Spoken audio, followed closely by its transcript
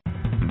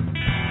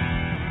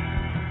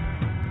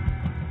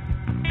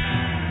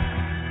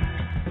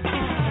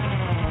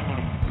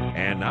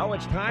Now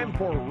it's time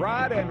for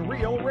Rod and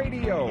Reel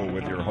Radio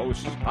with your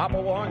hosts,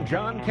 Hopalong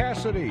John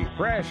Cassidy,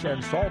 fresh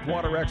and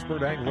saltwater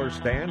expert angler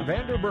Stan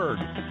Vanderberg,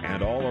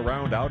 and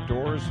all-around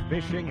outdoors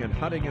fishing and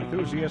hunting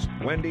enthusiast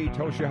Wendy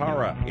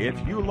Toshihara.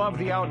 If you love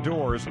the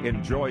outdoors,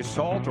 enjoy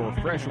salt or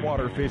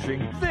freshwater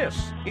fishing,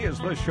 this is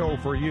the show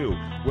for you.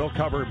 We'll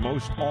cover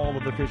most all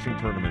of the fishing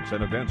tournaments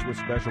and events with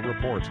special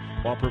reports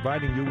while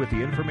providing you with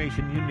the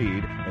information you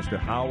need as to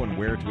how and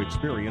where to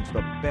experience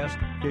the best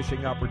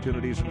fishing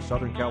opportunities in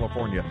Southern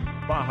California,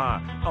 Baja,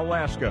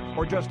 Alaska,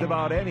 or just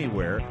about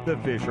anywhere the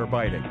fish are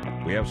biting.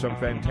 We have some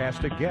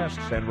fantastic guests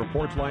and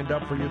reports lined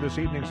up for you this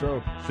evening,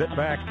 so sit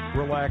back,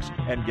 relax,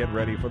 and get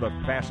ready for the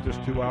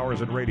fastest 2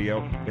 hours in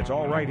radio. It's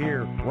all right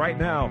here, right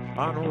now,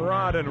 on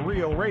Rod and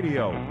Reel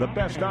Radio, the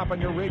best stop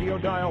on your radio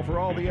dial for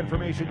all the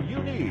information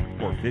you need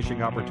for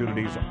fishing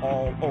opportunities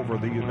all over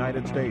the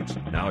United States.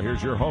 Now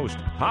here's your host,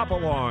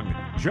 Hopalong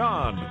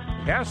John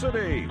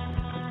Cassidy.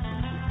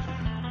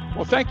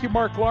 Well, thank you,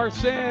 Mark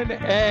Larson,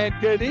 and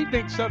good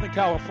evening, Southern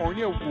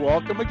California.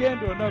 Welcome again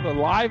to another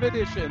live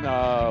edition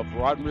of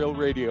Rod and Reel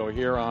Radio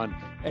here on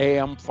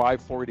AM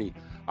 540.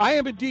 I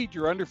am indeed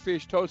your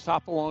underfished host,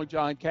 Hopalong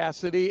John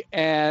Cassidy,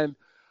 and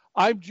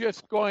I'm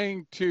just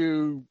going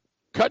to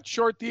cut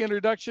short the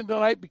introduction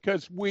tonight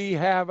because we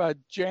have a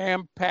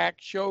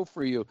jam-packed show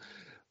for you.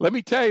 Let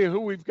me tell you who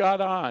we've got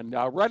on.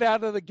 Right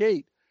out of the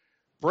gate,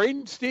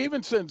 Braden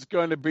Stevenson's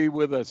going to be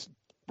with us.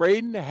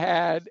 Braden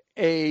had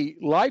a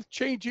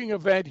life-changing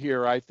event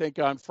here, I think,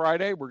 on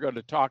Friday. We're going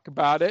to talk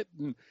about it,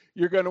 and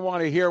you're going to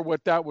want to hear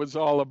what that was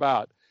all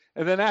about.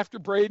 And then after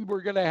Braden, we're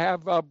going to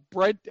have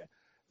Brent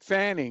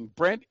Fanning.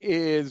 Brent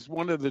is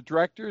one of the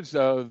directors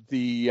of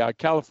the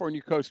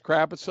California Coast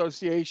Crab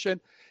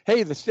Association.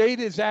 Hey, the state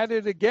is at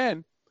it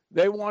again.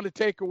 They want to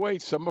take away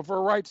some of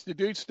our rights to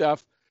do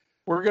stuff.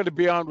 We're going to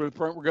be on with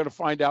Brent. We're going to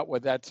find out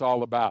what that's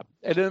all about.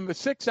 And in the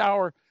 6th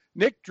hour,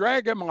 Nick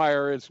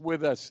Dragemeyer is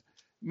with us.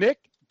 Nick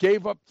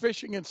gave up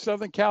fishing in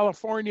Southern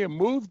California,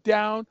 moved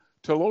down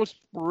to Los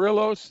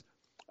Barillos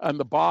on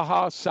the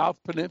Baja South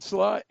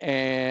Peninsula,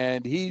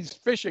 and he's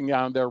fishing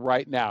down there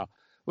right now.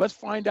 Let's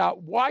find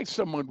out why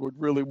someone would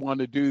really want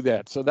to do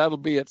that. So that'll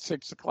be at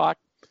 6 o'clock.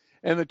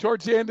 And then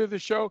towards the end of the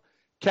show,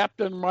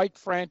 Captain Mike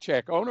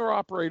Franchak,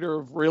 owner-operator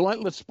of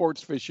Relentless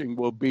Sports Fishing,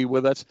 will be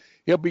with us.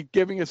 He'll be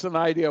giving us an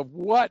idea of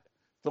what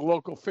the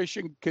local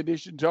fishing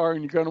conditions are,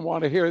 and you're going to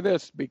want to hear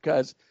this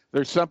because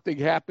there's something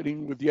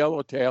happening with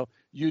yellowtail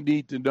you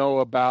need to know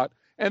about.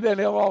 And then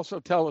he'll also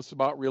tell us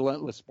about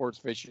Relentless Sports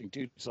Fishing,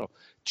 too. So,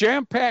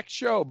 jam-packed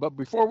show. But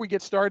before we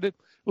get started,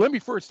 let me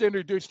first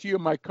introduce to you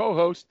my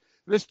co-host.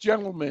 This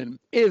gentleman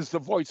is the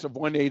voice of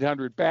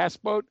 1-800-BASS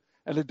Boat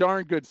and a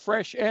darn good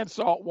fresh and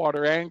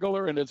saltwater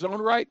angler in his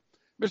own right,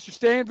 Mr.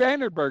 Stan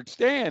Vanderberg.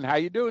 Stan, how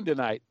you doing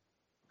tonight?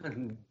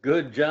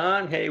 Good,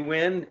 John. Hey,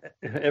 Win,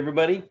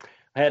 everybody.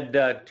 I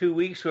had 2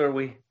 weeks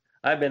where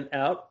I've been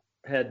out,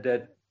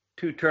 had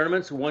 2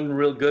 tournaments, one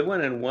real good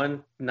one and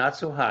one not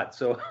so hot.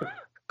 So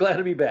glad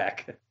to be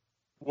back.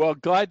 Well,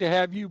 glad to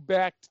have you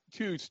back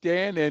too,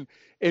 Stan.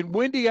 And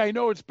Wendy, I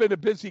know it's been a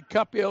busy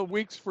couple of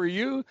weeks for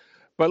you,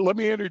 but let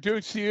me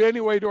introduce you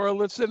anyway to our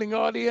listening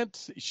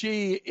audience.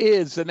 She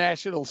is the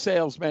national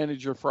sales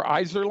manager for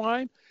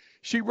Izorline.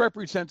 She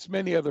represents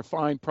many other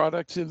fine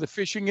products in the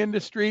fishing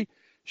industry.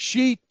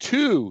 She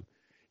too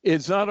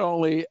is not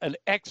only an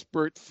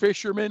expert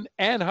fisherman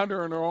and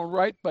hunter in her own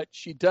right, but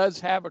she does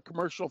have a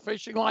commercial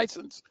fishing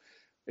license.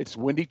 It's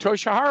Wendy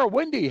Toshihara.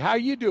 Wendy, how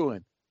you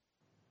doing?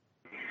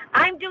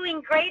 I'm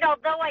doing great,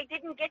 although I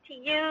didn't get to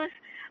use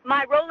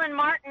my Roland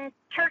Martin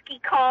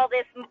turkey call,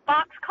 this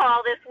box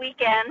call this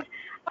weekend.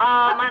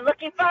 I'm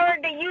looking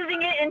forward to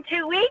using it in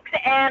 2 weeks,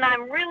 and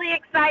I'm really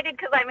excited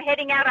because I'm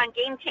heading out on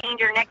Game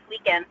Changer next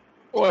weekend.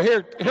 Well,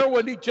 here,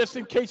 Wendy, just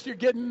in case you're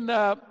getting,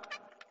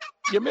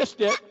 you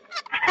missed it.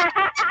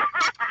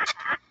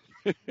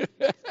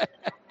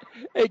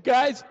 Hey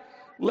guys,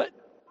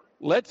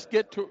 let's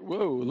get to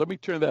let me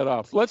turn that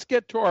off. Let's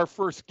get to our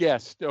first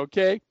guest,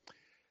 okay?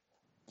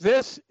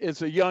 This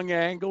is a young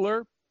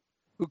angler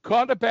who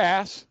caught a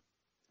bass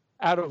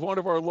out of one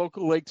of our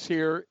local lakes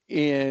here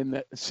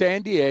in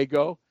San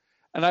Diego,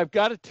 and I've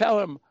got to tell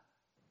him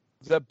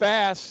the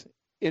bass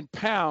in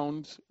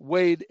pounds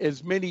weighed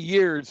as many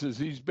years as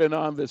he's been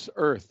on this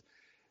earth.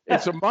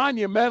 It's a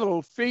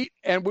monumental feat,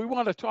 and we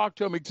want to talk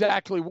to him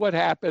exactly what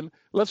happened.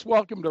 Let's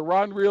welcome to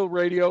Rod and Reel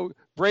Radio,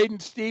 Braden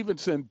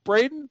Stevenson.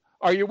 Braden,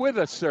 are you with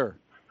us, sir?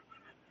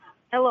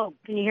 Hello,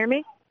 can you hear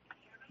me?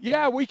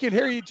 Yeah, we can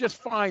hear you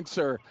just fine,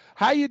 sir.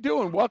 How you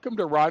doing? Welcome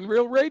to Rod and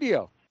Reel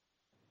Radio.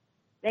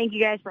 Thank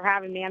you guys for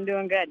having me. I'm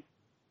doing good.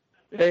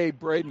 Hey,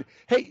 Braden.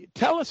 Hey,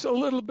 tell us a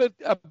little bit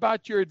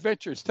about your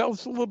adventures. Tell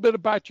us a little bit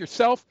about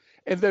yourself,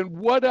 and then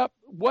what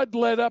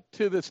led up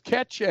to this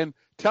catch, and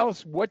tell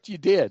us what you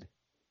did.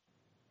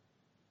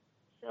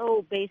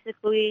 So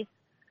basically,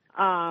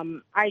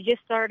 I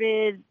just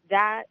started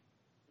that,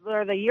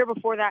 or the year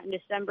before that in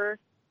December,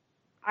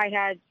 I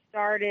had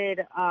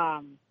started,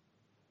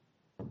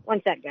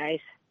 one sec, guys.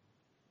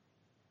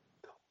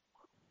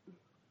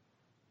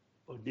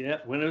 Oh, yeah,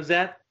 when was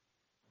that?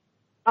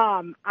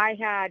 I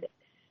had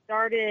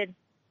started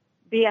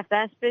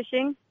BFS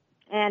fishing,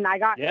 and I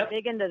got Yep.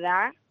 big into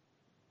that.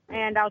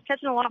 And I was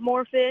catching a lot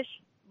more fish,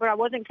 but I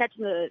wasn't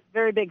catching the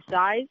very big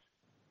size.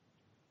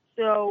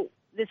 So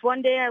this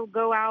one day I would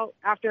go out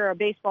after a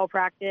baseball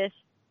practice,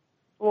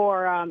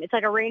 or it's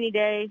like a rainy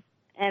day,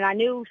 and I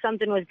knew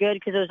something was good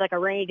because it was like a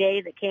rainy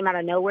day that came out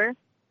of nowhere.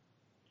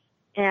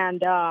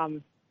 And I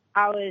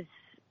was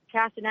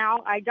casting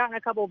out. I'd gotten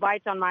a couple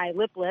bites on my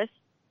lipless,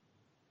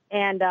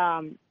 and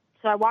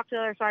so I walked to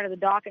the other side of the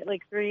dock at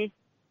Lake 3,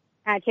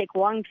 and I take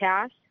one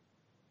cast,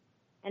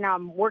 and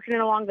I'm working it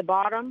along the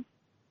bottom,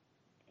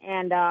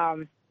 and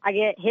I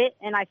get hit,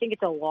 and I think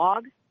it's a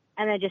log,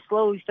 and then just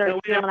slowly starts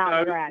peeling out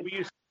the drag.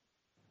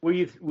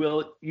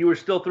 You were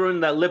still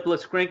throwing that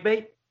lipless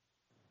crankbait?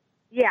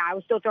 Yeah, I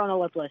was still throwing a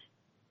lipless.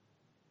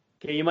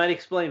 Okay, you might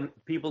explain.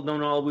 People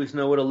don't always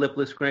know what a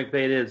lipless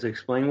crankbait is.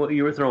 Explain what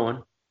you were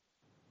throwing.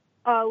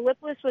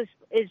 Lipless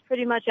is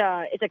pretty much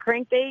it's a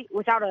crankbait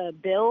without a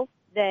bill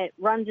that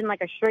runs in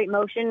like a straight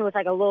motion with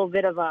like a little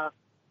bit of a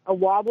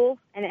wobble,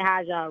 and it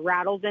has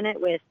rattles in it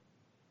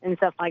and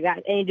stuff like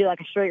that. And you do like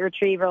a straight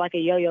retrieve or like a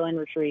yo-yo and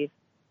retrieve.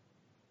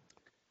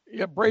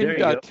 Yeah, Braden, There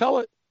you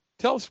go.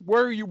 tell us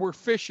where you were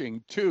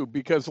fishing too,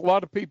 because a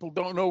lot of people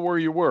don't know where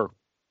you were.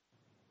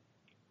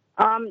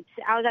 I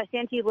was at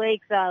Santee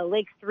Lakes,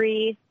 Lake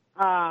 3,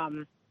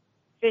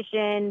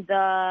 fishing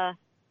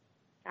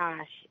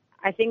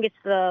I think it's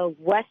the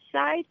west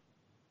side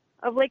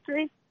of Lake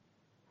 3.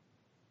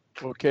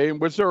 Okay, and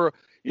was there,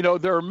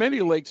 there are many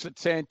lakes at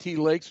Santee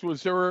Lakes.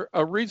 Was there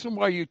a reason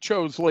why you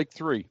chose Lake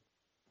 3?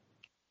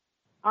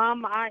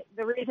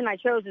 The reason I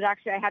chose is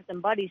actually I had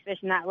some buddies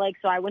fishing that lake,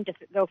 so I went to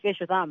go fish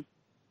with them.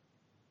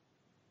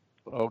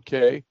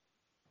 Okay,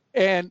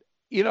 and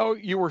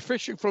you were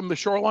fishing from the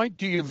shoreline.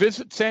 Do you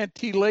visit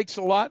Santee Lakes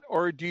a lot,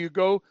 or do you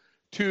go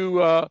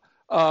to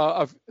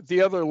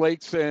the other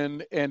lakes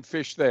and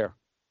fish there?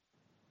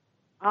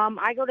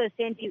 I go to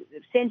Santee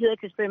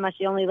Lakes is pretty much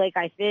the only lake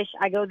I fish.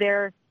 I go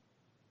there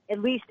at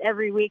least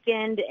every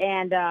weekend,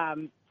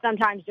 and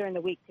sometimes during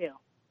the week too.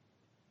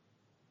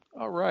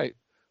 All right.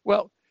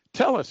 Well,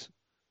 tell us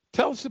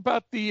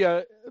about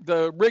the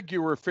rig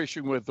you were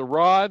fishing with, the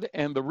rod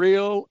and the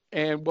reel,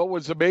 and what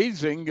was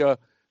amazing,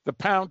 the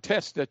pound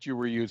test that you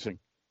were using.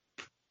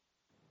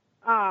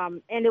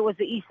 And it was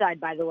the east side,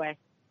 by the way.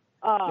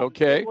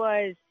 Okay.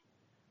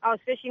 I was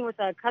fishing with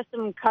a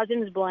custom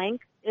Cousins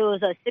blank. It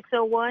was a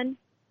 601,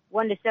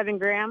 1 to 7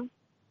 gram,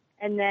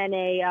 and then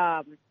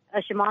a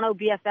Shimano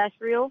BFS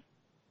reel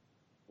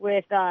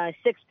with a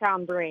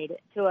 6-pound braid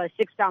to a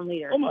 6-pound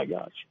leader. Oh my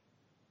gosh!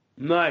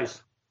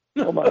 Nice.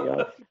 Oh my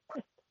gosh!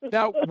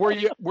 Now, were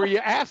you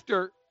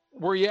after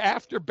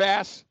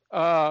bass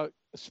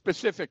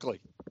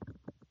specifically?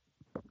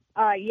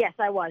 Yes,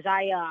 I was.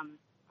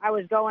 I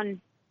was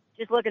going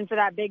just looking for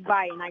that big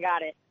bite, and I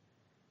got it.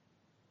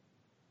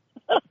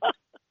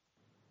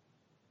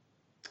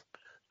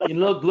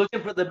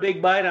 Looking for the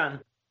big bite on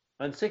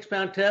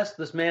 6-pound test.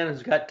 This man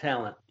has got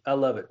talent. I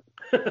love it.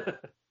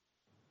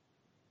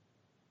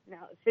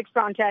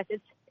 6-pound test.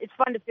 It's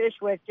fun to fish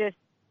with. Just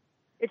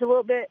it's a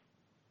little bit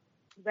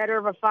better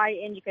of a fight,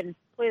 and you can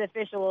play the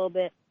fish a little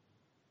bit.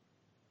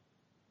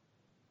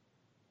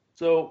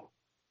 So,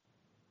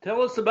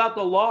 tell us about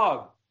the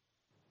log.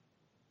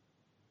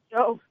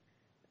 So,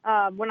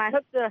 when I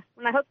hooked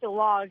the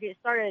log, it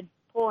started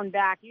pulling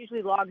back.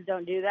 Usually, logs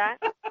don't do that.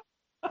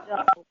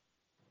 So,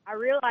 I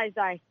realized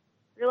I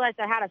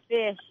had a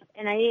fish,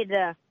 and I needed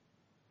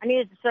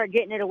to start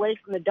getting it away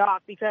from the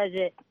dock because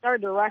it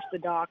started to rush the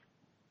dock.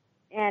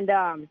 And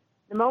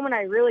the moment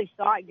I really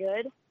saw it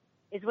good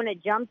is when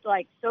it jumped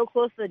like so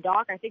close to the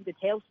dock. I think the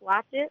tail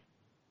slapped it.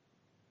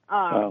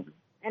 Wow.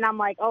 And I'm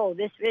like, oh,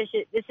 this fish.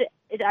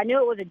 I knew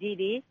it was a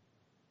DD,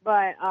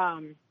 but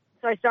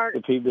so I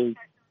started The PB.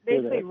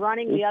 basically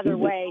running the other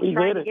way, He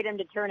trying hit to it. get him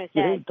to turn his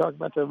You head. didn't talk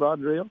about the rod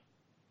and reel.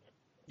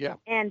 Yeah.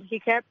 And he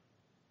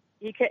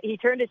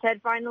turned his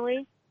head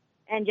finally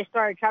and just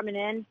started coming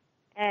in,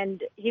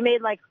 and he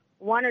made like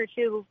 1 or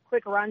 2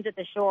 quick runs at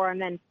the shore,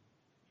 and then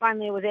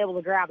finally was able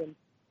to grab him.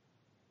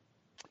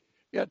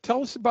 Yeah.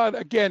 Tell us about,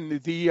 again,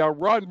 the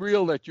rod and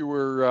reel that you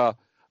were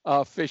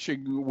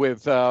fishing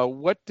with.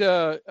 What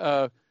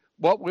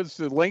was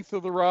the length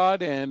of the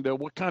rod, and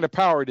what kind of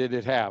power did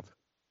it have?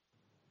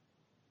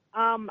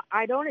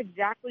 I don't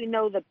exactly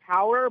know the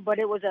power, but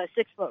it was a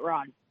 6-foot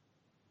rod.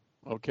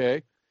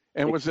 Okay.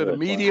 And was it a 6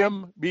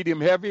 foot.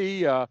 medium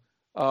heavy,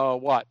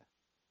 what?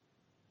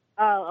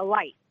 A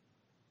light.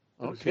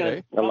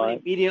 Okay.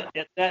 Probably medium.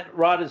 That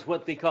rod is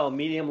what they call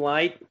medium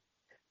light,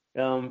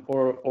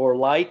 or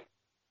light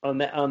on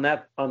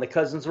the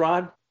Cousins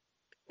rod.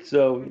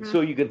 So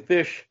you can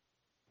fish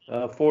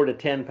 4 to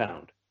 10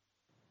 pound.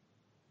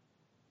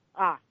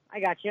 I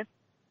got you.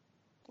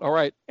 All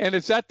right. And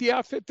is that the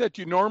outfit that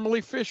you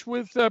normally fish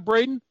with,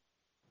 Braden?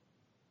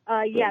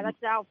 Yeah, that's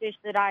the outfit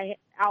that I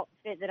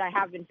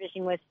have been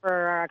fishing with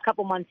for a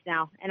couple months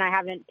now, and I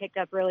haven't picked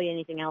up really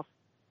anything else.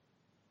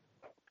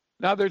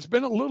 Now, there's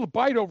been a little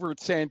bite over at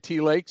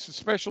Santee Lakes,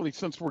 especially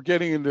since we're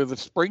getting into the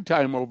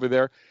springtime over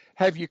there.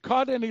 Have you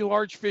caught any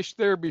large fish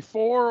there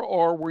before,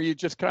 or were you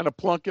just kind of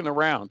plunking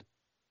around?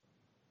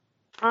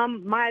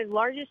 My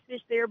largest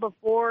fish there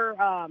before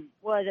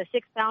was a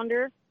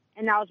 6-pounder,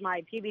 and that was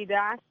my PB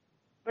bass.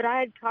 But I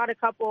had caught a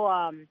couple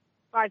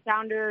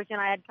 5-pounders, and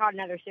I had caught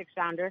another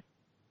 6-pounder.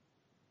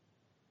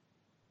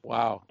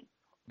 Wow,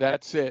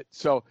 that's it.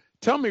 So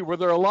tell me, were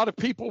there a lot of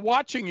people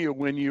watching you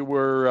when you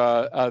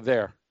were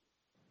there?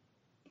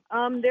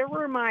 There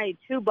were my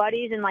 2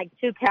 buddies and like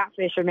 2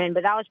 catfishermen,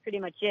 but that was pretty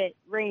much it.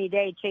 Rainy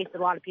day chased a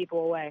lot of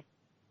people away.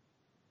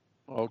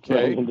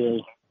 Okay.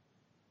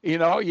 You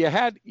know, you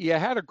had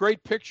a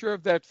great picture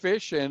of that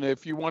fish, and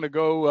if you want to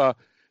go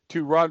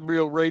to Rod and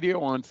Reel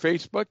Radio on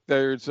Facebook,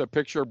 there's a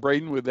picture of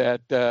Braden with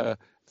that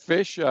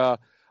fish.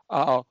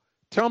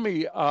 Tell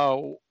me,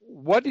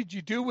 what did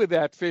you do with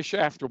that fish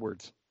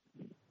afterwards?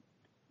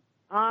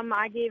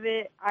 I gave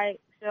it.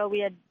 So we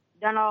had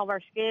done all of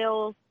our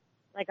scales,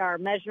 like our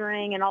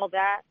measuring and all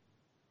that,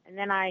 and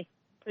then I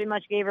pretty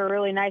much gave her a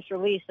really nice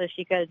release so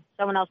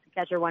someone else could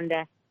catch her one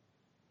day.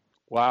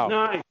 Wow.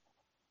 Nice.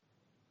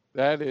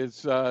 That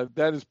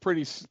is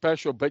pretty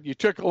special, but you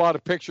took a lot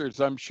of pictures,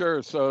 I'm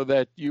sure, so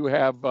that you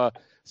have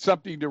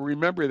something to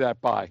remember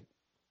that by.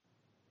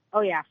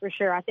 Oh yeah, for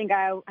sure. I think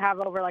I have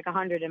over like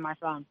 100 in my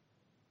phone.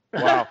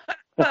 Wow.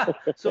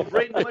 So,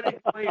 Braden, what did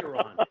you weigh her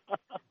on?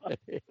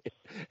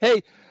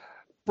 Hey,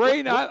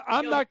 Braden,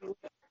 I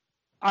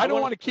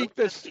don't want to keep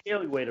this.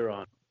 Scale you weighed her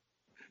on.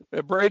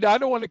 Braden, I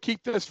don't want to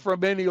keep this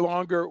from any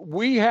longer.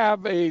 We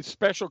have a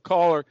special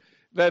caller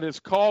that is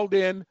called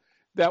in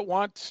that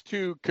wants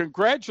to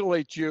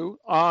congratulate you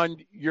on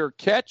your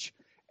catch.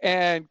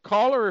 And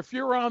caller, if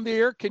you're on the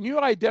air, can you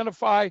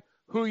identify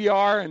who you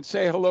are and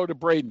say hello to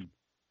Braden?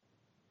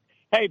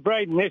 Hey,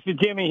 Braden, this is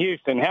Jimmy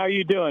Houston. How are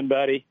you doing,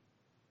 buddy?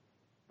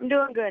 I'm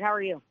doing good. How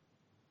are you?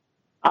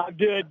 I'm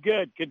doing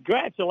good.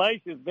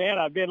 Congratulations, man.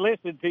 I've been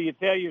listening to you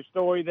tell your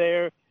story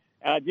there.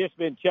 I've just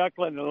been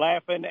chuckling and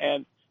laughing.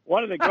 And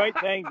one of the great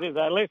things as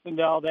I listen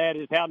to all that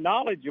is how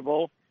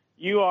knowledgeable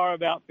you are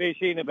about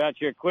fishing,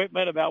 about your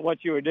equipment, about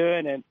what you were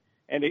doing,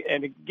 and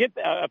to get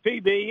a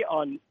PB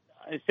on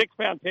a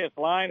 6-pound test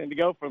line and to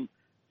go from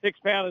 6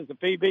 pounds of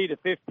PB to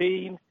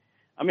 15.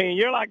 I mean,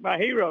 you're like my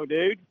hero,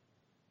 dude.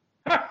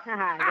 Thank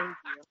you.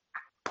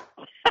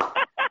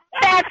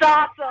 That's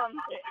awesome.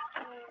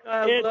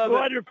 It's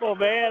wonderful,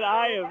 man.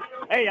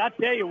 Hey, I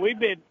tell you,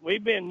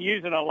 we've been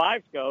using a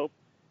live scope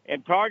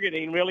and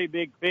targeting really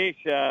big fish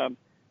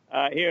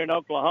here in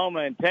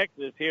Oklahoma and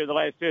Texas here the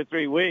last 2 or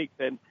 3 weeks.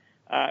 And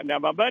now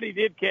my buddy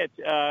did catch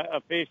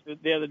a fish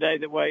the other day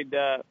that weighed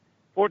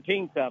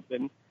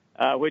 14-something,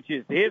 which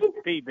is his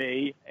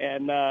PB.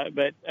 And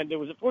there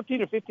was a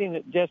 14 or 15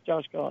 that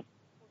Josh caught.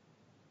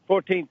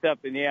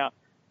 14-something, yeah.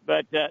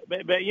 But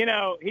you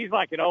know, he's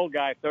like an old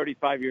guy,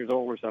 35 years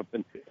old or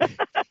something.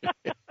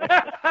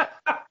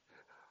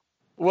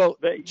 Well,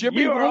 but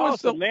Jimmy, you are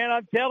awesome, man.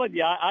 I'm telling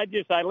you, I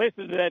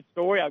listened to that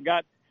story.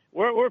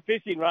 We're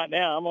fishing right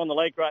now. I'm on the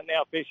lake right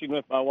now fishing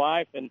with my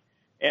wife, and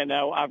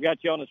I've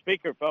got you on the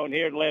speakerphone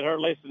here to let her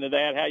listen to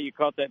that, how you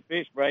caught that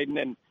fish, Braden.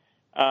 And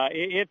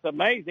it's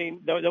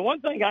amazing. The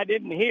one thing I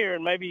didn't hear,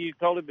 and maybe you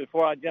told it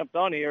before I jumped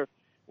on here,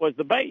 was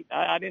the bait.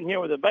 I didn't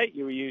hear what the bait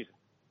you were using.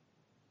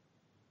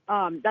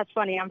 That's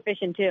funny. I'm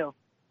fishing too,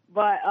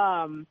 but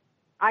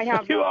I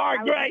have. You are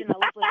great.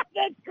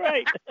 That's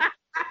great.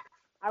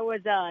 I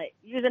was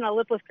using a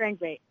lipless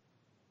crankbait.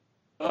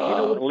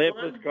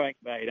 Lipless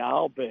crankbait.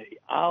 I'll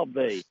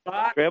be.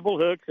 Treble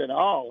hooks and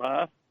all,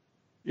 huh?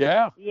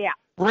 Yeah. Yeah.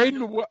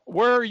 Braden,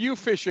 where are you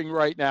fishing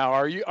right now?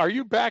 Are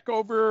you back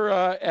over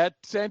at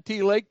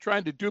Santee Lake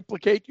trying to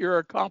duplicate your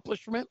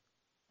accomplishment?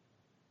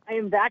 I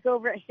am back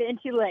over at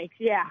Santee Lakes.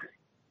 Yeah.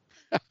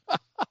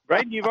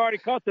 Braden, you've already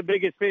caught the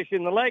biggest fish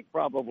in the lake,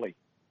 probably.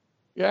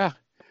 Yeah.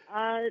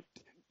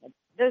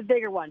 There's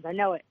bigger ones. I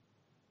know it.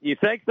 You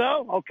think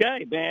so?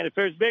 Okay, man. If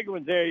there's bigger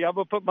ones there, I'm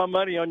going to put my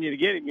money on you to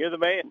get him. You're the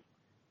man.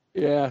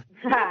 Yeah.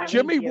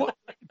 Jimmy,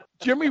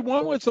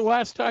 when was the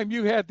last time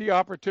you had the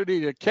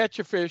opportunity to catch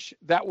a fish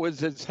that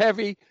was as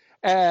heavy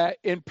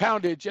in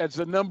poundage as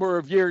the number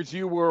of years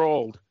you were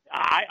old?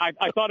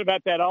 I thought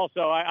about that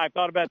also. I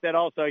thought about that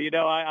also. You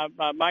know,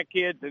 my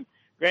kids and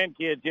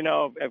grandkids, you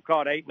know, have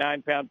caught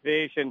 8-9 pound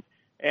fish,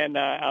 and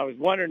I was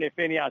wondering if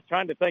I was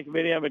trying to think if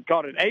any of them had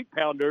caught an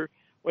 8-pounder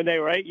when they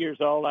were 8 years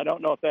old. I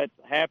don't know if that's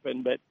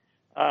happened, but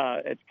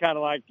it's kind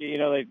of like, you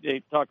know,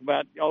 they talk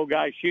about old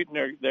guys shooting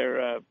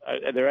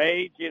their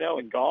age, you know,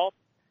 in golf,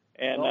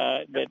 and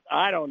but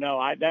I don't know.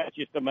 That's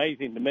just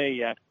amazing to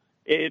me.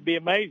 It'd be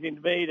amazing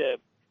to me to.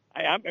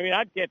 I mean,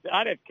 I'd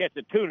have to catch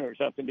a tuna or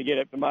something to get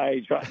up to my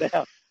age right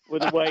now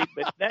with the weight.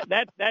 But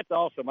that's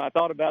awesome. I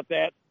thought about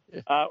that.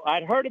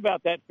 I'd heard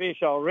about that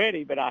fish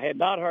already, but I had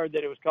not heard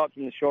that it was caught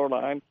from the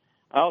shoreline.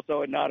 I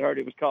also had not heard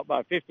it was caught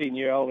by a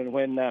 15-year-old. And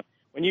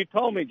when you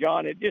told me,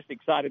 John, it just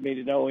excited me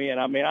to no end.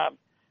 I mean,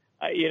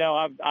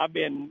 I've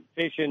been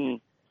fishing,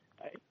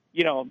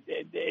 you know,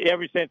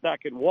 ever since I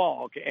could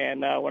walk.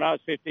 And when I was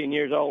 15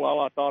 years old,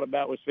 all I thought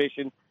about was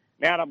fishing.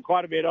 Now that I'm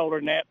quite a bit older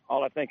than that,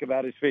 all I think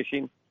about is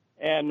fishing.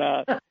 And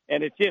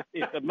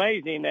it's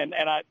amazing. And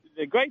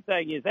the great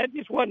thing is that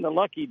just wasn't a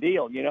lucky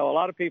deal. You know, a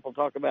lot of people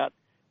talk about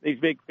these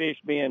big fish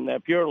being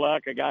pure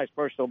luck, a guy's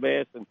personal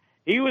best, and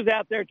he was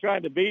out there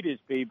trying to beat his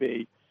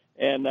PB.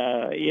 And,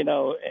 you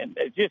know, and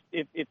it's just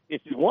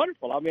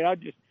wonderful. I mean,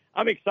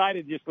 I'm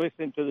excited just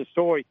listening to the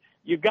story.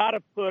 You got to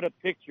put a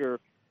picture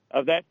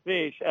of that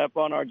fish up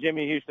on our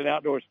Jimmy Houston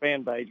Outdoors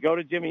fan page. Go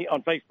to Jimmy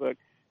on Facebook.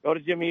 Go to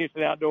Jimmy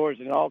Houston Outdoors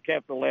in all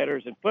capital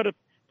letters and put us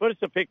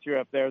a picture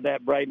up there of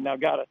that, Braden.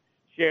 I've got to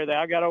share that.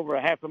 I got over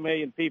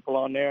 500,000 people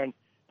on there, and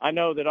I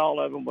know that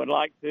all of them would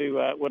like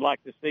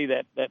to see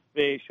that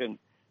fish.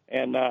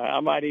 And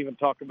I might even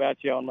talk about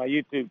you on my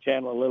YouTube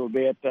channel a little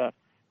bit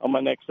on my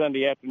next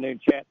Sunday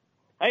afternoon chat.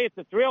 Hey, it's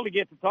a thrill to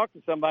get to talk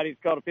to somebody who's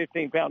caught a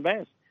 15-pound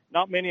bass.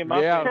 Not many of my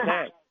friends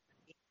have.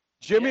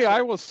 Jimmy,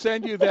 I will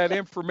send you that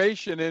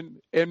information,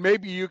 and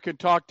maybe you can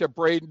talk to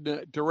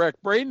Braden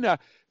direct. Braden,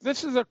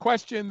 this is a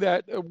question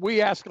that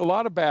we ask a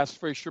lot of bass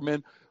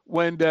fishermen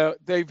when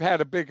they've had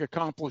a big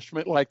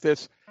accomplishment like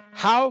this.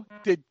 How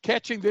did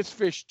catching this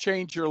fish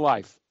change your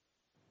life?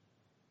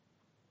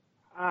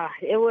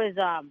 It was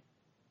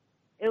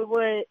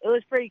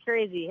pretty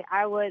crazy.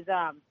 I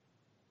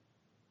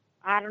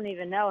don't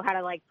even know how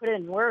to put it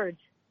in words.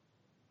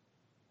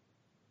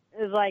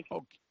 It was okay.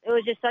 It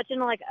was just such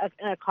an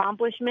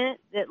accomplishment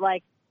that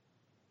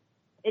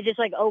it just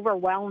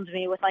overwhelmed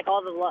me with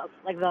all the love,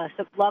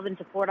 the love and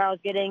support I was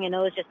getting, and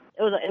it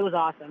was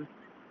awesome.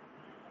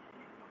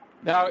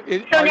 Now,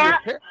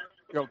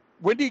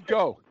 Wendy,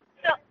 go.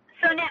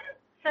 So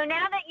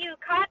now that you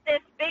caught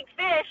this big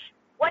fish,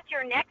 what's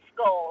your next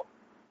goal?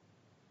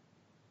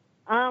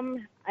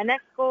 My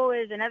next goal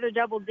is another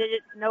double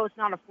digit. No, it's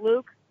not a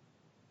fluke,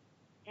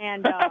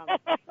 and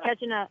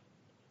catching a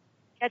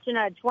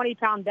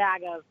 20-pound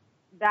bag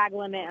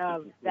limit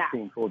of that.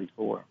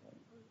 1544.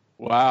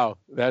 Wow,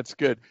 that's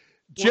good.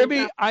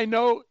 Jimmy, I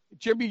know,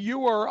 Jimmy,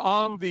 you are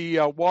on the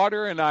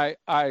water, and I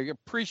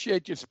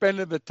appreciate you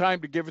spending the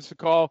time to give us a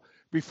call.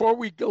 Before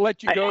we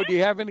let you go, do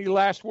you have any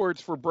last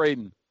words for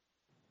Braden?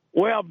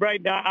 Well,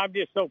 Braden, I'm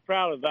just so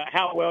proud of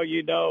how well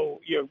you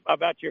know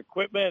about your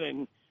equipment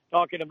and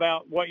talking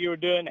about what you were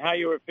doing, how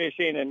you were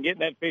fishing, and getting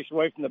that fish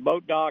away from the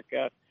boat dock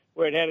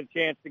where it had a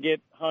chance to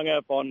get hung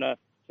up on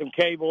some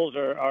cables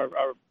or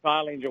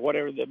pilings or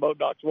whatever the boat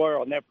docks were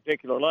on that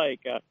particular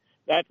lake.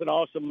 That's an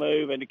awesome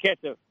move. And to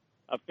catch a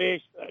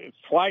fish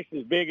twice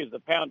as big as the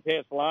pound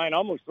test line,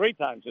 almost 3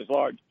 times as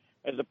large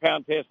as the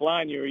pound test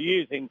line you were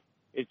using,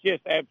 it's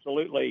just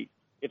absolutely,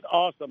 it's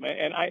awesome.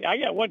 And I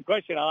got one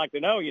question I'd like to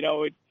know. You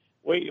know,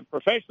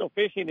 professional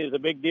fishing is a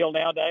big deal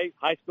nowadays.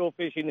 High school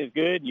fishing is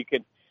good. You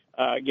can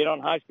get on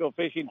high school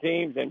fishing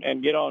teams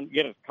and get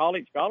a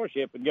college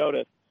scholarship and go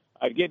to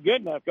get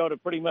good enough, go to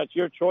pretty much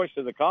your choice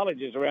of the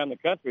colleges around the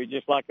country,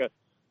 just like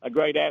a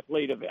great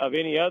athlete of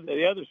any other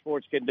the other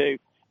sports can do.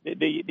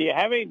 Do you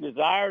have any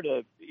desire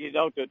to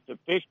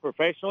fish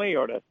professionally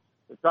or to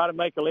try to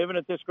make a living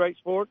at this great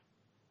sport?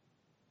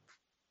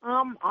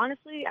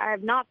 Honestly, I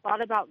have not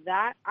thought about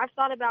that. I've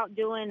thought about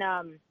doing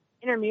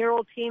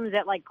intramural teams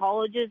at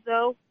colleges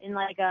though, in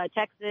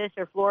Texas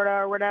or Florida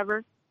or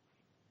whatever.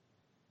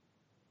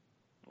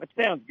 That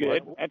sounds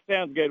good. That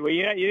sounds good. Well,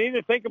 you need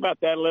to think about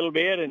that a little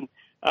bit. And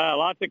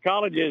lots of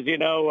colleges,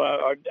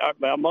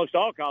 most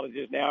all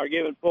colleges now are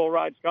giving full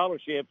ride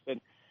scholarships. And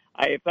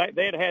if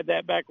they had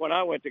that back when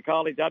I went to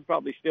college, I'd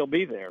probably still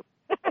be there.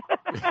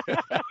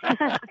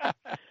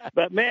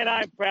 But man,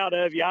 I'm proud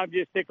of you. I'm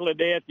just tickled to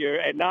death.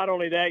 And not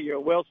only that, you're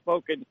a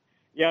well-spoken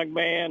young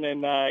man,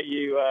 and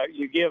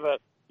you give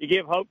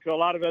hope to a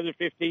lot of other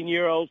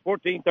 15-year-olds,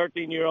 14,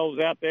 13-year-olds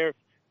out there,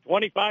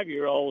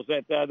 25-year-olds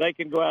that they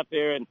can go out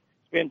there and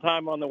spend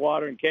time on the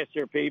water and catch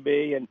their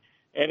PB, and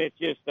it's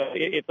just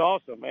it's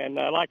awesome. And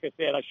like I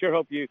said, I sure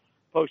hope you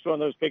post one of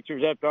those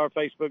pictures up to our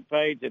Facebook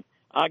page, and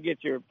I'll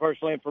get your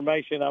personal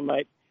information. I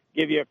might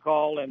give you a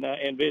call and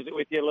visit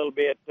with you a little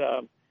bit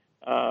on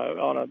I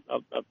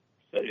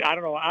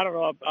don't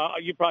know.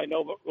 You probably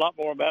know a lot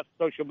more about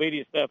social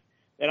media stuff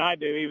than I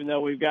do, even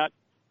though we've got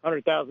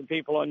 100,000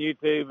 people on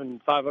YouTube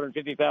and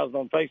 550,000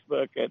 on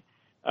Facebook. And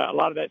a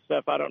lot of that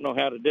stuff I don't know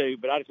how to do,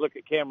 but I just look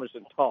at cameras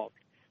and talk.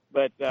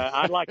 But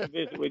I'd like to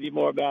visit with you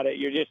more about it.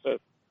 You're just a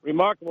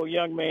remarkable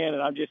young man,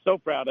 and I'm just so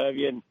proud of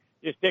you and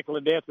just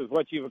tickled to death with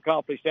what you've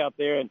accomplished out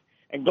there, and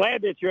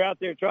glad that you're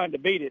out there trying to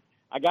beat it.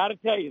 I got to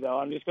tell you, though,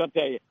 I'm just going to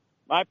tell you,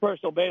 my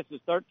personal best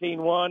is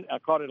 13-1. I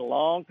caught it a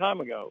long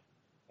time ago,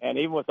 and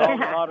even with all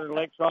the modern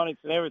electronics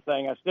and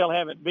everything, I still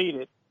haven't beat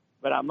it,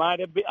 but I might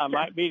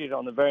beat it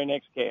on the very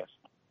next cast.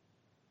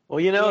 Well,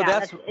 I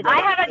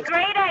have a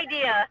great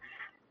idea.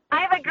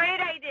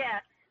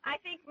 I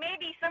think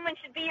maybe someone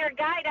should be your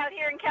guide out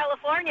here in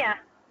California.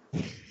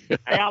 Hey,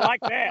 I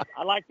like that.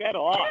 I like that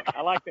a lot.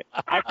 I like that.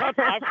 I've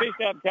fished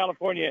out in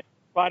California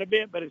quite a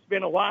bit, but it's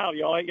been a while.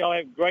 Y'all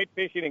have great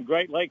fishing and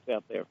great lakes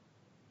out there.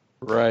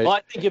 Right. Well,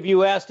 I think if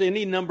you asked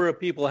any number of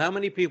people, how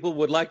many people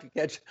would like to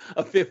catch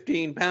a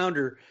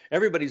 15-pounder,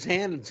 everybody's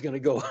hand is going to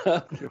go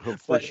up.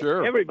 For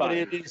sure.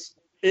 Everybody. But it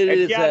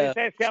is.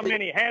 That's how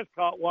many has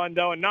caught one,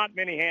 though, and not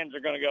many hands are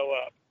going to go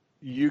up.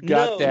 You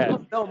got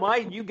that. No,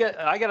 I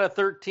got a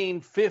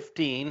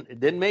 13-15. It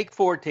didn't make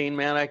 14,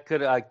 man. I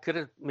could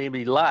have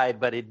maybe lied,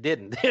 but it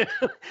didn't.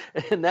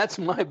 And that's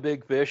my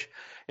big fish.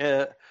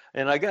 And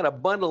I got a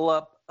bundle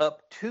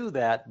up to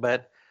that,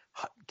 but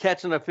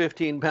catching a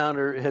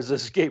 15-pounder has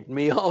escaped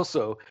me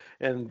also.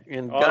 And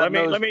God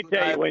knows, let me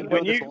tell you,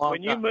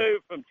 when you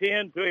move from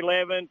 10 to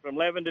 11, from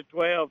 11 to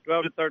 12,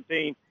 12 to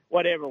 13,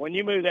 whatever, when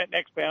you move that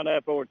next pound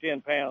up over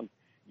 10 pounds,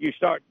 you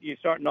start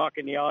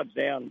knocking the odds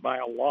down by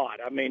a lot.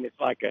 I mean, it's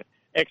like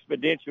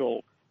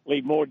exponentially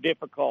more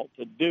difficult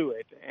to do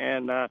it.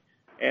 And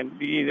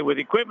with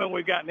the equipment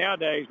we've got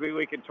nowadays,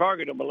 we can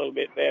target them a little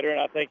bit better. And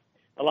I think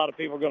a lot of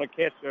people are going to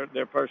catch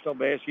their personal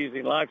best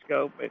using live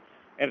scope,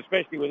 and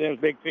especially when those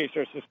big fish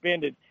are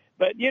suspended.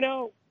 But,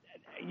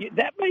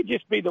 that may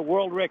just be the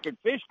world record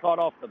fish caught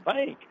off the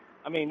bank.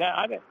 I mean,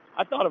 I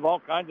thought of all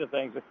kinds of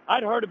things.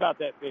 I'd heard about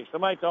that fish.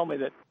 Somebody told me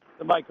that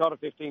somebody caught a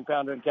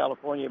 15-pounder in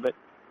California, but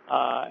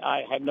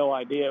I had no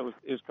idea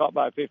it was caught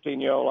by a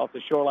 15-year-old off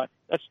the shoreline.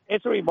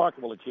 It's a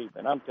remarkable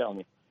achievement, I'm telling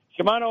you.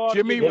 Shimano,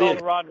 Jimmy, all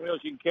the rod and reels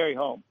you can carry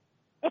home.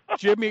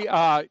 Jimmy,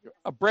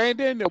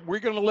 Brandon, we're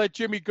going to let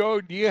Jimmy go.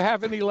 Do you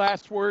have any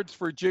last words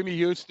for Jimmy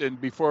Houston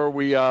before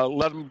we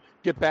let him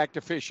get back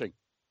to fishing?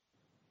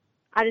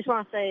 I just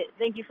want to say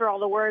thank you for all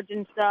the words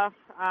and stuff.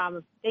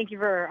 Thank you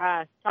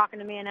for talking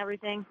to me and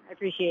everything. I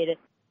appreciate it.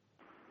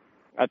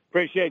 I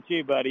appreciate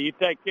you, buddy. You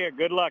take care.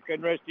 Good luck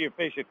on the rest of your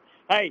fishing.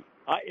 Hey,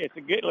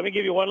 let me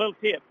give you one little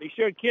tip. Be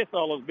sure to kiss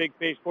all those big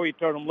fish before you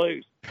turn them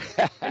loose,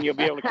 and you'll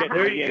be able to catch them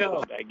again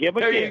someday. Give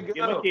them a kiss.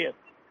 Give them a kiss.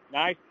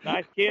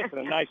 Nice kiss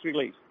and a nice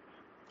release.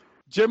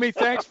 Jimmy,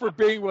 thanks for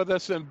being with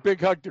us, and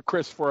big hug to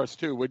Chris for us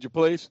too, would you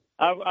please?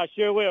 I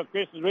sure will.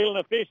 Chris is reeling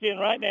a fish in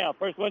right now.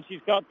 First one she's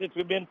caught since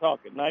we've been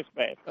talking. Nice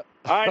bass. All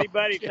righty,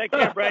 buddy. Take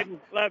care, Braden.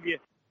 Love you.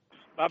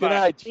 Bye-bye. Good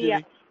night, Jimmy. Yeah.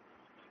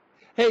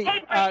 Hey,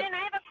 Braden, I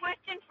have a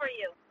question for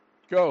you.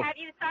 Go. Have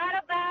you thought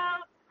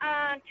about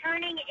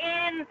turning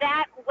in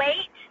that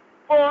weight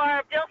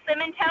for Bill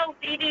Simontel's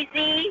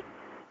BBZ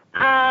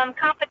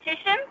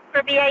competition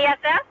for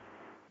BASF?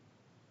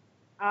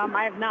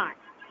 I have not.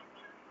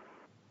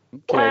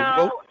 Okay.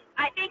 Well,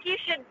 I think you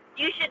should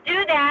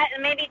do that,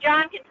 and maybe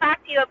John can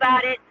talk to you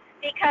about it,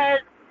 because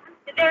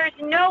there's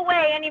no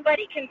way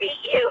anybody can beat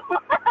you.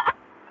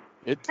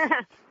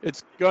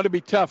 It's going to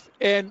be tough.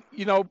 And,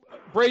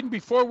 Braden,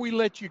 before we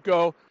let you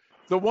go,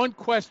 the one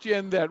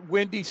question that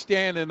Wendy,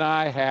 Stan, and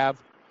I have,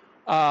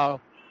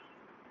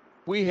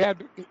 we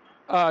had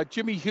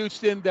Jimmy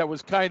Houston that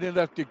was kind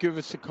enough to give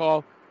us a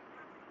call.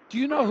 Do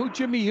you know who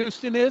Jimmy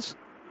Houston is?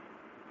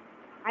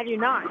 I do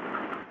not.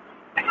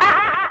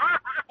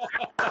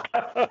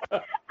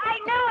 I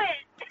know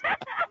it.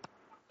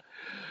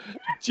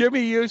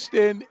 Jimmy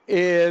Houston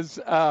is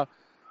a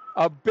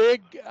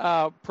big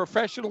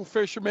professional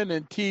fisherman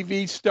and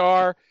TV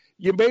star.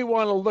 You may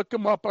want to look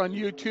him up on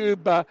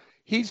YouTube.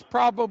 He's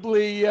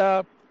probably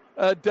done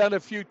a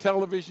few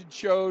television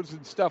shows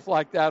and stuff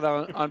like that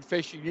on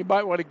fishing. You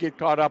might want to get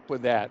caught up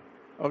with that.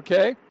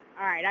 Okay?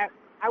 All right,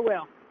 I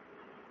will.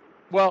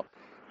 Well,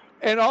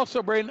 and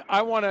also, Braden,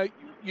 I want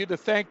you to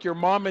thank your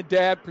mom and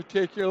dad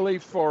particularly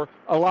for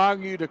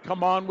allowing you to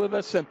come on with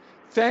us, and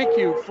thank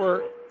you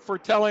for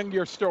telling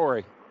your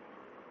story.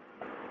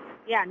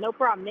 Yeah, no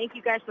problem. Thank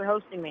you guys for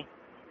hosting me.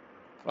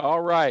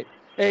 All right.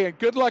 Hey, and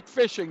good luck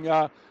fishing. You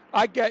got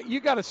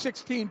a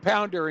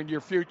 16-pounder in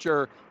your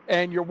future,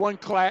 and you're one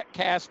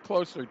cast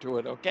closer to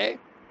it, okay?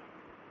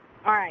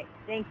 All right.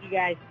 Thank you,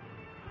 guys.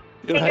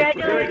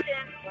 Congratulations.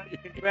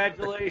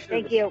 Congratulations.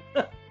 Thank you.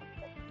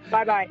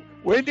 Bye-bye.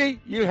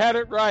 Wendy, you had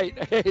it right.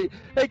 Hey,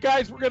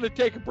 guys, we're going to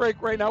take a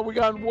break right now. We've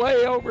gone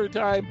way over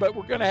time, but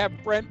we're going to have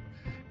Brent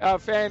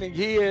Fanning.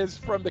 He is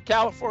from the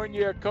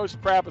California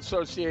Coast Crab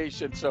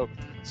Association. So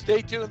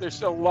stay tuned. There's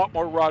still a lot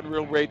more Rod and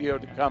Reel Radio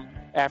to come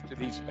after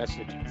these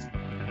messages.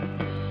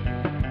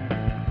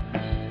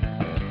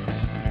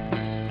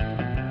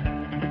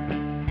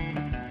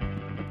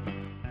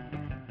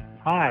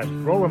 Hi,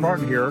 Roland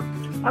Martin here.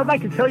 I'd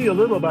like to tell you a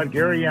little about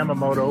Gary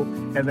Yamamoto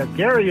and the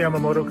Gary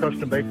Yamamoto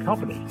Custom Bait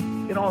Company.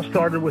 It all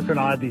started with an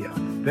idea,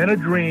 then a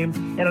dream,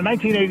 and in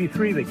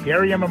 1983, the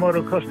Gary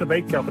Yamamoto Custom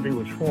Bait Company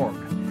was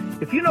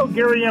formed. If you know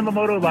Gary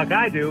Yamamoto like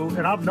I do,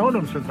 and I've known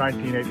him since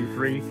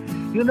 1983,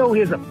 you know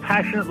he has a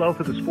passionate love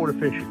for the sport of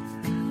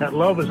fishing. That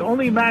love is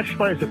only matched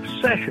by his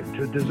obsession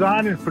to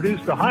design and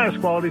produce the highest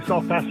quality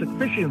soft plastic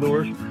fishing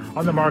lures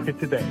on the market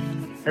today.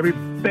 Every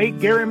bait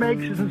Gary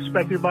makes is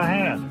inspected by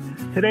hand.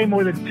 Today,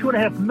 more than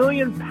 2.5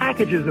 million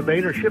packages of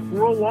bait are shipped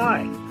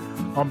worldwide.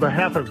 On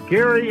behalf of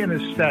Gary and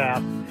his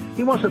staff,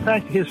 he wants to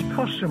thank his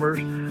customers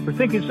for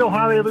thinking so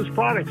highly of his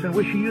products and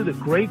wishing you the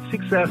great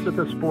success at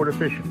the sport of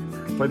fishing.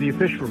 Whether you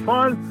fish for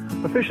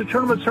fun or fish a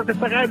tournament circuits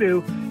like I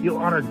do, you'll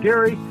honor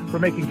Gary for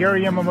making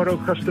Gary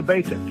Yamamoto Custom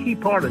Baits a key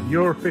part of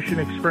your fishing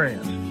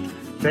experience.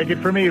 Take it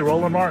from me,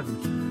 Roland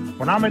Martin.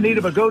 When I'm in need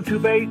of a go-to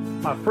bait,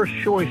 my first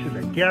choice is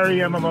a Gary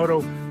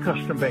Yamamoto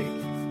Custom Bait.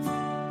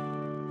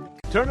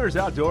 Turner's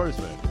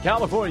Outdoorsman,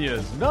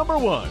 California's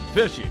 #1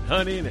 fishing,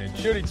 hunting, and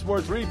shooting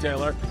sports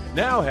retailer,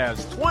 now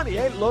has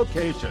 28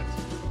 locations.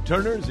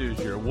 Turner's is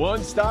your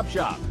one-stop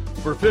shop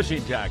for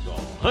fishing tackle,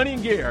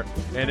 hunting gear,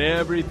 and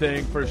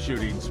everything for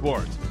shooting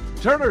sports.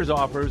 Turner's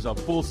offers a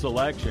full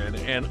selection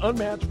and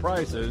unmatched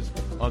prices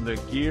on the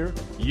gear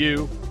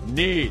you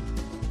need.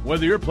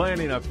 Whether you're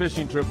planning a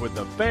fishing trip with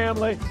the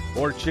family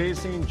or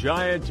chasing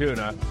giant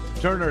tuna,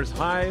 Turner's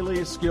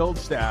highly skilled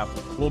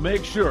staff will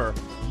make sure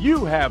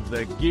you have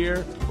the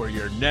gear for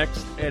your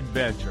next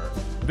adventure.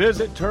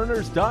 Visit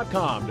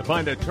Turners.com to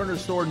find a Turner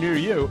store near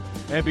you,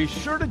 and be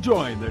sure to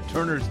join the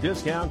Turner's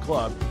Discount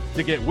Club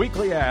to get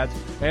weekly ads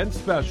and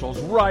specials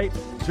right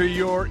to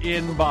your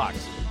inbox.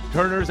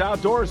 Turner's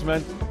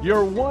Outdoorsman,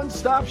 your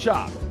one-stop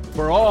shop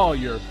for all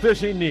your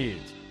fishing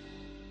needs.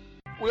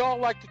 We all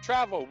like to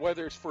travel,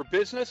 whether it's for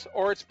business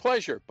or it's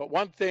pleasure. But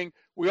one thing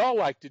we all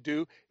like to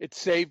do, it's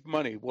save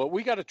money. Well,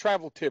 we got a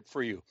travel tip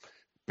for you.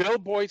 Bill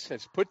Boyce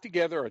has put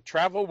together a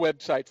travel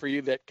website for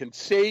you that can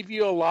save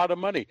you a lot of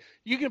money.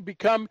 You can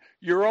become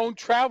your own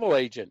travel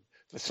agent.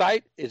 The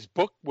site is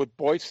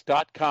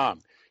bookwithboyce.com.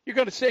 You're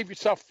going to save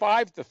yourself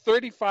 5 to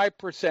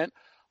 35%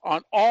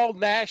 on all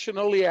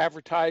nationally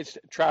advertised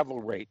travel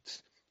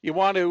rates. You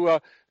want to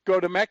go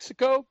to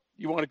Mexico?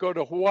 You want to go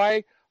to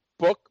Hawaii?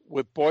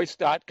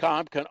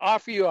 Bookwithboyce.com can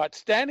offer you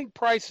outstanding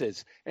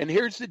prices. And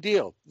here's the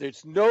deal.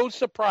 There's no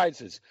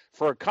surprises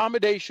for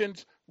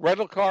accommodations,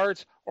 rental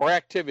cars, or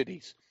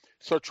activities.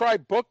 So try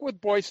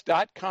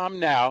bookwithboyce.com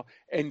now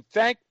and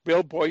thank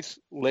Bill Boyce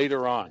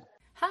later on.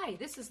 Hi,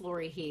 this is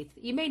Lori Heath.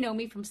 You may know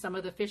me from some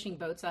of the fishing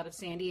boats out of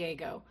San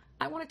Diego.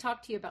 I want to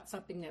talk to you about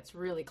something that's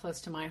really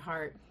close to my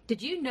heart.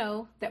 Did you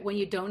know that when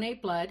you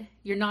donate blood,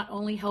 you're not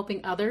only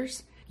helping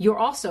others, you're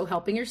also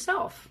helping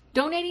yourself?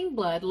 Donating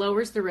blood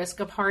lowers the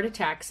risk of heart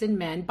attacks in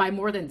men by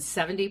more than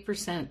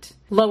 70%,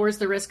 lowers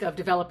the risk of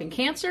developing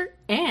cancer,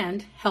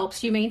 and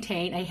helps you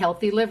maintain a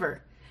healthy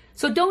liver.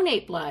 So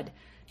donate blood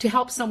to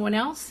help someone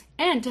else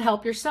and to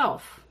help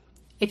yourself.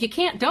 If you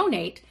can't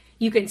donate,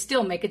 you can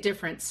still make a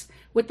difference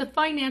with the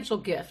financial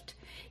gift.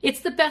 It's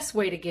the best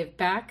way to give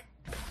back.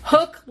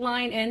 Hook,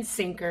 line, and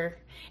sinker.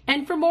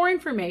 And for more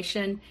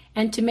information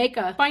and to make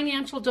a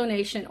financial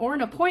donation or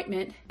an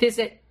appointment,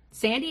 visit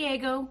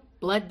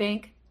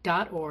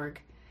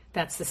SanDiegoBloodBank.org.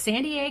 That's the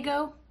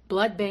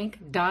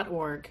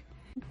SanDiegoBloodBank.org.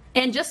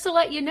 And just to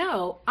let you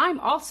know,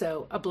 I'm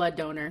also a blood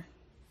donor.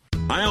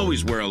 I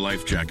always wear a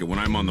life jacket when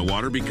I'm on the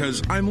water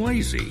because I'm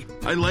lazy.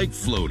 I like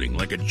floating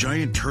like a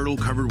giant turtle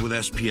covered with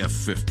SPF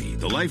 50.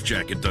 The life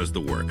jacket does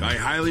the work. I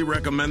highly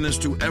recommend this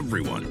to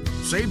everyone.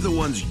 Save the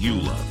ones you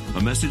love.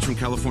 A message from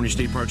California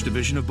State Parks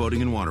Division of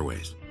Boating and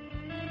Waterways.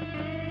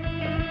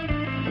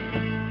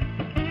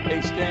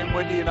 Hey, Stan,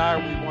 Wendy, and I,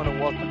 we want to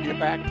welcome you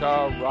back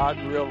to Rod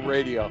and Reel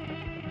Radio.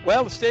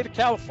 Well, the state of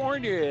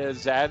California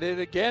is at it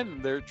again.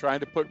 They're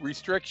trying to put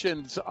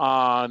restrictions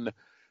on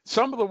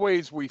some of the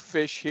ways we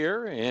fish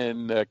here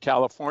in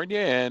California.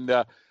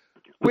 And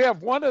we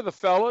have one of the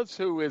fellows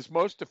who is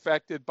most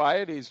affected by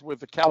it. He's with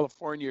the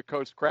California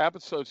Coast Crab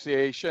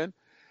Association.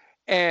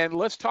 And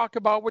let's talk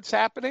about what's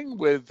happening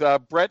with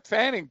Brett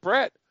Fanning.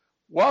 Brett,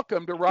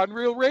 welcome to Rod and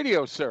Reel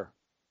Radio, sir.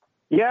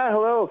 Yeah,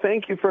 hello.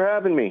 Thank you for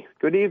having me.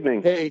 Good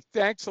evening. Hey,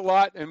 thanks a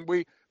lot. And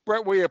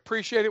Brett, we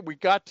appreciate it. We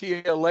got to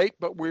you late,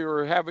 but we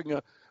were having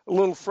a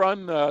little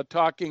fun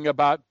talking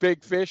about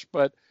big fish.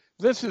 But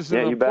this is an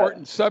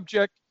important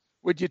subject.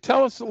 Would you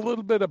tell us a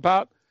little bit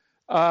about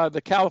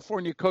the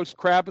California Coast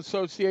Crab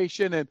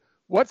Association and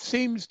what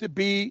seems to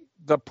be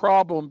the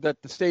problem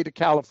that the state of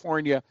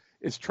California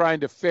is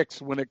trying to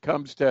fix when it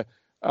comes to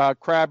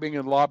crabbing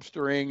and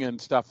lobstering and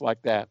stuff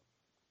like that?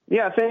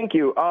 Yeah, thank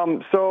you.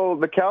 So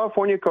the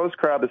California Coast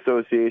Crab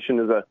Association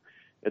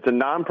it's a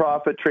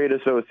nonprofit trade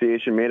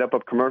association made up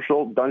of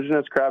commercial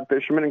Dungeness crab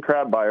fishermen and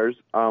crab buyers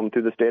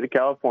through the state of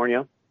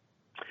California.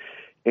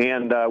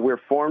 And we're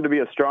formed to be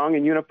a strong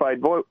and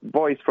unified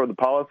voice for the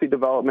policy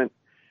development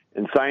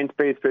and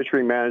science-based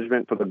fishery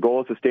management for the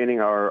goal of sustaining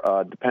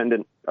our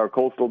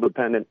coastal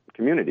dependent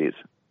communities.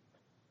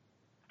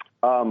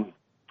 The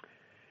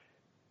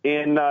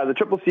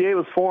CCCA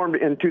was formed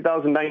in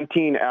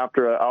 2019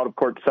 after an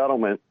out-of-court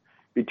settlement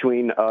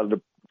between the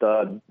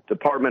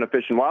Department of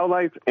Fish and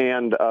Wildlife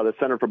and the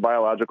Center for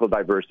Biological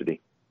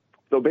Diversity.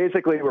 So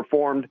basically, we're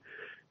formed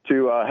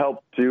to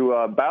help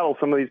to battle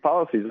some of these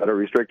policies that are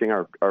restricting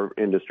our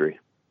industry.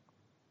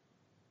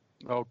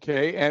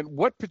 Okay, and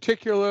what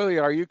particularly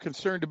are you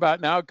concerned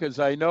about now? Because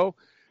I know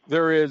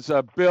there is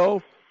a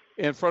bill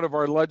in front of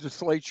our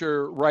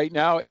legislature right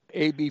now,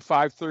 AB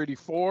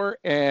 534,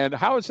 and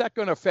how is that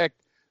going to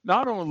affect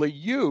not only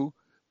you,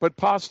 but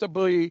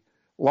possibly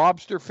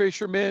lobster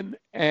fishermen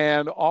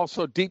and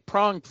also deep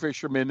prong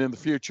fishermen in the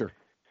future?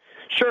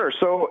 Sure.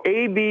 So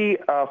AB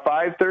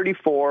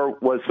 534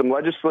 was some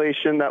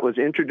legislation that was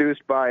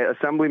introduced by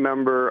Assembly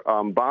Member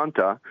Rob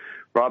Bonta,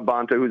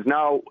 who's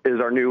now is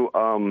our new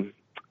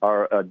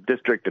our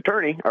district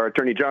attorney, our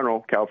Attorney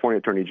General, California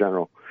Attorney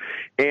General.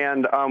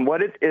 And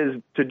what it is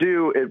to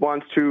do, it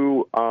wants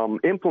to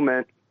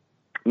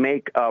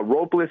make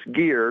ropeless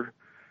gear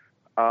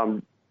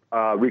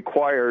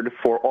required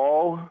for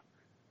all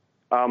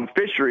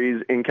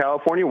fisheries in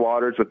California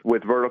waters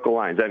with vertical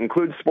lines. That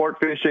includes sport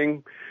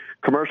fishing,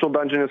 commercial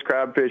Dungeness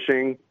crab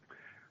fishing,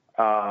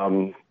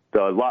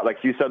 like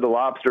you said, the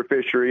lobster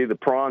fishery, the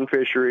prawn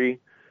fishery,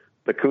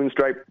 the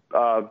coonstripe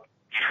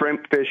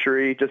shrimp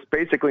fishery, just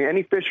basically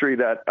any fishery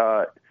that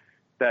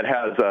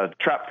has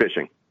trap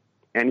fishing,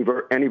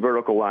 any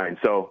vertical line.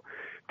 So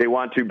they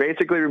want to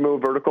basically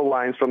remove vertical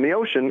lines from the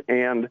ocean,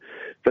 and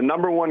the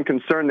number one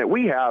concern that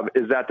we have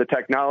is that the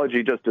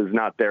technology just is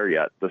not there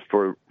yet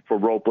for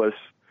ropeless.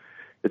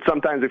 It's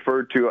sometimes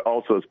referred to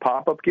also as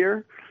pop-up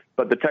gear,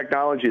 but the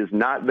technology is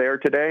not there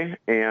today,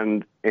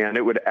 and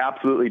it would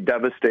absolutely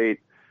devastate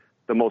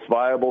the most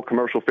viable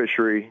commercial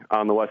fishery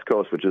on the West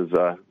Coast, which is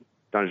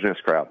Dungeness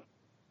crab.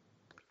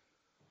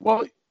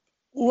 Well,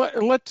 you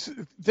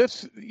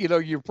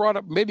brought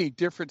up many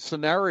different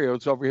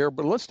scenarios over here,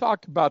 but let's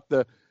talk about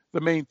the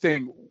main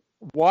thing.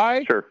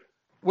 Why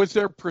was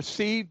there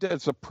perceived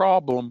as a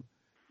problem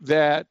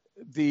that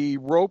the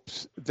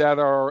ropes that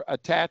are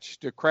attached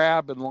to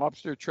crab and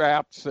lobster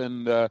traps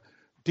and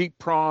deep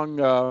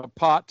prong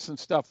pots and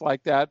stuff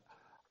like that,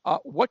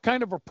 what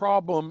kind of a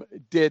problem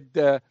did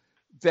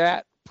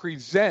that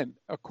present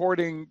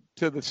according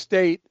to the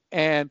state?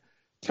 And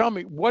tell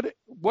me what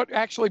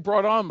actually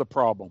brought on the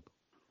problem.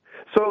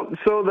 So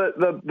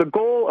the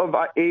goal of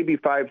AB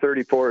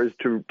 534 is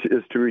to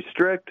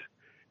restrict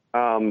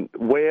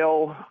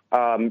whale,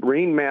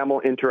 marine mammal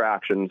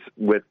interactions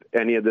with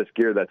any of this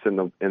gear that's in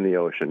the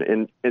ocean,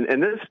 and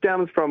this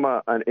stems from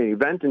an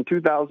event in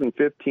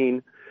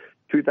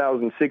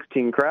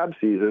 2015-2016 crab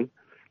season,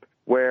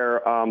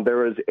 where there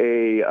was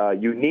a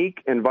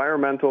unique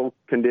environmental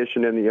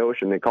condition in the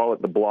ocean. They call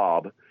it the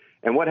blob.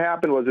 And what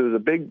happened was it was a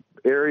big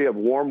area of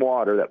warm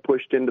water that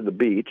pushed into the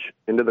beach,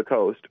 into the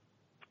coast,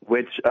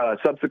 which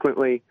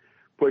subsequently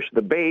pushed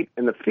the bait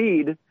and the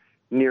feed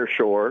near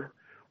shore,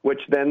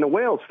 which then the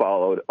whales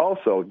followed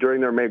also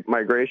during their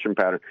migration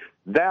pattern.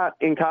 That,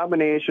 in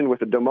combination with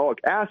the domoic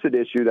acid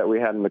issue that we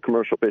had in the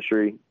commercial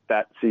fishery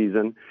that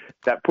season,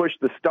 that pushed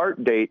the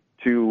start date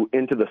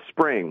into the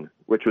spring,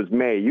 which was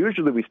May.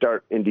 Usually we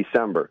start in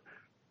December,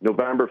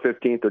 November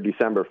 15th or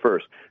December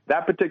 1st.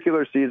 That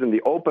particular season,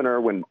 the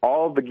opener, when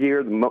all of the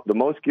gear, the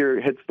most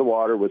gear hits the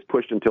water, was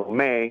pushed until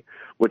May,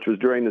 which was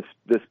during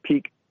this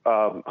peak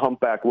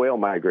humpback whale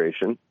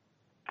migration.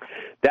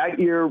 That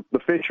year, the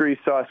fishery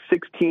saw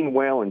 16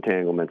 whale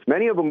entanglements.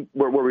 Many of them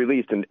were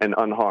released and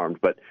unharmed,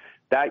 but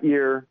that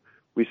year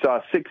we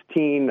saw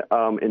 16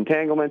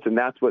 entanglements, and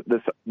that's what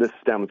this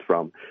stems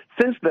from.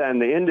 Since then,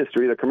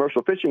 the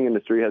commercial fishing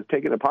industry, has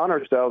taken upon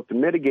ourselves to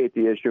mitigate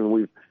the issue,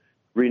 and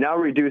we now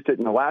reduced it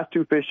in the last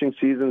two fishing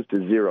seasons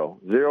to zero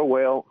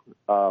whale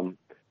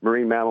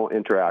marine mammal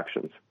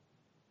interactions.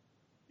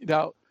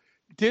 Now,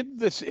 did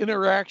this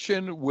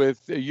interaction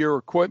with your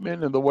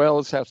equipment and the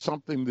whales have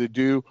something to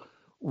do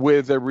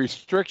with a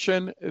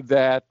restriction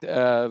that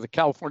the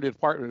California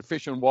Department of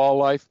Fish and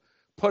Wildlife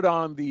put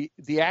on the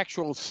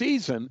actual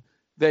season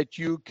that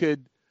you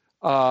could,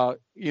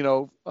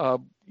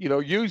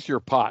 use your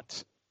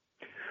pots?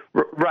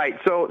 Right.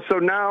 So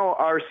now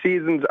our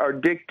seasons are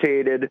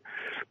dictated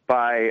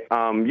by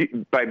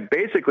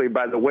basically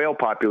by the whale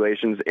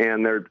populations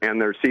and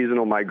their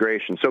seasonal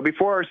migration. So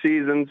before our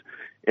seasons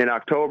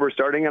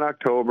starting in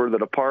October, the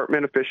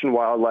Department of Fish and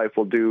Wildlife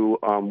will do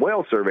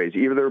whale surveys,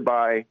 either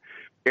by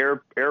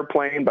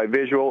airplane, by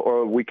visual,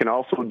 or we can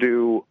also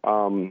do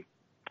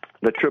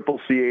the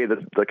CCCA,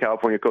 the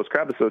California Coast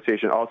Crab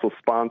Association, also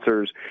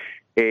sponsors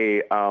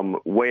a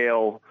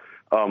whale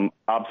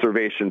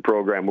observation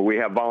program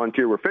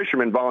where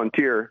fishermen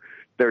volunteer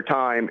their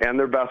time and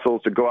their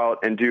vessels to go out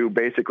and do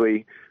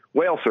basically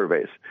whale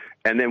surveys.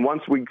 And then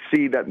once we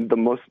see that the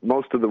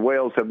most of the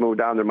whales have moved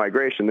down their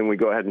migration, then we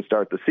go ahead and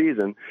start the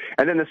season.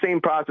 And then the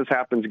same process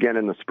happens again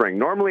in the spring.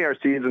 Normally our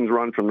seasons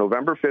run from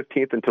November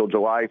 15th until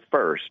July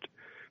 1st,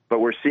 but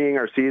we're seeing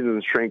our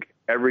seasons shrink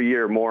every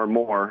year more and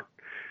more.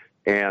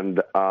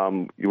 And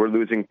we're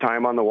losing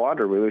time on the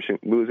water. We're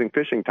losing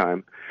fishing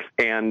time.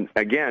 And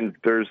again,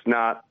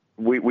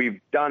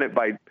 we've done it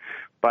by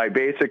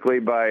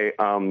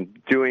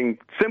doing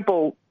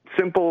simple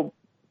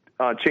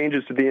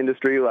changes to the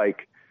industry,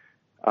 like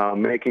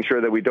making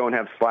sure that we don't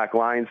have slack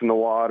lines in the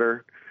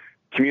water,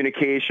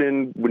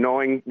 communication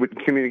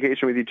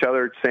with each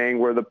other, saying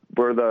where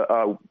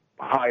the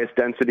highest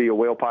density of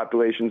whale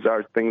populations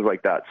are, things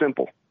like that.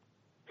 Simple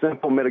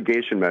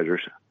mitigation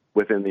measures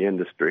within the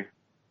industry.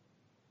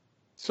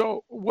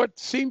 So what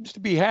seems to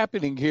be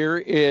happening here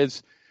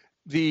is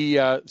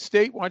the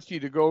state wants you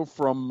to go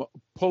from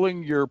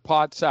pulling your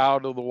pots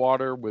out of the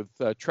water with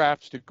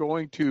traps to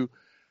going to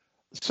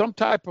some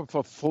type of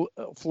a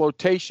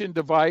flotation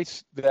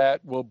device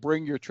that will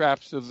bring your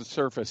traps to the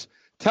surface.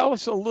 Tell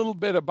us a little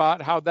bit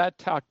about how that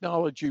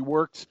technology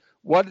works,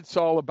 what it's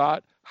all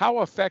about,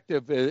 how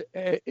effective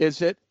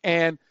is it,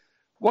 and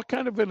what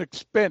kind of an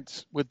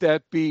expense would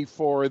that be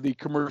for the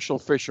commercial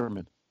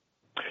fishermen?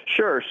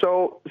 Sure.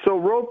 So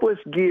ropeless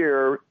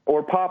gear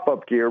or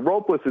pop-up gear,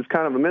 ropeless is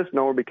kind of a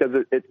misnomer because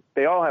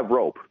they all have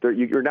rope.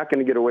 You're not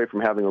going to get away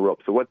from having a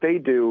rope. So what they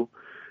do,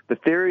 the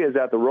theory is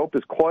that the rope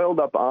is coiled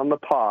up on the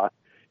pot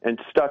and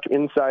stuck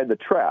inside the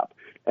trap.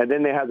 And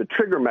then they have the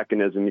trigger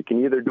mechanism. You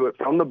can either do it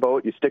from the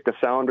boat, you stick a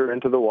sounder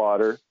into the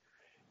water,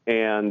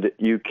 and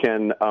you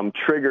can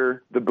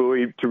trigger the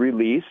buoy to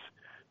release.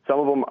 Some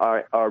of them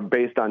are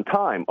based on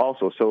time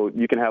also. So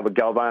you can have a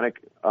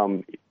galvanic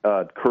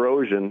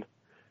corrosion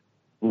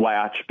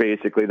latch,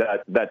 basically,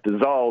 that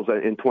dissolves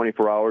in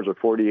 24 hours or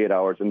 48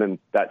 hours, and then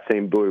that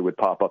same buoy would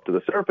pop up to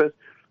the surface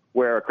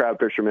where a crab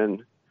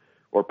fisherman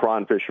or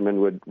prawn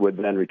fisherman would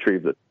then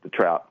retrieve the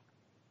trap.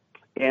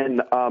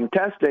 In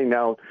testing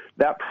now,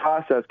 that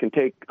process can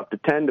take up to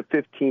 10 to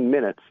 15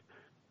 minutes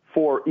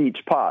for each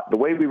pot. The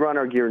way we run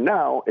our gear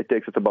now, it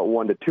takes us about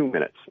 1 to 2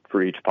 minutes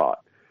for each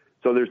pot.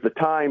 So there's the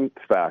time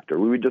factor.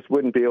 We just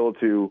wouldn't be able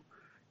to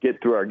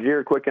get through our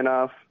gear quick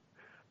enough.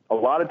 A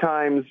lot of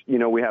times,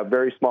 we have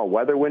very small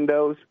weather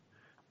windows,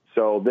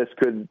 so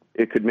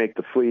it could make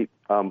the fleet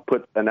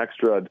put an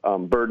extra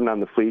burden on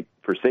the fleet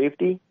for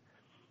safety.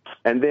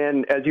 And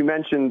then, as you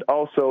mentioned,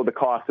 also the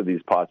cost of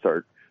these pots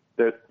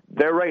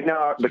they're right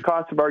now. The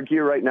cost of our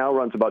gear right now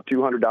runs about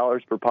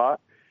 $200 per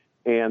pot,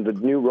 and the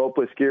new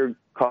ropeless gear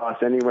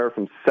costs anywhere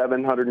from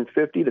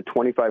 $750 to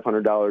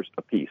 $2,500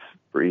 a piece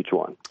for each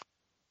one.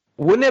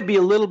 Wouldn't it be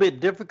a little bit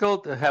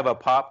difficult to have a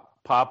pop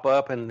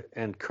up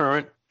and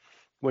current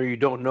where you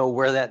don't know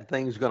where that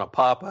thing's going to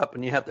pop up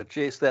and you have to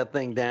chase that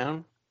thing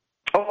down?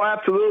 Oh,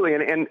 absolutely.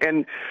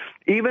 And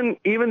even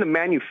the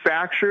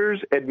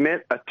manufacturers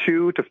admit a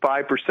 2 to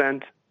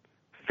 5%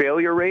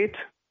 failure rate.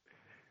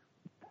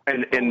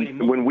 And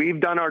when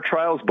we've done our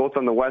trials, both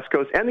on the West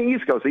Coast and the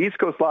East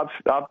Coast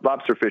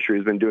lobster fishery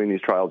has been doing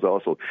these trials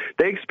also.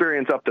 They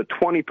experience up to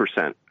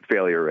 20%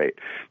 failure rate.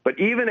 But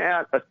even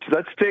at,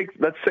 let's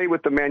say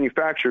with the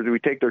manufacturers, we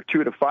take their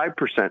 2 to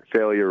 5%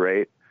 failure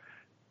rate.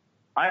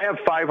 I have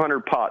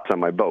 500 pots on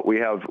my boat. We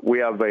have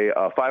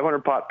a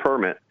 500 pot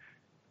permit.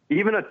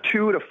 Even a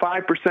 2 to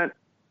 5%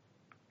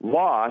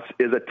 loss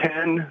is a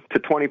 10 to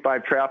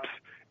 25 traps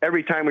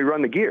every time we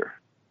run the gear.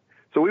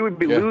 So we would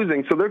be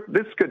losing. So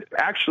this could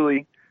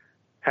actually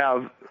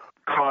have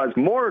caused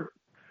more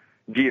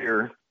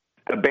gear,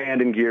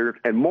 abandoned gear,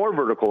 and more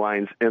vertical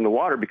lines in the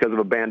water because of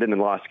abandoned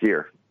and lost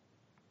gear.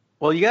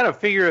 Well, you got to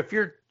figure if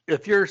you're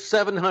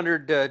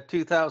 $700 to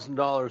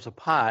 $2,000 a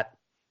pot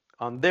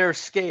on their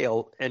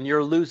scale, and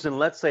you're losing,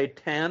 let's say,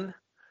 10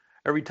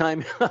 every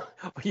time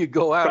you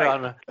go out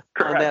on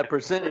that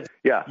percentage.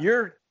 Yeah,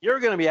 you're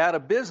going to be out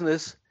of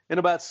business in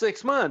about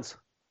 6 months.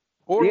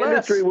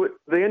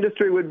 The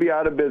industry would be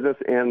out of business,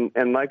 and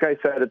like I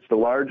said, it's the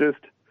largest,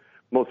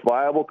 most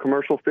viable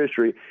commercial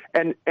fishery.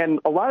 And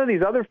a lot of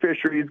these other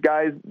fisheries,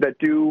 guys that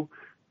do,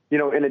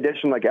 in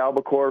addition, like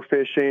albacore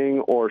fishing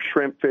or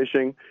shrimp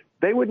fishing,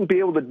 they wouldn't be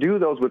able to do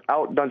those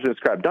without Dungeness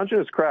crab.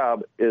 Dungeness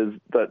crab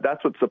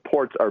that's what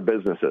supports our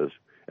businesses.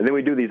 And then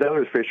we do these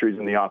other fisheries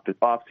in the off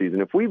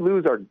season. If we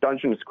lose our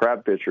Dungeness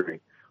crab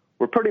fishery,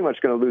 we're pretty much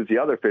going to lose the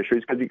other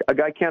fisheries because a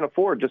guy can't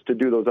afford just to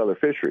do those other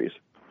fisheries.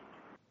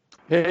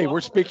 Hey,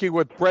 we're speaking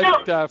with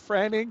Brett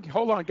Franning.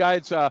 Hold on,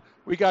 guys.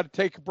 We got to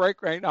take a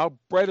break right now.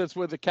 Brett is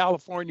with the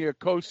California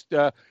Coast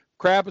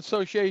Crab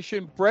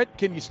Association. Brett,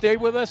 can you stay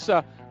with us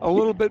a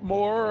little bit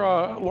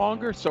more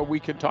longer so we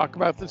can talk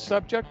about this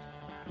subject?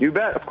 You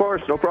bet. Of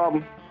course. No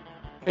problem.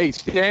 Hey,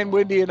 Stan,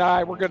 Wendy, and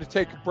I, we're going to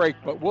take a break,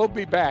 but we'll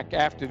be back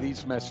after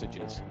these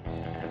messages.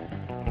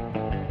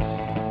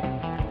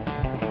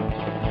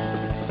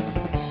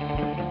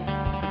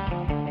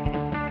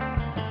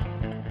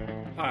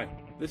 Hi.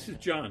 This is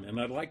John, and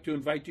I'd like to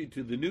invite you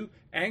to the new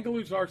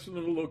Anglers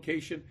Arsenal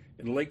location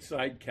in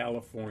Lakeside,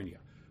 California.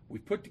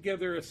 We've put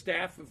together a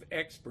staff of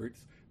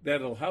experts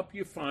that'll help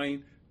you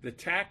find the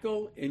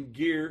tackle and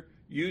gear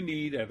you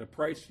need at a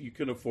price you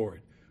can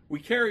afford. We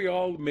carry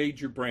all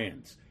major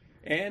brands,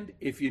 and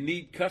if you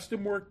need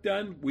custom work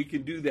done, we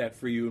can do that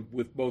for you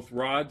with both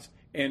rods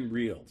and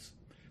reels.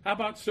 How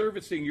about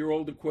servicing your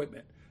old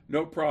equipment?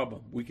 No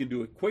problem. We can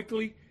do it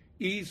quickly,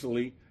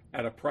 easily,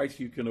 at a price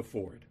you can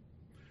afford.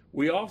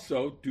 We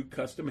also do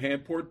custom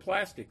hand-poured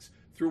plastics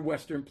through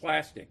Western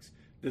Plastics.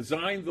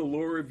 Design the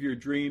lure of your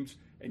dreams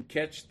and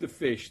catch the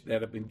fish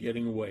that have been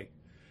getting away.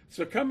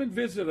 So come and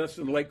visit us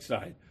in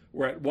Lakeside.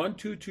 We're at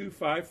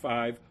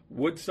 12255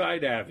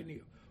 Woodside Avenue.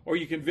 Or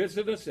you can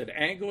visit us at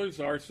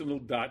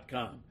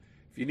anglersarsenal.com.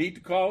 If you need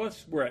to call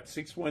us, we're at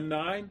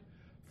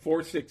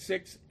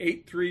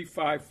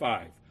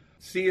 619-466-8355.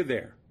 See you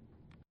there.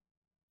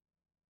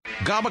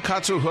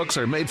 Gamakatsu hooks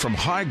are made from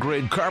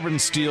high-grade carbon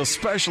steel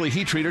specially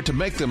heat treated to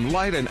make them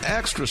light and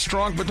extra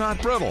strong but not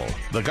brittle.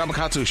 The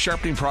Gamakatsu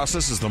sharpening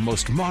process is the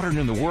most modern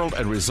in the world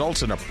and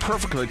results in a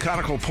perfectly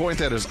conical point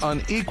that is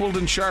unequaled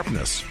in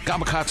sharpness.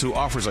 Gamakatsu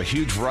offers a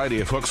huge variety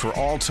of hooks for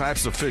all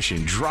types of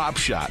fishing: drop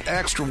shot,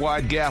 extra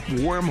wide gap,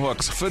 worm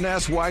hooks,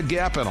 finesse wide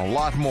gap, and a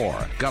lot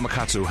more.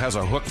 Gamakatsu has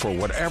a hook for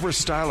whatever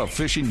style of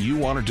fishing you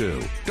want to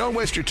do. Don't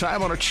waste your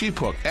time on a cheap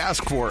hook.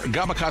 Ask for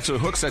Gamakatsu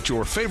hooks at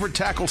your favorite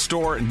tackle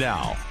store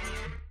now.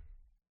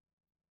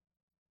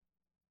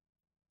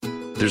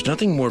 There's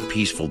nothing more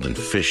peaceful than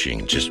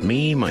fishing. Just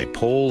me, my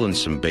pole, and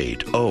some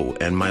bait. Oh,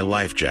 and my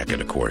life jacket,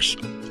 of course.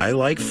 I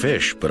like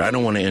fish, but I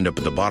don't want to end up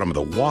at the bottom of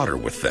the water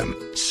with them.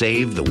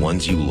 Save the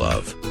ones you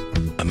love.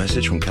 A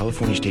message from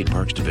California State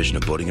Parks Division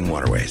of Boating and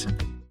Waterways.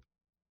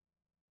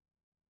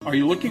 Are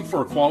you looking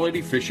for a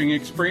quality fishing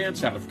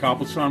experience out of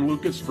Cabo San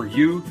Lucas for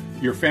you,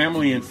 your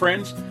family, and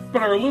friends,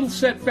 but are a little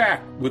set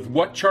back with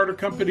what charter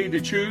company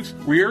to choose?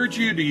 We urge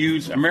you to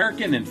use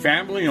American and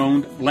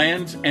family-owned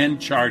Lands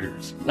End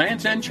Charters.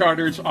 Lands End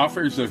Charters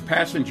offers their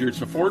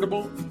passengers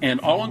affordable and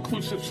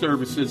all-inclusive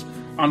services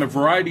on a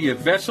variety of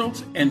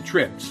vessels and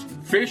trips.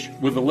 Fish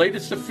with the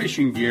latest of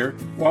fishing gear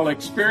while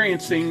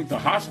experiencing the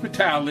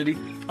hospitality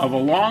of a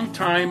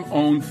long-time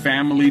owned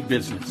family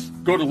business.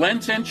 Go to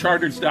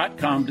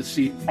landsendcharters.com to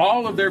see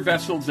all of their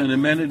vessels and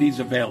amenities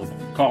available.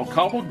 Call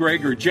Cobble,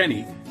 Greg, or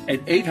Jenny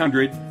at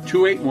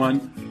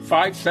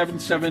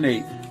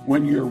 800-281-5778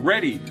 when you're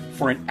ready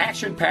for an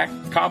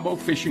action-packed Cabo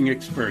fishing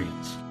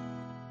experience.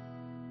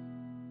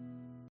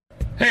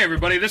 Hey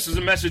everybody, this is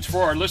a message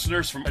for our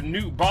listeners from a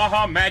new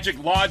Baja Magic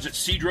Lodge at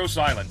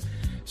Cedros Island.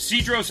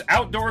 Cedros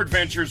Outdoor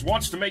Adventures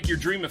wants to make your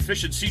dream of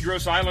fishing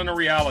Cedros Island a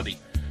reality.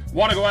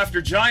 Want to go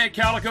after giant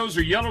calicos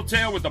or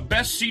yellowtail with the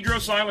best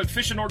Cedros Island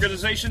fishing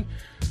organization,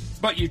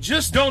 but you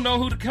just don't know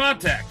who to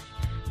contact?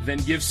 Then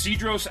give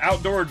Cedros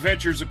Outdoor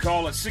Adventures a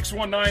call at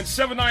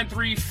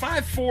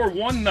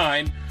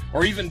 619-793-5419,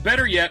 or even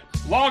better yet,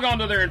 log on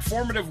to their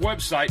informative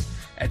website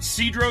at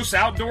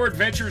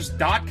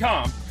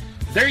cedrosOutdoorAdventures.com.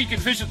 There you can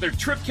visit their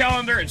trip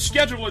calendar and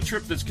schedule a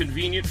trip that's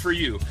convenient for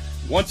you.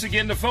 Once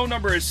again, the phone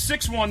number is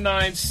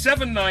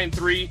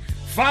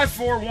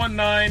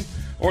 619-793-5419,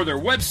 or their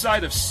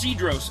website of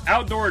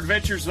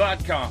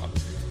cedrosOutdoorAdventures.com.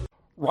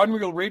 Rod and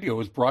Reel Radio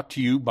is brought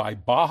to you by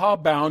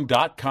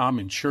BajaBound.com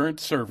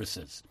Insurance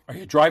Services. Are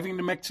you driving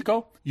to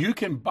Mexico? You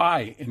can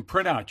buy and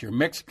print out your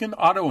Mexican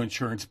auto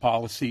insurance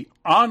policy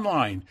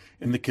online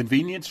in the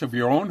convenience of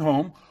your own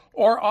home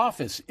or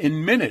office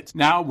in minutes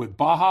now with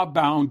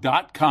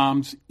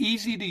BajaBound.com's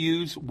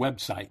easy-to-use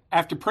website.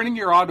 After printing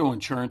your auto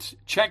insurance,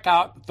 check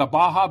out the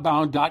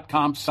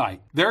BajaBound.com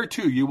site. There,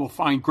 too, you will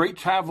find great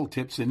travel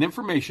tips and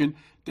information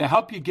to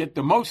help you get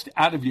the most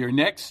out of your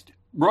next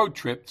road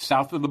trip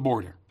south of the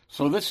border.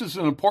 So this is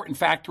an important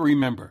fact to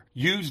remember.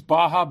 Use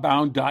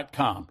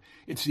BajaBound.com.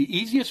 It's the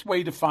easiest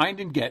way to find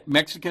and get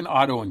Mexican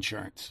auto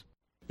insurance.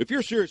 If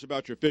you're serious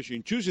about your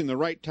fishing, choosing the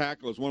right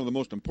tackle is one of the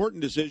most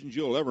important decisions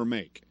you'll ever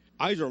make.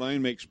 Izorline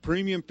makes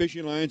premium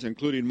fishing lines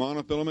including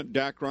monofilament,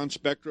 Dacron,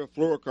 Spectra,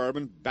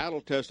 fluorocarbon,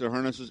 battle-tested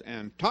harnesses,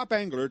 and top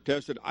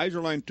angler-tested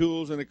Izorline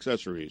tools and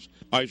accessories.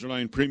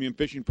 Izorline premium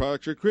fishing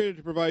products are created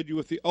to provide you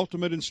with the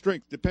ultimate in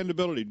strength,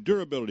 dependability,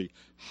 durability,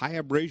 high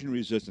abrasion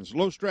resistance,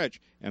 low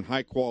stretch, and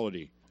high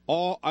quality.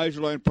 All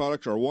Izorline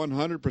products are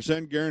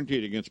 100%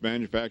 guaranteed against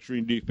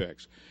manufacturing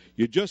defects.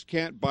 You just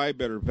can't buy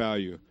better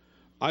value.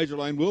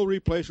 Izorline will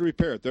replace or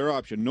repair at their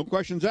option. No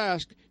questions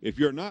asked if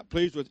you're not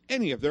pleased with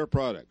any of their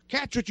product.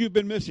 Catch what you've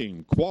been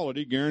missing.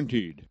 Quality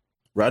guaranteed.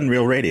 Rod and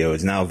Reel Radio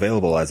is now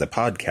available as a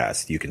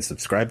podcast you can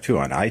subscribe to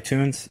on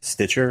iTunes,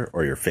 Stitcher,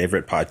 or your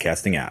favorite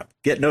podcasting app.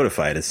 Get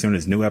notified as soon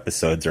as new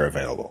episodes are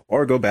available,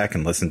 or go back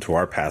and listen to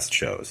our past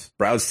shows.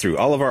 Browse through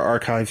all of our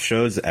archive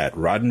shows at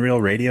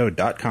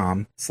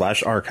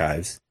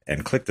rodandreelradio.com/archives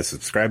and click the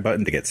subscribe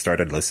button to get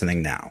started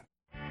listening now.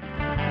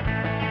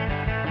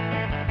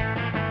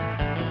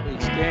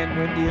 Dan,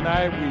 Wendy, and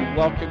I, we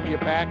welcome you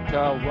back to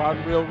Rod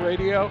and Reel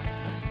Radio.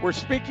 We're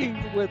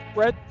speaking with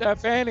Brett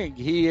Fanning.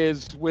 He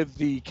is with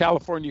the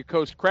California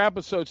Coast Crab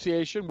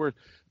Association. We're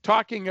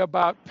talking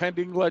about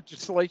pending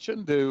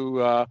legislation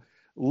to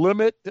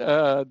limit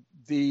the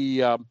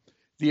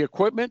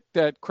equipment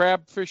that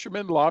crab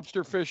fishermen,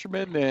 lobster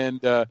fishermen, and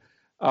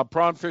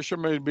prawn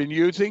fishermen have been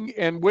using.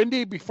 And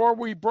Wendy, before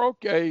we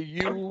broke,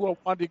 you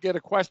wanted to get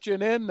a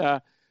question in.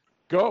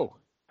 Go.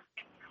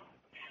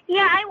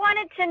 Yeah, I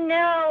wanted to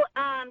know,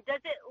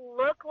 does it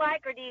look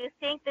like, or do you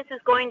think this is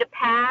going to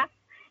pass?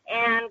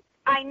 And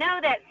I know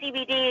that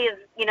CBD is,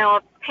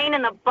 a pain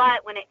in the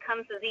butt when it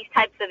comes to these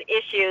types of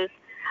issues.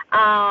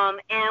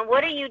 And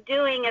what are you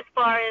doing as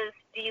far as,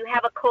 do you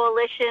have a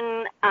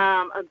coalition,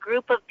 a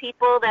group of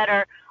people that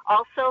are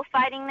also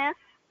fighting this?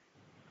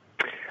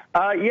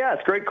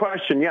 Yes, great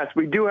question. Yes,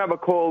 we do have a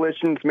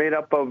coalition. It's made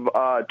up of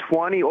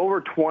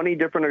over 20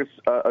 different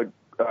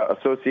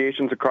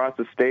associations across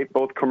the state,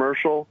 both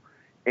commercial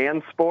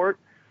and sport,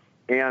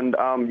 and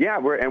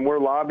we're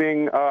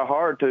lobbying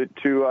hard to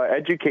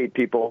educate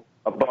people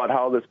about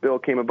how this bill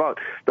came about.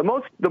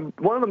 One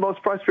of the most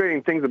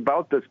frustrating things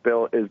about this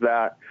bill is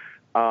that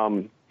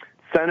Assemblyman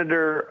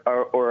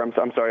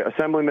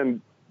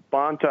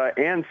Bonta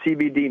and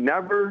CBD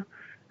never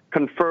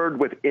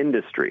conferred with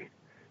industry.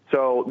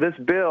 So this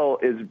bill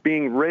is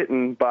being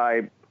written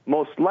by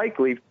most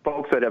likely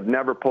folks that have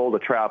never pulled a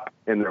trap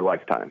in their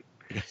lifetime.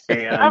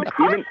 And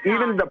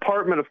even the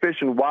Department of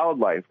Fish and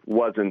Wildlife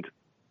wasn't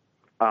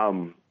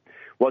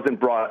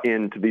brought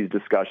into these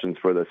discussions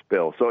for this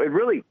bill. So it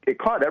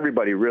caught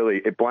everybody,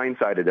 it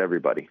blindsided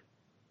everybody.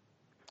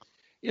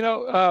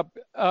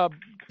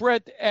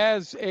 Brett,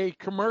 as a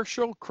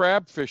commercial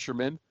crab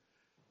fisherman,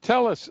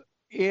 tell us,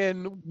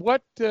 in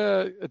what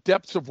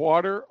depths of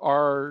water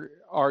are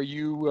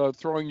you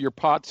throwing your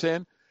pots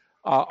in?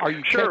 Are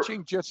you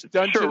catching just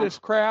Dungeness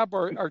crab,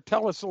 or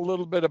tell us a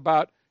little bit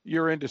about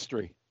your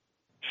industry?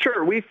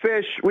 Sure, we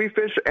fish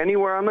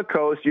anywhere on the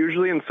coast,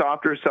 usually in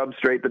softer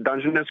substrate, the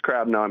Dungeness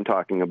crab now I'm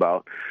talking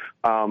about,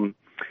 and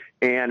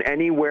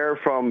anywhere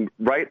from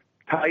right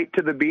tight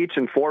to the beach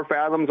in 4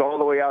 fathoms all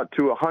the way out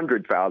to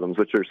 100 fathoms,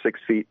 which are 6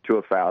 feet to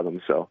a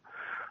fathom. So,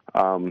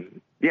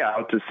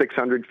 out to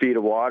 600 feet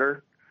of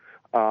water,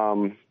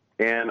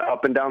 and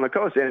up and down the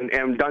coast.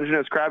 And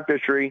Dungeness crab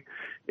fishery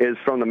is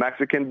from the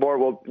Mexican border,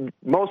 well,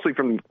 mostly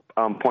from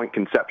Point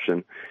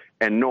Conception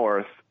and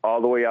north,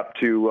 all the way up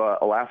to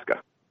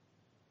Alaska.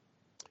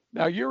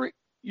 Now,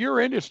 your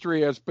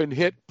industry has been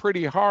hit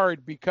pretty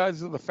hard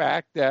because of the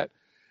fact that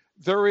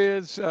there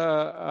is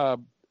a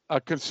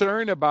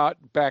concern about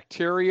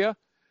bacteria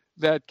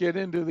that get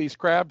into these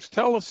crabs.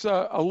 Tell us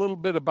a little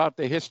bit about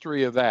the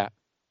history of that.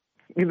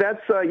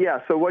 That's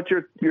So what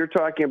you're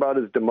talking about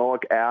is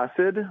domoic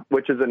acid,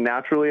 which is a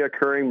naturally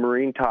occurring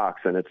marine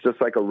toxin. It's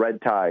just like a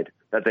red tide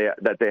that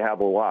they have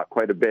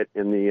quite a bit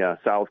in the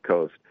South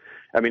Coast.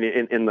 I mean,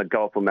 in the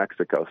Gulf of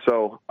Mexico.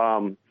 So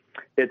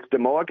it's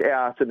domoic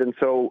acid, and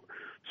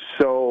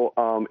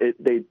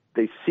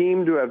they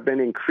seem to have been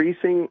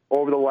increasing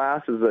over the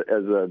last as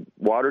the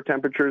water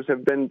temperatures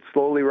have been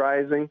slowly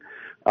rising.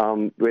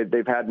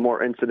 They've had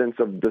more incidents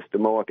of this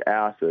domoic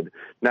acid.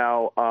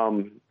 Now,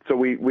 so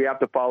we have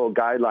to follow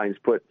guidelines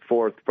put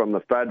forth from the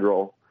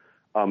federal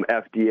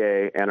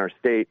FDA and our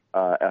state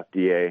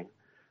FDA.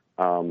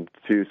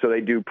 So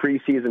they do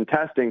pre-season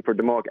testing for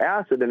domoic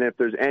acid, and if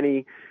there's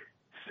any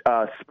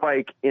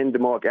spike in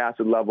domoic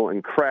acid level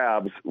in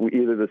crabs,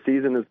 either the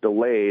season is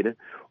delayed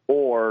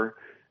or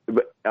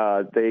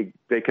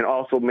they can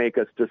also make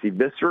us just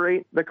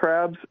eviscerate the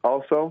crabs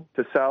also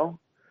to sell,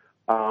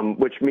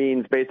 which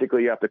means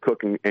basically you have to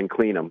cook and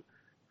clean them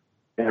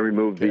and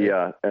remove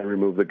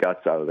the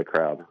guts out of the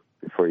crab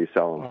before you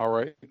sell them. All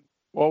right.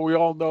 Well, we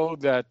all know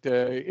that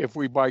if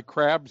we buy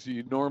crabs,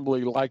 you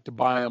normally like to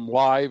buy them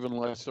live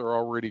unless they're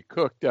already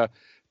cooked.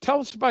 Tell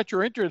us about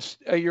your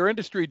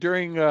industry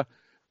during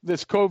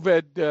this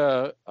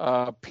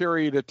COVID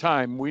period of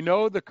time. We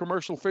know the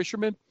commercial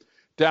fishermen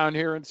down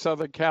here in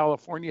Southern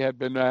California have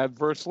been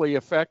adversely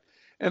affected,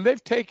 and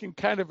they've taken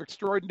kind of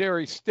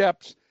extraordinary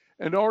steps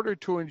in order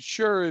to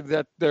ensure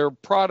that their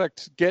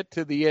products get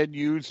to the end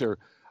user.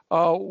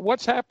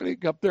 What's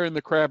happening up there in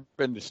the crab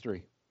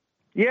industry?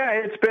 Yeah,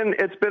 it's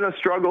been a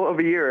struggle of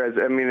a year, as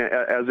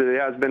it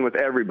has been with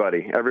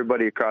everybody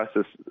across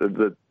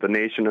the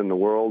nation and the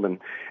world and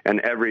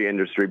every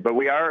industry. But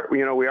we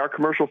are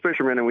commercial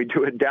fishermen, and we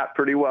do adapt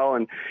pretty well.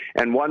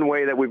 And one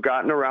way that we've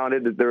gotten around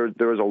it,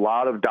 there was a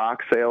lot of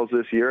dock sales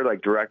this year,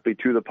 like directly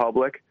to the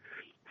public.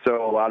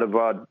 So a lot of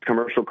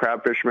commercial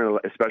crab fishermen,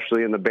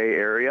 especially in the Bay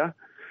Area,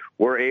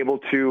 were able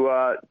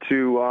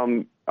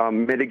to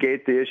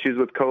mitigate the issues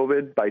with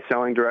COVID by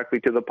selling directly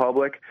to the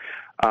public.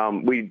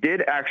 We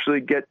did actually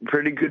get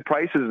pretty good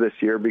prices this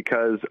year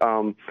because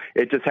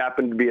it just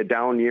happened to be a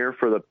down year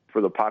for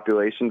the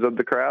populations of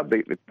the crab.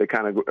 They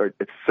kind of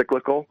it's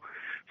cyclical,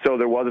 so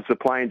there was a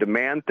supply and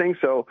demand thing.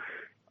 So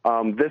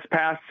this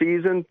past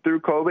season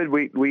through COVID,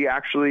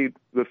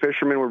 the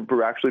fishermen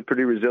were actually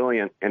pretty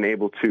resilient and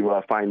able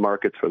to find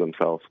markets for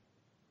themselves.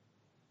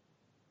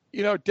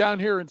 You know, down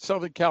here in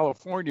Southern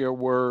California,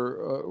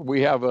 where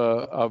we have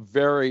a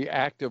very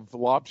active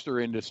lobster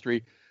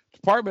industry,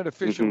 Department of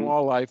Fish and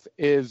Wildlife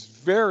is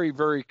very,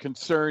 very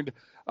concerned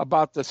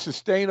about the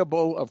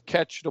sustainable of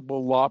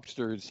catchable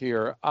lobsters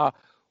here.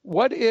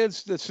 What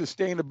is the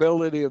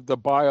sustainability of the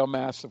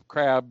biomass of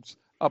crabs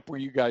up where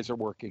you guys are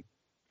working?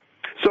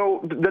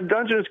 So the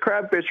Dungeness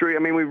crab fishery, I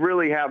mean, we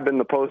really have been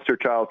the poster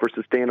child for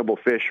sustainable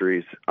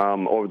fisheries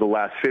over the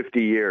last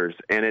 50 years,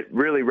 and it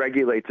really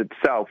regulates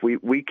itself.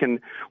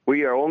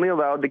 We are only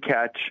allowed to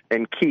catch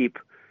and keep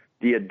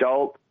the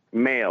adult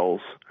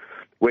males,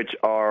 which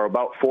are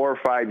about 4 or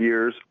 5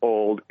 years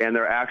old, and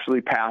they're actually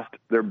past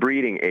their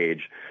breeding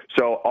age.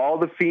 So all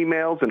the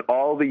females and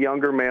all the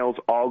younger males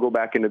all go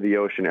back into the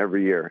ocean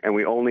every year, and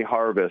we only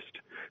harvest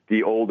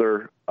the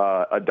older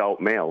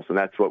adult males, and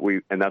that's what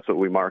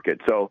we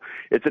market. So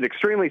it's an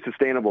extremely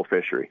sustainable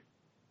fishery.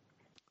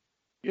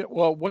 Yeah,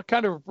 well, what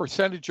kind of a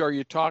percentage are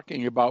you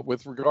talking about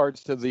with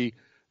regards to the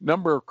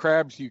number of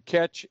crabs you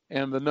catch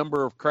and the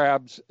number of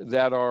crabs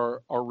that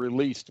are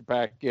released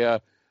back,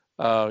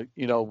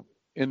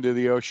 into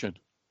the ocean?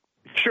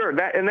 Sure,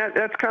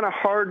 that's kind of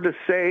hard to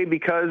say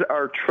because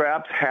our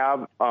traps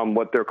have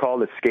what they're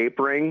called escape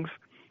rings.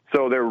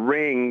 So they're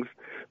rings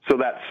so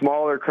that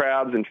smaller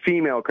crabs and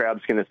female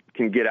crabs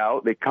can get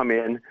out. They come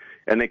in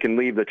and they can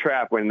leave the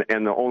trap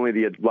only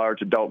the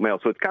large adult male.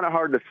 So it's kind of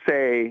hard to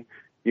say,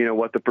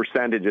 what the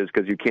percentage is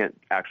because you can't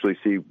actually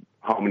see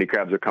how many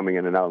crabs are coming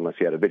in and out unless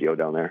you had a video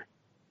down there.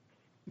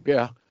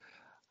 Yeah.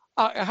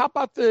 How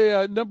about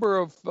the number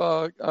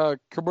of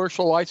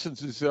commercial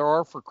licenses there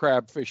are for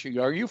crab fishing?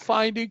 Are you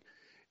finding,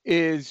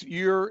 is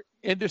your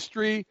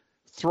industry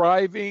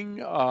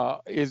thriving?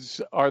 Are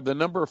the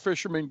number of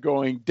fishermen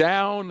going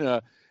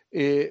down?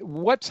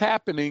 What's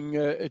happening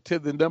to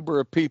the number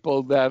of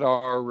people that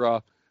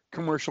are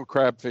commercial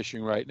crab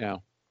fishing right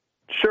now?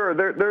 Sure.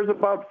 There's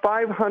about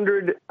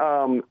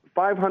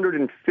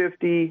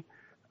 550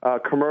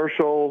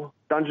 commercial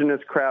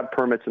Dungeness crab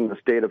permits in the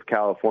state of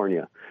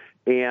California.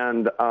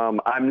 And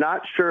I'm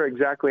not sure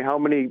exactly how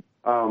many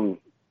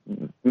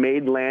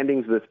made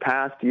landings this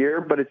past year,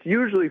 but it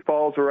usually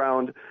falls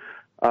around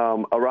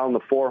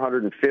the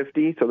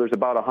 450. So there's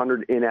about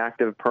 100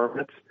 inactive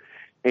permits.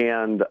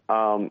 And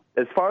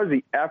as far as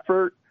the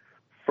effort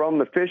from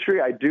the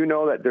fishery, I do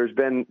know that there's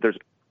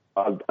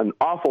an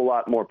awful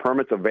lot more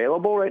permits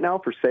available right now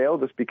for sale,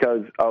 just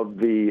because of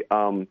the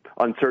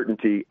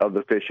uncertainty of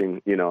the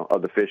fishing,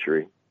 of the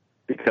fishery,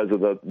 because of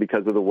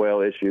the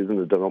whale issues and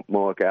the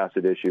domoic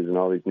acid issues and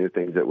all these new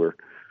things that we're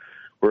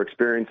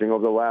experiencing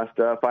over the last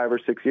 5 or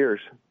 6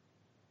 years.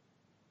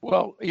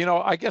 Well,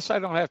 I guess I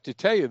don't have to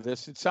tell you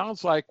this. It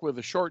sounds like with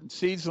a shortened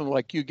season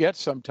like you get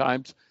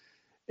sometimes,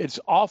 it's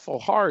awful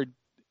hard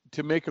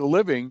to make a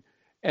living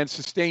and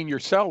sustain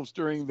yourselves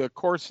during the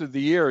course of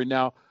the year.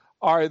 Now,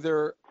 are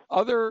there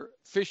other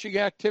fishing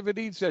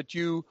activities that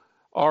you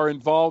are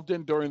involved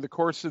in during the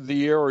course of the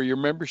year, or your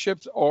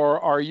memberships, or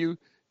are you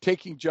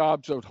taking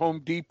jobs at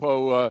Home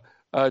Depot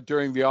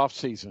during the off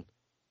season?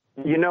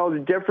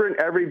 Different.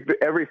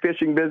 Every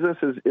fishing business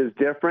is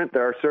different.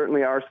 There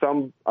certainly are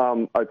some,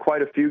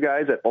 quite a few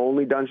guys that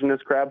only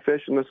Dungeness crab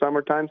fish in the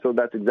summertime. So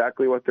that's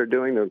exactly what they're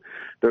doing.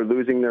 They're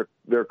losing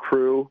their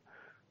crew.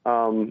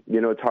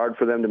 It's hard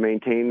for them to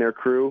maintain their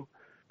crew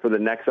for the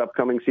next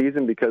upcoming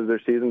season because their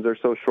seasons are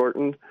so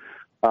shortened.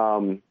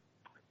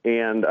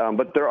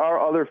 But there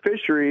are other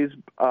fisheries.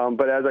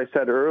 But as I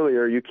said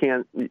earlier,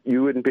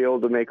 you wouldn't be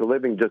able to make a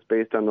living just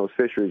based on those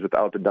fisheries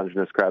without the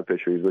Dungeness crab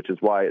fisheries, which is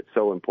why it's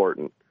so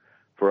important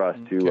for us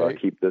to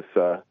keep this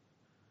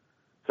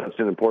such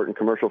an important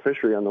commercial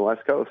fishery on the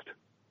West Coast.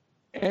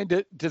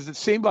 And does it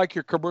seem like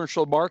your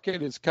commercial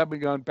market is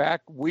coming on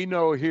back? We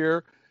know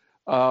here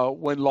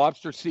when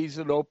lobster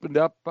season opened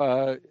up,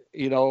 a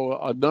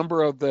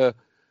number of the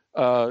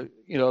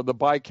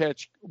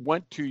bycatch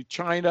went to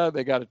China.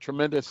 They got a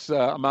tremendous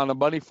amount of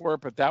money for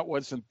it, but that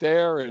wasn't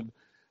there. And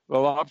the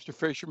lobster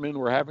fishermen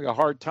were having a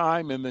hard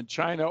time. And then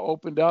China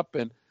opened up,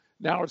 and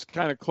now it's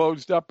kind of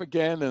closed up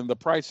again, and the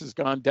price has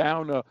gone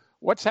down.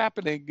 What's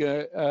happening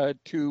to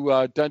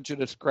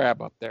Dungeness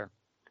crab up there?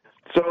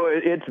 So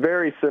it's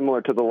very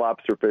similar to the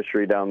lobster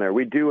fishery down there.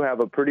 We do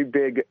have a pretty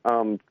big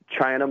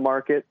China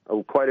market.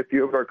 Quite a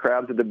few of our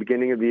crabs at the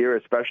beginning of the year,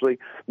 especially.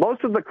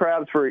 Most of the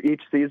crabs for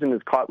each season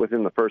is caught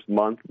within the first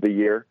month of the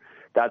year.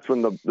 That's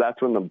when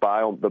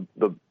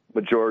the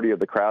majority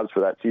of the crabs for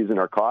that season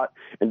are caught.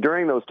 And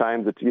during those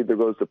times, it either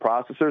goes to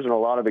processors, and a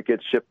lot of it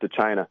gets shipped to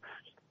China.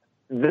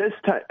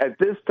 At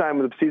this time,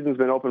 the season's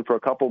been open for a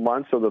couple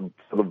months, so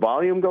the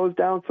volume goes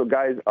down. So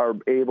guys are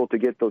able to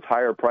get those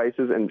higher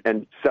prices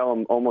and sell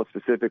them almost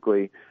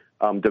specifically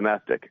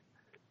domestic.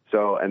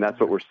 And that's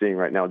what we're seeing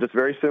right now. Just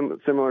very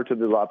similar to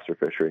the lobster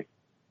fishery.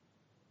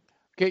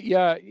 Okay,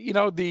 yeah,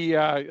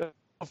 the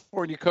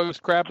California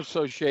Coast Crab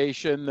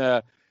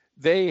Association,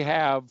 they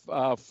have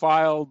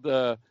filed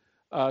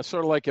sort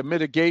of like a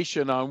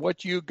mitigation on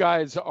what you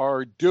guys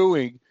are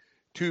doing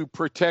to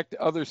protect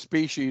other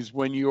species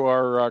when you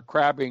are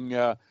crabbing.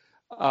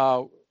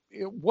 What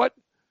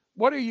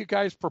are you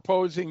guys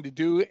proposing to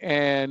do,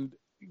 and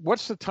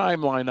what's the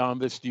timeline on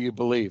this, do you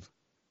believe?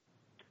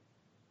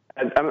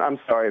 I'm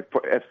sorry,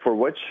 for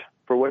which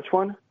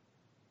one?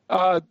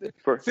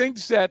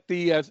 Things that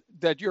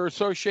that your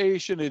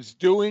association is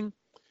doing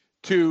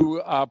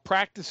to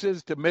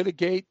practices to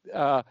mitigate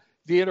the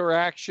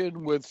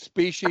interaction with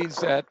species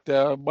that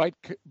might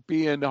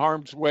be in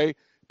harm's way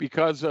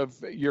because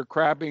of your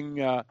crabbing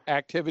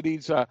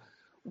activities.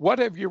 What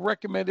have you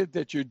recommended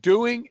that you're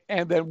doing?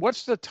 And then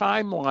what's the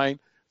timeline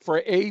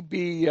for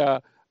AB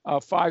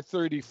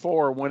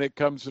 534 when it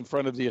comes in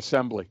front of the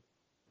Assembly?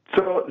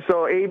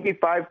 So AB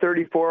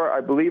 534,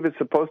 I believe, is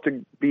supposed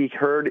to be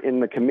heard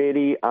in the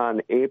committee on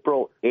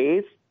April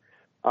 8th.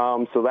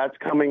 So that's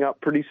coming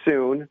up pretty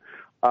soon.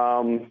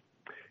 And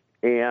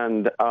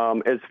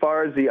as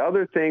far as the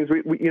other things,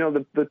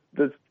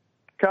 the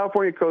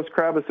California Coast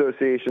Crab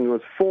Association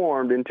was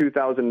formed in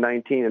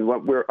 2019, and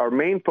our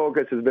main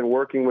focus has been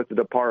working with the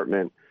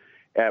department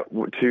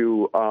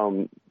to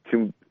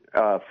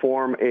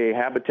form a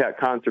habitat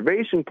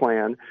conservation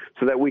plan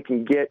so that we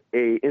can get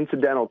a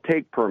incidental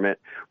take permit,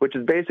 which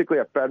is basically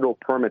a federal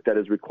permit that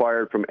is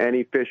required from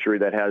any fishery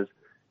that has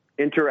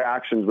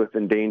interactions with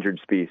endangered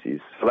species.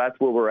 So that's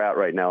where we're at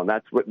right now, and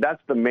that's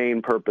the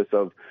main purpose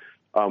of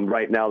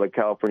right now the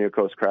California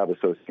Coast Crab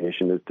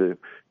Association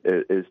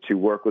is to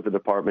work with the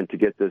department to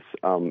get this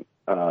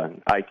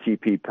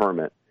ITP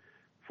permit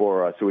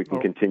so we can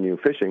continue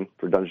fishing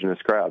for Dungeness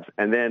crabs,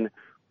 and then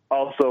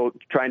also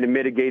trying to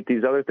mitigate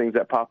these other things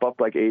that pop up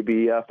like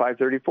AB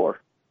 534,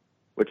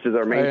 which is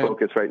our main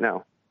focus right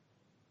now.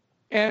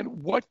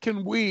 And what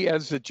can we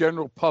as the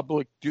general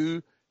public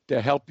do to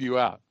help you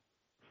out?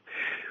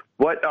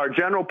 What our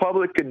general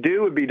public could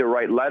do would be to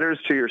write letters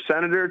to your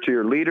senator, to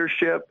your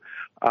leadership,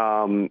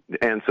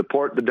 and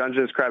support the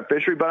Dungeness crab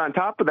fishery. But on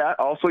top of that,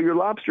 also your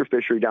lobster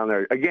fishery down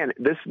there. Again,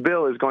 this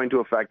bill is going to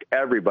affect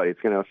everybody. It's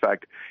going to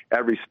affect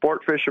every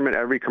sport fisherman,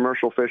 every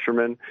commercial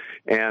fisherman,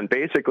 and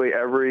basically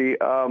every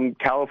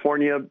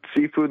California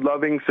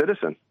seafood-loving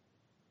citizen.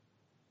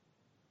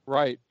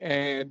 Right.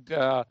 And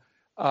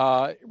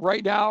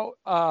right now,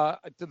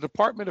 the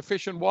Department of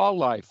Fish and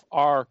Wildlife,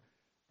 are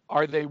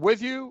they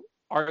with you?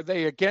 Are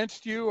they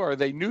against you? Are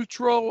they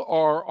neutral,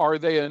 or are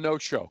they a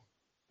no-show?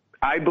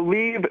 I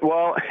believe,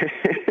 well,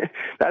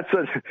 that's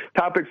a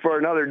topic for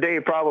another day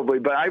probably,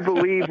 but I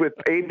believe with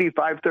AB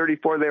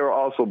 534, they were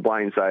also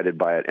blindsided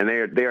by it, and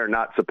they are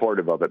not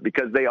supportive of it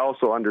because they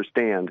also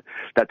understand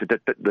that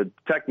the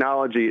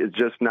technology is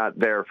just not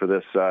there for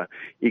this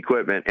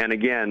equipment. And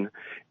again,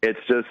 it's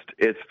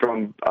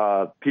from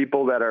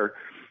people that are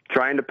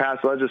trying to pass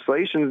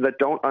legislation that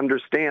don't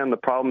understand the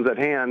problems at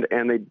hand,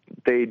 and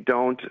they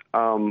don't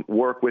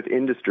work with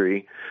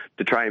industry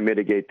to try and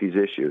mitigate these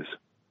issues.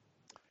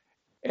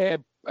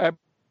 And I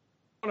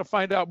want to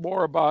find out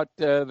more about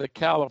the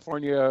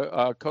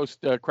California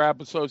Coast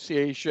Crab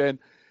Association,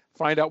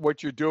 find out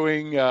what you're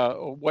doing,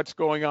 what's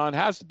going on.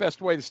 How's the best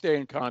way to stay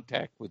in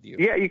contact with you?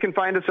 Yeah, you can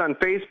find us on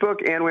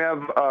Facebook, and we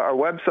have our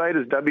website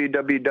is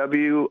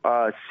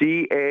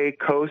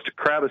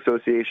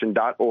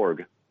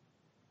www.cacoastcrabassociation.org.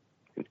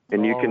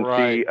 And you can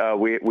see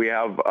we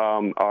have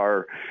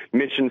our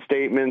mission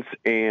statements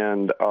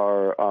and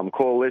our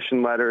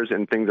coalition letters,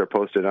 and things are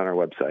posted on our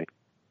website.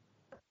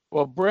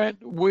 Well,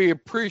 Brent, we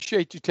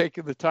appreciate you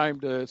taking the time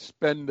to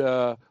spend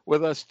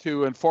with us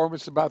to inform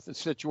us about the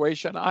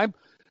situation. I'm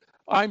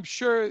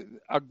sure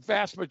a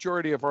vast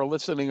majority of our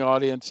listening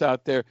audience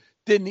out there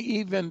didn't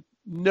even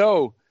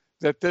know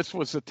that this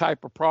was the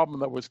type of problem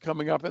that was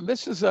coming up. And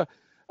this is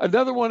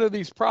another one of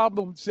these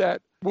problems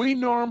that we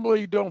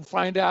normally don't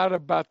find out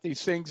about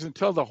these things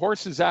until the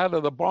horse is out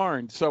of the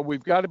barn. So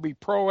we've got to be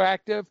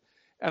proactive.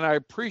 And I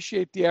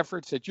appreciate the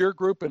efforts that your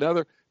group and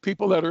other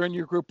people that are in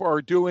your group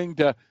are doing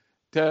to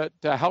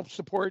help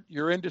support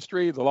your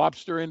industry, the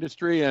lobster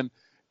industry, and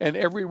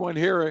everyone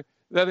here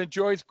that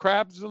enjoys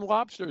crabs and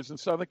lobsters in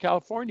Southern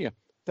California.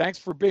 Thanks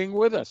for being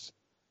with us.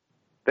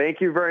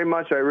 Thank you very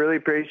much. I really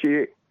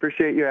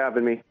appreciate you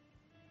having me.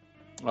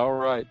 All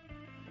right.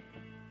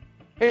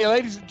 Hey,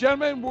 ladies and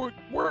gentlemen,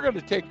 we're going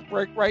to take a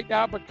break right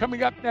now, but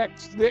coming up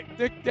next, Dick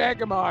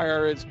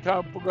Dagemeyer is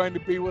going to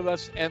be with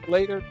us, and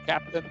later,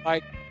 Captain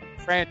Mike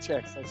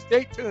Franchek. So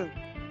stay tuned.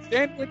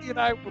 Stan Windy and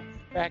I will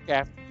be back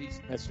after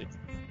these messages.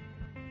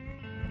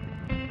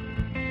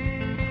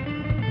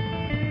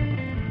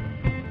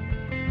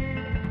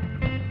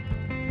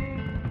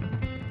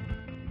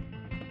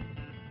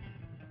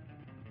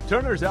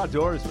 Turner's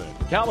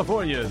Outdoorsman,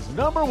 California's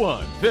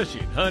 #1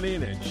 fishing,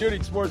 hunting, and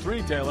shooting sports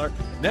retailer,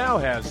 now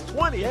has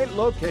 28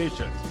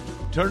 locations.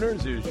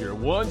 Turner's is your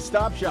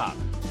one-stop shop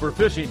for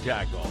fishing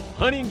tackle,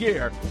 hunting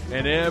gear,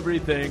 and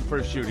everything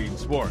for shooting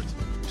sports.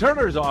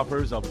 Turner's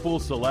offers a full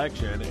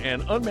selection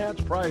and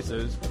unmatched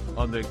prices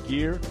on the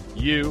gear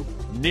you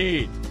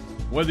need.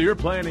 Whether you're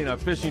planning a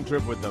fishing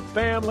trip with the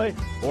family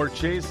or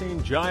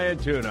chasing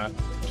giant tuna,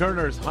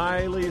 Turner's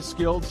highly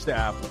skilled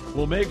staff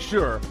will make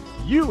sure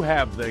you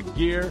have the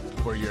gear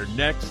for your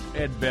next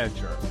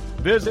adventure.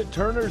 Visit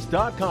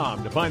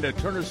Turners.com to find a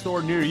Turner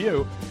store near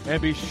you, and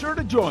be sure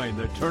to join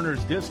the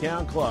Turner's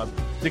Discount Club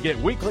to get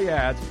weekly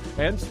ads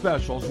and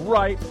specials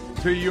right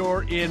to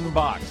your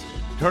inbox.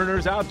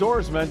 Turner's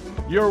Outdoorsman,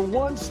 your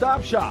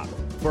one-stop shop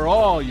for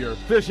all your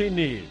fishing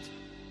needs.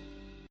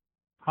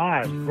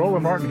 Hi,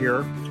 Roland Martin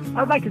here.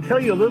 I'd like to tell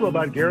you a little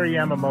about Gary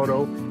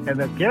Yamamoto and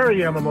the Gary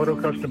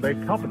Yamamoto Custom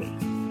Bait Company.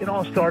 It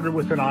all started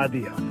with an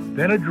idea,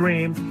 then a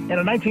dream, and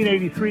in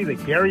 1983, the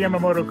Gary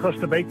Yamamoto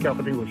Custom Bait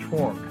Company was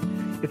formed.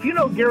 If you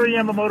know Gary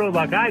Yamamoto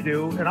like I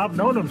do, and I've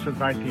known him since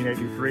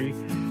 1983,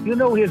 you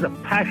know he has a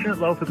passionate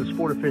love for the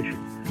sport of fishing.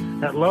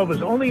 That love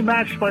is only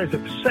matched by his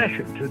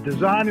obsession to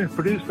design and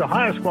produce the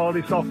highest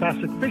quality soft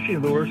plastic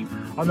fishing lures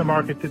on the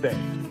market today.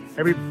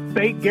 Every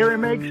bait Gary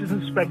makes is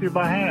inspected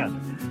by hand.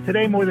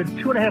 Today, more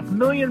than 2.5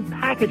 million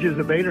packages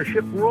of bait are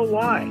shipped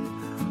worldwide.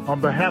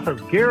 On behalf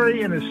of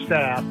Gary and his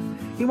staff,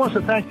 he wants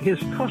to thank his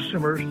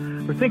customers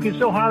for thinking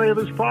so highly of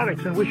his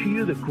products and wishing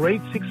you the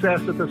great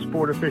success of the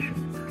sport of fishing.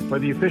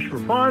 Whether you fish for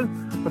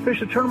fun or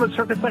fish the tournament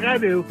circuits like I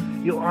do,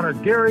 you'll honor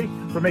Gary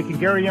for making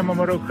Gary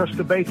Yamamoto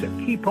Custom Baits a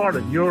key part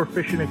of your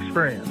fishing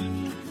experience.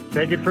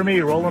 Take it from me,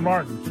 Roland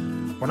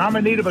Martin. When I'm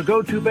in need of a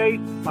go-to bait,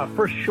 my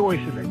first choice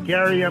is a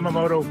Gary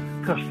Yamamoto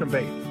Custom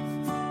Bait.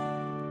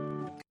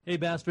 Hey,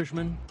 bass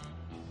fisherman,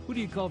 who do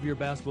you call for your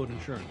bass boat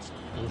insurance?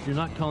 Well, if you're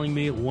not calling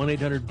me at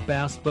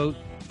 1-800-BASS-BOAT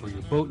for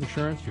your boat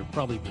insurance, you're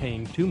probably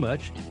paying too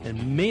much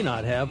and may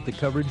not have the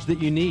coverage that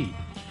you need.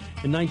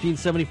 In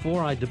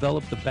 1974, I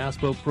developed the Bass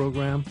Boat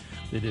program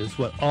that is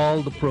what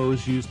all the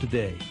pros use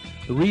today.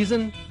 The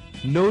reason?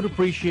 No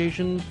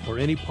depreciation or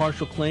any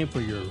partial claim for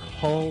your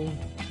hull,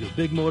 your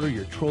big motor,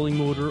 your trolling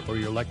motor, or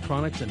your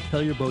electronics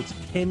until your boat's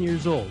 10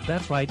 years old.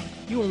 That's right,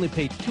 you only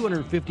pay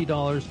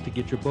 $250 to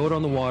get your boat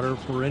on the water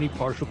for any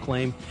partial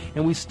claim,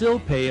 and we still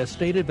pay a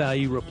stated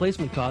value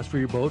replacement cost for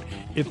your boat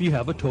if you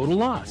have a total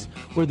loss.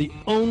 We're the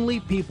only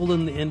people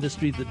in the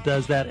industry that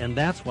does that, and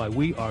that's why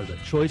we are the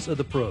choice of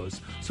the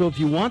pros. So if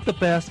you want the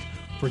best,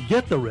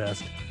 forget the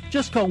rest.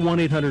 Just call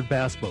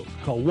 1-800-BASS-BOAT.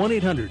 Call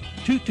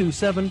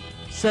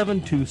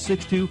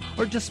 1-800-227-7262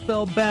 or just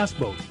spell Bass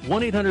Boat.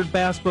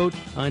 1-800-BASS-BOAT.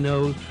 I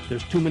know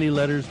there's too many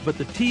letters, but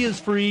the T is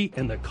free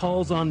and the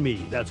call's on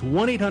me. That's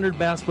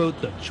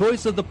 1-800-BASS-BOAT, the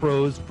choice of the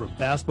pros for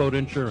Bass Boat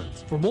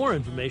Insurance. For more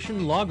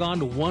information, log on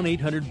to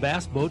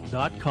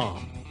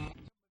 1-800-BASSBOAT.com.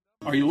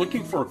 Are you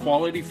looking for a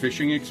quality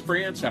fishing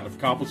experience out of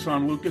Cabo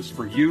San Lucas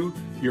for you,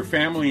 your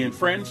family, and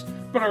friends,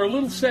 but are a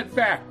little set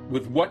back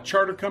with what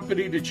charter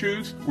company to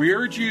choose? We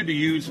urge you to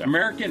use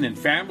American and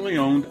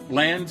family-owned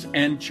Lands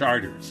End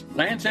Charters.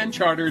 Lands End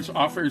Charters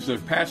offers their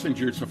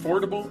passengers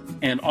affordable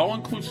and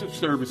all-inclusive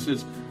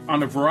services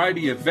on a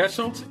variety of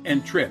vessels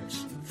and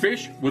trips.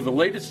 Fish with the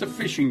latest of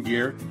fishing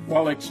gear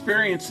while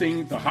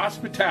experiencing the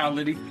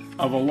hospitality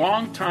of a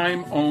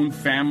long-time owned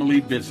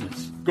family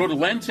business. Go to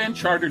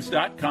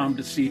landsendcharters.com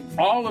to see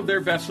all of their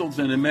vessels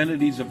and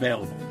amenities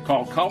available.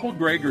 Call Cobble,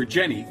 Greg, or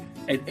Jenny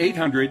at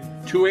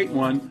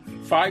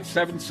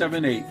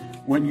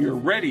 800-281-5778 when you're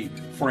ready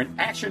for an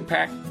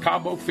action-packed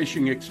Cabo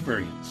fishing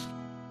experience.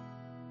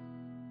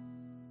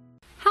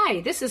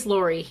 Hi, this is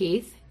Lori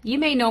Heath. You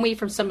may know me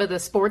from some of the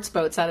sports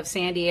boats out of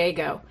San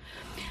Diego.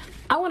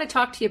 I want to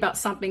talk to you about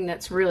something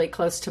that's really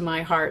close to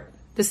my heart,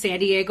 the San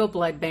Diego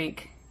Blood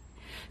Bank.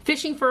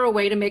 Fishing for a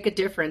way to make a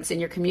difference in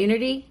your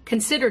community?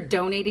 Consider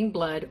donating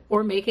blood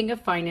or making a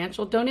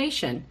financial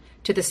donation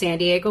to the San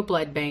Diego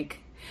Blood Bank.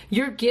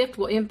 Your gift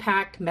will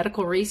impact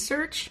medical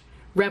research,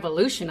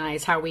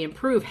 revolutionize how we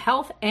improve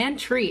health and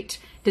treat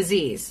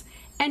disease,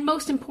 and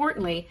most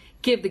importantly,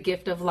 give the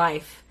gift of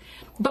life.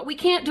 But we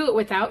can't do it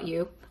without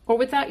you or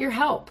without your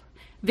help.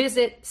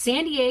 Visit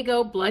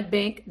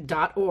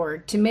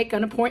sandiegobloodbank.org to make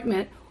an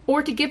appointment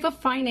or to give a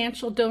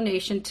financial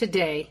donation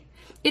today.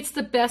 It's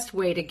the best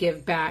way to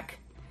give back.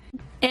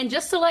 And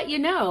just to let you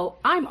know,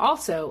 I'm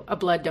also a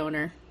blood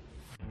donor.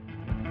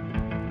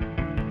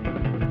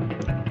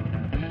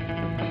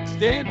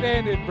 Stan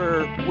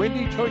Vandenberg,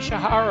 Wendy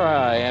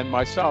Toshihara, and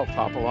myself,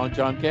 Hopalong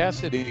John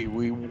Cassidy,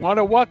 we want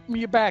to welcome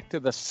you back to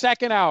the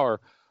second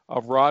hour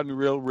of Rod and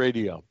Reel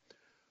Radio.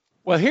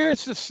 Well,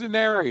 here's the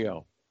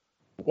scenario.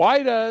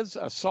 Why does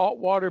a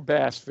saltwater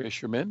bass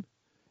fisherman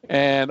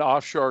and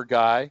offshore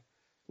guy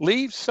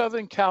leave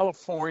Southern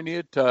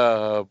California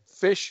to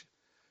fish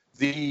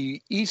the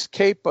East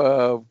Cape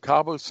of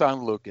Cabo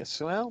San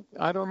Lucas? Well,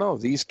 I don't know.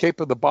 The East Cape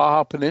of the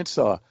Baja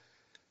Peninsula.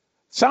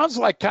 Sounds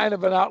like kind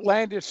of an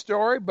outlandish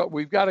story, but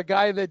we've got a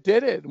guy that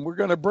did it, and we're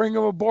going to bring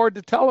him aboard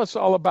to tell us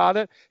all about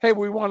it. Hey,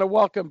 we want to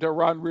welcome to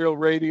Rod and Reel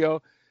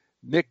Radio,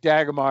 Nick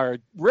Dagemeyer.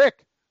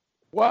 Rick,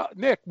 well,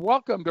 Nick,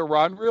 welcome to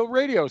Rod and Reel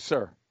Radio,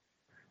 sir.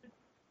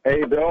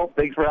 Hey, Bill.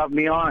 Thanks for having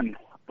me on.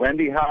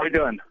 Wendy, how are you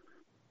doing?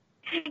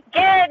 Good.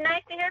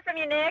 Nice to hear from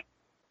you, Nick.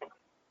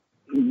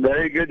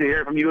 Very good to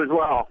hear from you as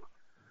well.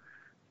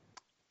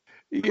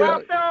 Yeah.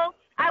 Well, so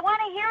I want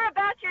to hear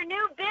about your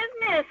new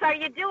business. Are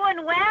you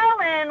doing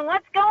well, and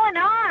what's going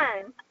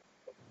on?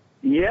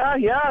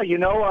 Yeah. You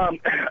know,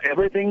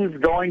 everything's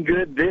going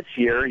good this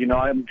year. You know,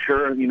 I'm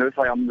sure, you know,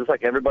 I'm just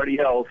like everybody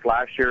else.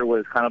 Last year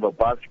was kind of a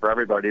bust for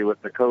everybody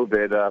with the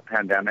COVID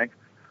pandemic.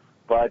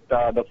 But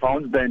the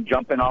phone's been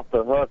jumping off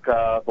the hook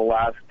the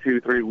last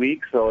 2-3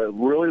 weeks, so it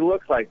really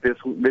looks like this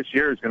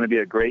year is going to be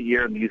a great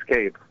year in the East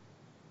Cape.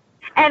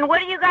 And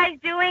what are you guys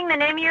doing? The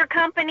name of your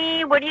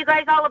company? What are you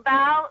guys all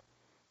about?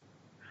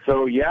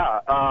 So,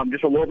 yeah,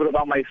 just a little bit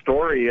about my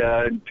story.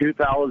 In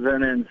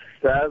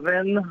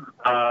 2007,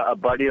 a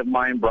buddy of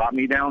mine brought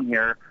me down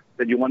here,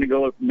 said, you want to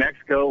go to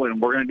Mexico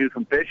and we're going to do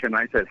some fishing?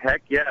 I said,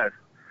 heck yes.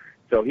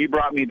 So he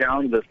brought me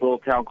down to this little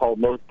town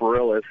called Los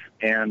Barriles,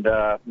 and,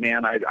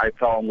 man, I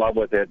fell in love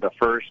with it.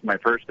 My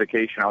first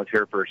vacation, I was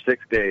here for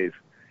 6 days.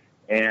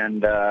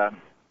 And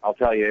I'll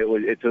tell you,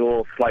 it's a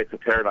little slice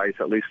of paradise,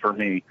 at least for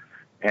me.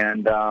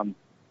 And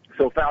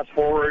so fast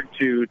forward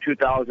to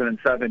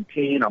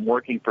 2017, I'm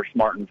working for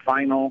Smart &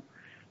 Final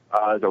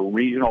as a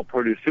regional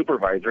produce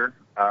supervisor,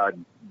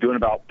 doing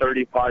about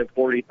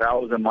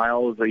 40,000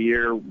 miles a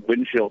year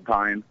windshield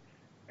time.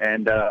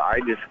 And I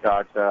just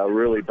got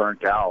really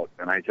burnt out.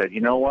 And I said,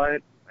 you know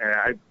what?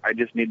 I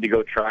just need to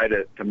go try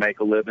to make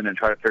a living and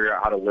try to figure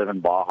out how to live in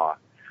Baja.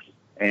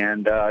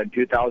 And in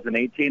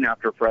 2018,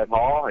 after Fred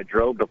Hall, I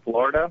drove to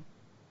Florida,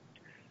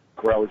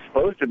 where I was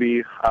supposed to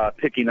be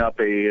picking up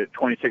a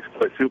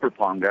 26-foot Super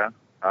Ponga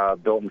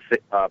built in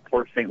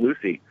Port St.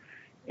 Lucie.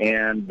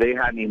 And they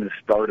hadn't even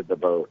started the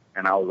boat.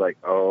 And I was like,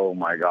 oh,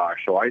 my gosh.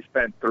 So I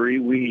spent 3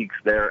 weeks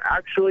there.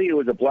 Actually, it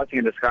was a blessing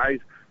in disguise,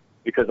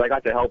 because I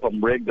got to help them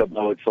rig the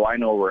boat, so I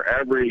know where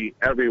every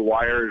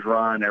wire's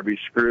run, every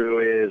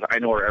screw is. I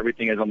know where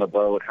everything is on the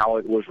boat, how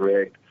it was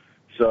rigged.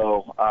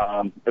 So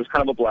it was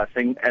kind of a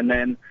blessing. And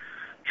then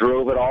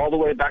drove it all the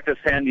way back to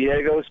San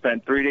Diego,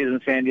 spent 3 days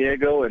in San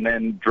Diego, and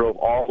then drove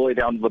all the way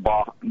down to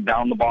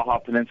down the Baja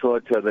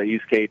Peninsula to the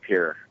East Cape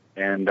here,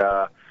 and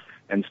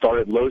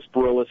started Los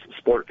Barillas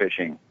sport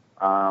fishing.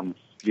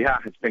 Yeah,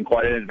 it's been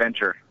quite an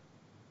adventure.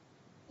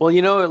 Well,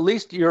 you know, at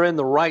least you're in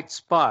the right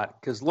spot,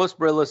 because Los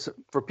Barillas,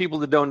 for people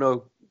that don't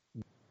know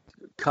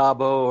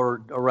Cabo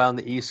or around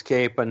the East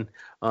Cape and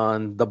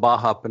on the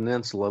Baja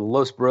Peninsula,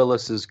 Los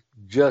Barillas is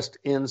just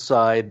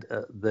inside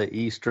the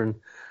eastern.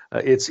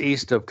 It's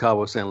east of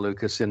Cabo San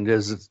Lucas, and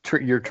as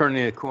you're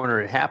turning a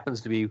corner, it happens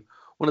to be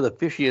one of the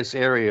fishiest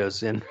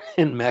areas in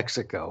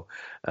Mexico.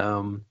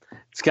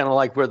 It's kind of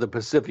like where the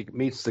Pacific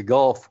meets the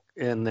Gulf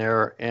in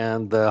there,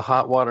 and the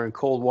hot water and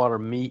cold water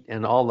meet,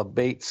 and all the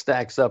bait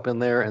stacks up in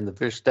there, and the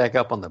fish stack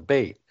up on the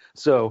bait.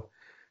 So,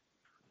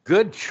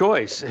 good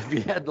choice. If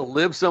you had to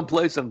live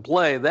someplace and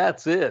play,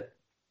 that's it.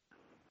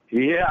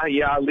 Yeah.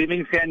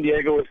 Leaving San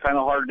Diego was kind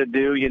of hard to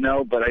do, you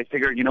know, but I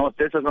figured, you know, if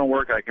this doesn't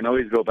work, I can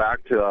always go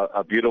back to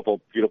a beautiful,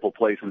 beautiful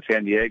place in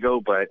San Diego.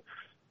 But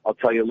I'll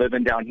tell you,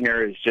 living down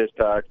here is just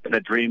been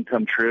a dream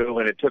come true.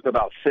 And it took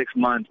about 6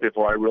 months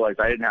before I realized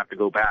I didn't have to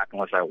go back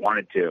unless I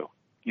wanted to.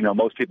 You know,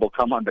 most people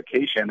come on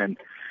vacation and,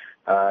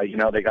 you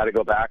know, they got to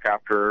go back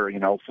after, you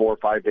know, 4 or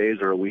 5 days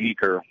or a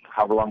week or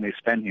however long they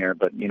spend here.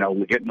 But, you know,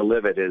 getting to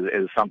live it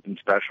is something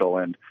special.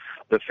 And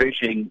the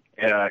fishing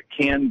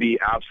can be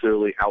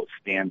absolutely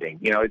outstanding.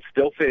 You know, it's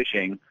still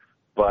fishing,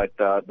 but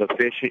the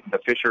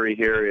fishery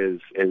here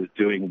is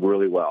doing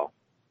really well.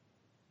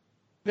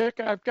 Nick,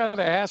 I've got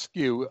to ask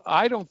you,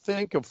 I don't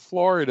think of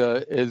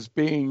Florida as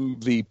being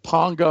the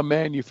ponga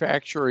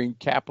manufacturing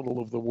capital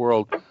of the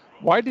world.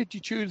 Why did you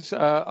choose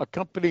a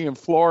company in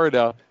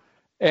Florida,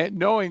 and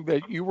knowing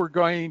that you were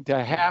going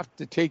to have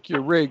to take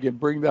your rig and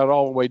bring that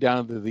all the way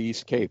down to the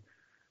East Cape?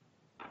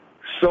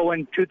 So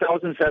in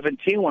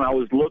 2017, when I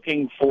was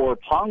looking for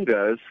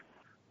pongas,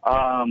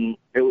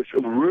 it was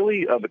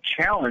really of a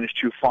challenge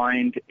to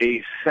find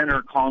a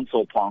center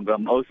console ponga.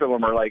 Most of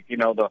them are like, you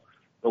know,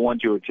 the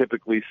ones you would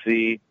typically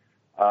see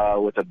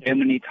with a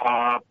bimini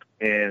top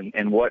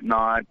and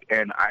whatnot.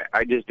 And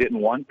I just didn't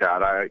want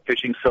that.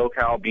 Fishing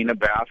SoCal, being a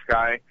bass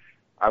guy,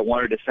 I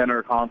wanted a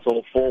center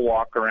console, full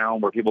walk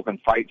around where people can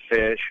fight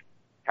fish,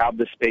 have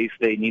the space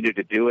they needed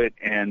to do it.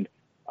 And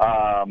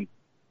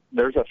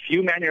there's a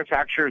few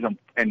manufacturers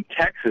in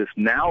Texas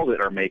now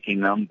that are making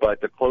them, but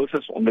the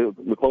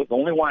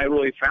only one I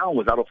really found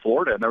was out of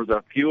Florida. And there was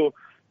a few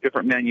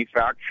different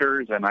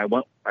manufacturers, and I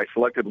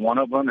selected one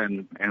of them,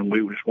 and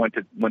we just went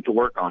to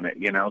work on it.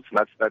 You know,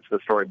 so that's the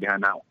story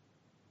behind that one.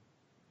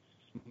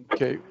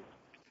 Okay,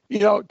 you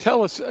know,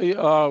 tell us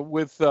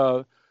with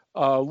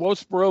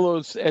Los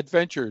Barillas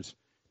Adventures,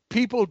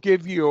 people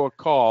give you a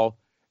call,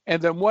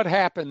 and then what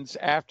happens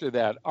after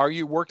that? Are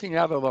you working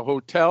out of the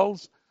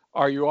hotels?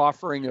 Are you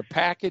offering a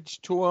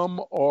package to them,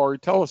 or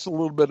tell us a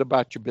little bit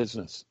about your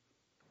business?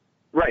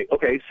 Right.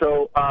 Okay.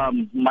 So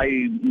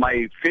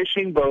my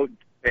fishing boat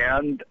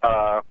and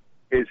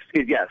is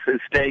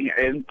staying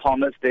in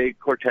Palmas de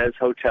Cortez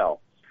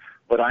Hotel,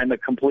 but I'm a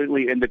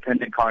completely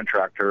independent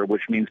contractor,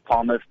 which means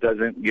Palmas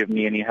doesn't give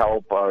me any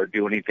help or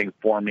do anything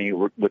for me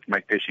with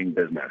my fishing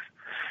business.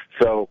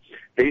 So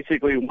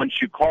basically,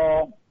 once you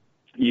call,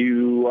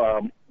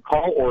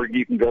 or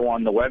you can go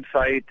on the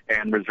website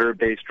and reserve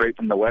days straight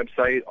from the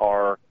website.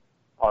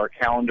 Our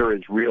calendar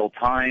is real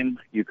time.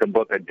 You can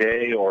book a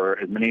day or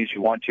as many as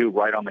you want to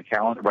right on the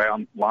calendar, right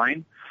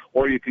online,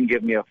 or you can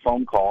give me a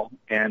phone call.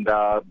 And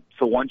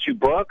so once you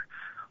book,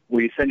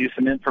 we send you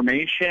some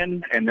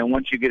information, and then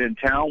once you get in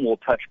town, we'll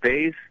touch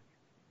base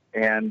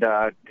and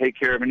take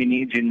care of any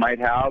needs you might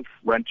have.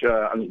 Let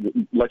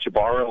you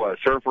borrow a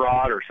surf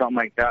rod or something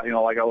like that. You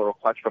know, like a little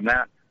clutch from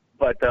that.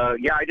 But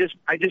yeah, I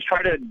just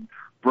try to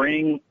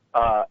bring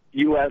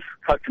U.S.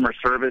 customer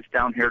service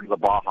down here to the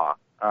Baja.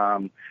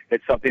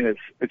 It's something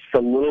it's a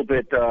little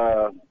bit,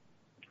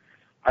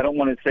 I don't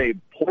want to say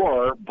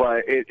poor,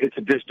 but it's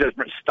a just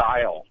different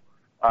style,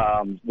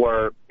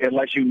 where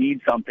unless you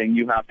need something,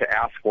 you have to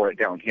ask for it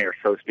down here,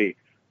 so to speak.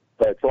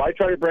 But so I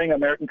try to bring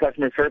American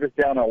customer service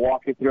down. I'll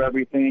walk you through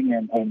everything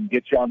and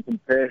get you on some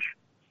fish.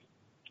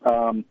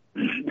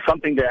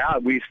 Something to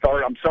add,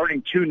 I'm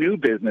starting 2 new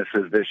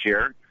businesses this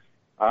year.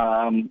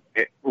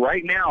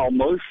 Right now,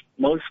 most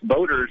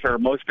boaters or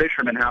most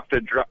fishermen have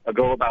to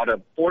go about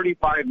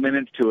 45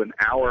 minutes to an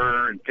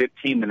hour and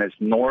 15 minutes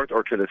north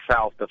or to the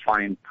south to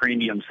find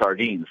premium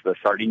sardines, the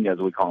sardinas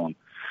we call them.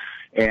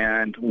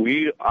 And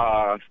we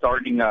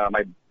starting,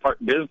 my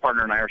business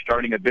partner and I are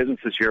starting a business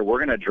this year. We're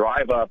going to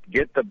drive up,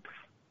 get the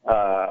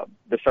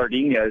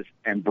sardinas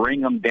and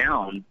bring them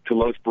down to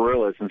Los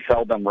Barillas and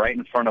sell them right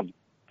in front of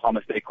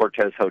Palmas de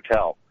Cortez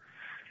Hotel.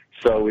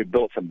 So we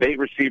built some bait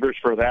receivers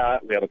for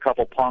that. We have a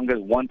couple pongas.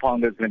 One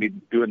ponga is going to be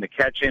doing the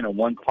catching, and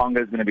one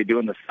ponga is going to be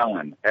doing the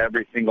selling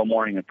every single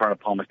morning in front of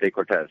Palmas de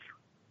Cortez.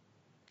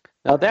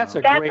 Now that's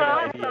a great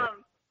awesome. idea.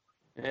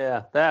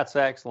 Yeah, that's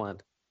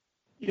excellent.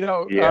 You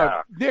know,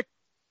 Yeah. Nick,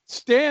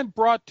 Stan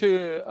brought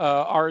to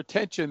our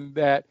attention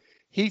that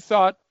he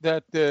thought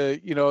that the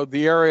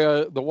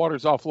area, the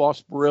waters off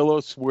Los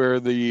Barillas, where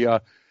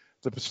the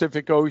the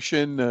Pacific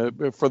Ocean,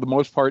 for the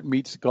most part,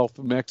 meets the Gulf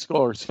of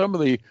Mexico, are some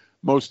of the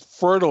most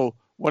fertile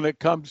when it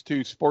comes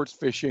to sports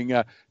fishing.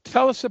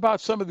 Tell us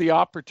about some of the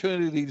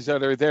opportunities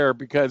that are there,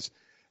 because,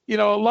 a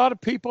lot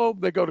of people,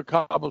 they go to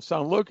Cabo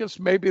San Lucas,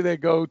 maybe they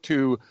go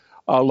to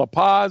La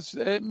Paz,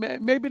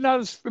 maybe not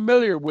as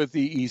familiar with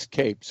the East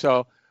Cape.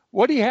 So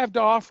what do you have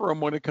to offer them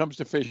when it comes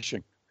to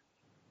fishing?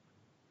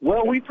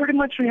 Well, we pretty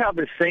much have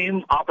the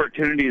same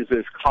opportunities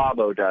as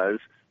Cabo does,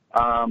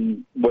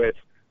 with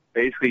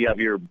basically you have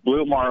your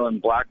blue marlin,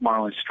 black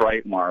marlin,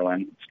 striped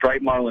marlin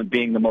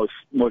being the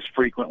most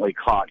frequently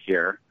caught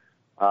here.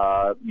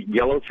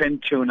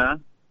 Yellowfin tuna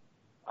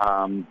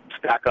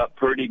stack up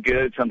pretty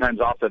good, sometimes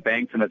off the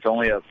banks, and it's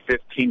only a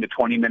 15 to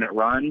 20-minute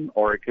run,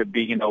 or it could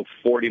be,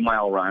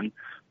 40-mile run,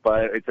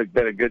 but it's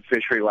been a good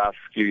fishery last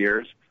few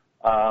years.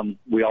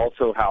 We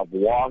also have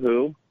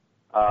wahoo.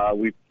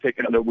 We're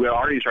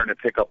already starting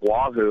to pick up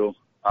wahoo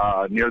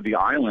near the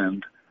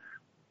island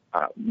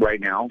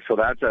right now, so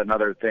that's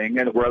another thing.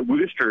 And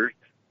rooster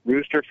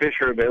fish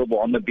are available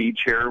on the beach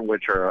here,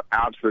 which are an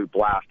absolute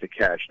blast to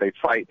catch. They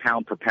fight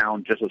pound for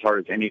pound just as hard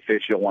as any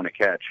fish you'll want to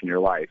catch in your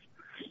life.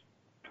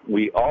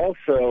 We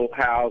also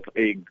have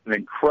an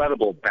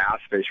incredible bass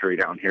fishery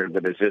down here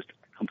that is just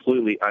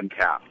completely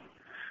untapped.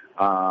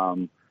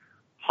 Hawkfish,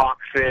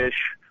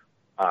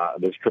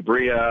 there's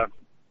cabria.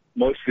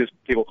 Most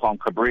people call them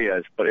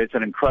cabrias, but it's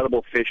an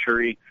incredible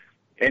fishery.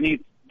 Any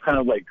kind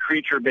of like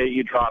creature bait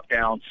you drop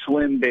down,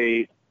 swim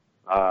bait,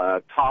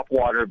 top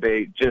water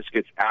bait just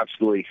gets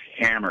absolutely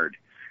hammered,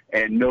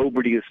 and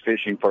nobody is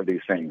fishing for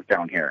these things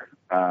down here.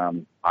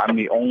 I'm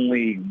the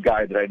only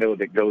guy that I know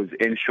that goes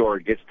inshore,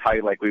 gets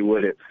tight like we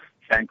would at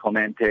San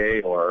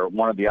Clemente or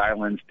one of the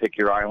islands, pick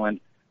your island,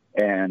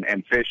 and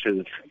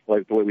fishes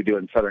like the way we do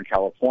in Southern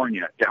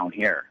California down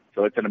here.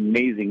 So it's an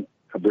amazing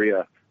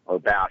cabria or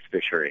bass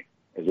fishery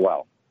as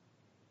well.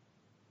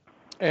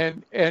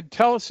 And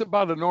tell us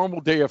about a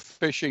normal day of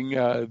fishing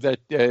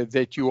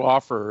that you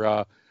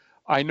offer.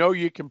 I know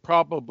you can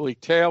probably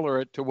tailor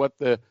it to what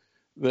the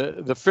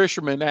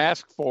fishermen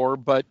ask for,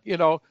 but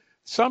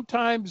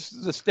sometimes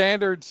the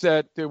standards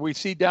that we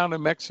see down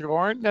in Mexico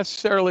aren't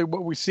necessarily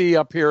what we see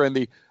up here in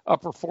the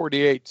upper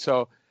 48.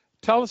 So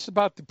tell us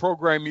about the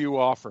program you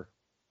offer.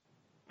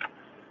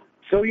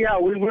 So yeah,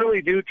 we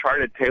really do try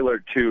to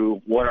tailor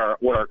to what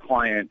our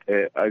client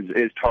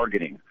is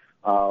targeting.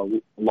 A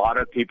lot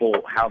of people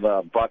have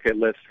a bucket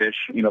list fish,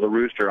 the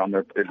rooster on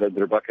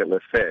their bucket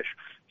list fish.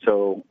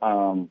 So,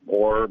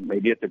 or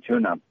maybe it's a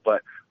tuna,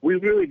 but we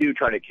really do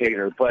try to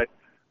cater. But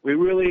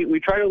we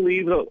try to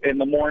leave in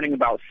the morning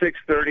about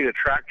 6:30. The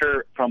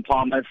tractor from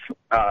Palmas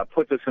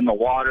puts us in the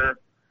water.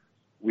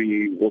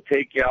 We will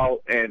take you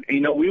out, and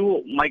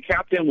my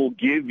captain will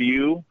give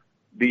you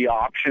the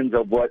options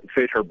of what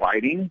fish are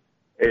biting.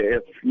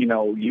 If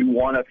you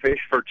want to fish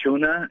for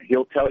tuna,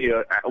 he'll tell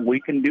you we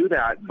can do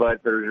that,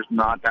 but there's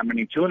not that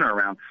many tuna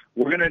around.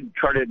 We're going to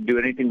try to do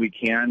anything we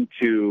can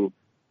to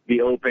be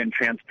open,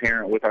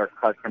 transparent with our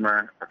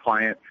customer, our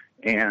client,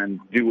 and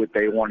do what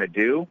they want to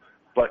do,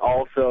 but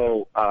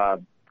also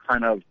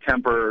kind of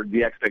temper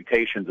the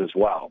expectations as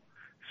well.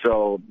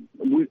 So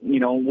we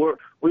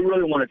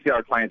really want to see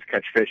our clients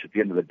catch fish at the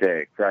end of the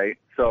day, right?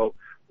 So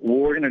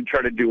we're going to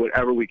try to do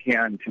whatever we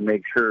can to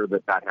make sure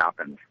that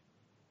happens.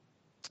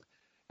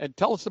 And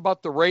tell us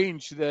about the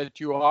range that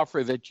you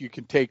offer that you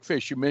can take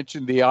fish. You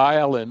mentioned the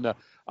island.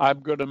 I'm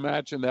going to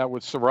imagine that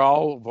with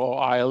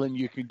Cerralvo Island,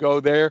 you can go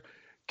there.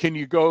 Can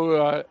you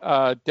go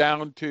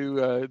down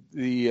to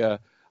the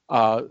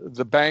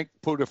bank,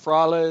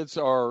 Putafrales,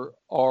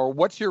 or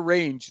what's your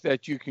range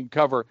that you can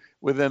cover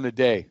within a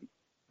day?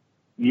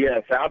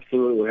 Yes,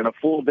 absolutely. In a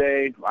full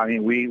day,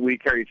 we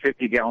carry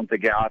 50 gallons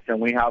of gas, and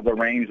we have the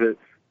range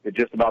that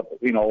just about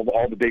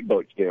all the big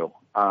boats do.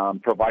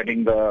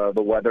 Providing the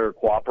weather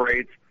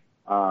cooperates,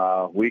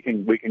 we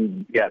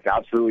can yes,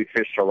 absolutely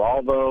fish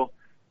Cerralvo.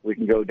 We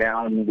can go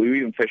down. We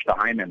even fish the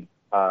Hyman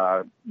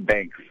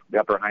banks, the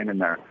upper Hyman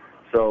there.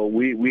 So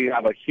we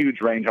have a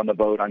huge range on the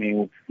boat.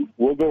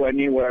 We'll go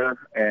anywhere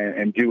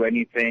and do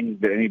anything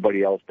that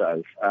anybody else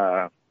does.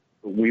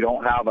 We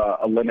don't have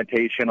a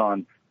limitation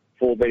on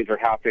full days or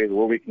half days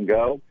where we can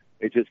go.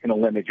 It's just going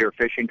to limit your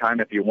fishing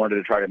time. If you wanted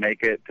to try to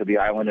make it to the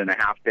island in a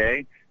half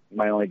day, you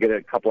might only get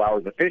a couple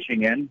hours of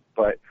fishing in.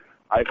 But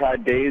I've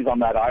had days on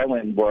that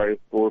island where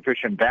we're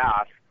fishing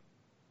bass,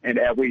 and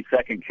every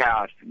second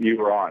cast you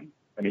were on.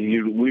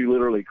 We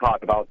literally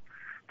caught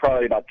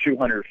probably about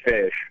 200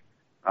 fish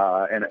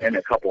in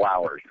a couple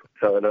hours.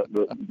 So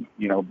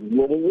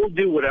we'll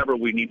do whatever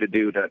we need to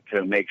do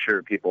to make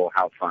sure people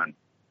have fun.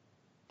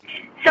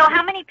 So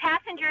how many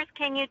passengers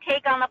can you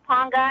take on the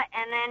Ponga,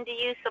 and then do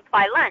you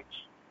supply lunch?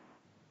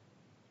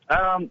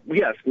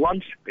 Yes,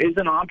 lunch is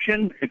an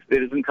option. It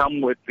doesn't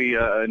come with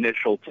the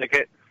initial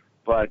ticket,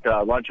 but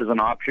lunch is an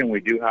option.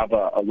 We do have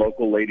a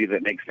local lady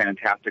that makes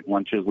fantastic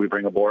lunches we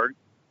bring aboard.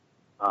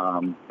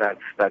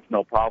 That's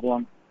no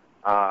problem.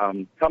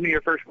 Tell me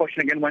your first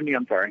question again, Wendy.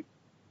 I'm sorry.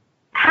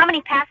 How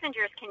many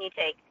passengers can you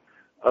take?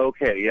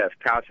 Okay, yes,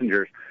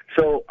 passengers.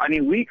 So,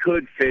 we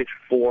could fish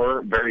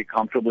 4 very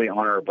comfortably on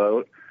our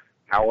boat.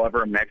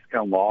 However,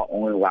 Mexican law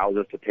only allows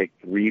us to take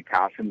 3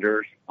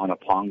 passengers on a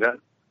panga.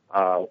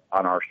 On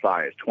our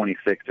size,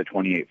 26 to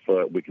 28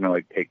 foot, we can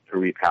only take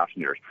 3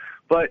 passengers.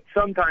 But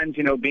sometimes,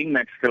 being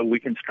Mexico, we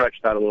can stretch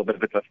that a little bit.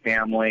 If it's a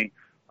family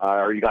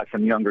or you got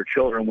some younger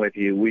children with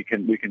you, we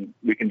can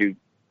do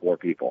 4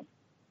 people.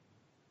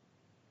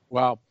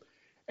 Wow.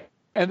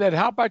 And then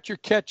how about your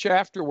catch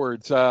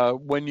afterwards?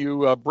 When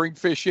you bring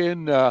fish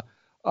in,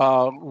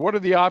 what are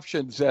the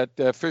options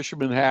that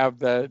fishermen have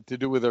to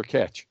do with their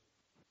catch?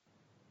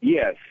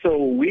 Yes, so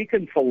we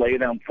can fillet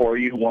them for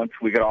you once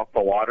we get off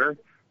the water.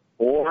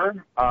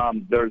 Or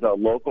there's a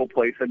local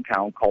place in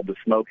town called the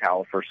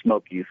Smokehouse, or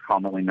Smokies,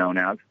 commonly known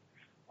as,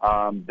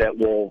 that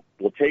will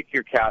take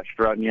your catch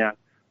from you.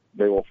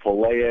 They will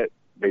fillet it.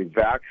 They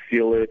vac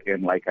seal it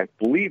in, I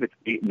believe it's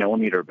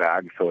 8mm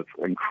bag, so it's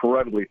an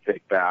incredibly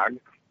thick bag,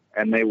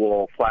 and they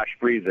will flash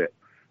freeze it.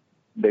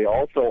 They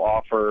also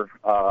offer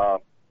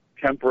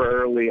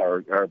temporarily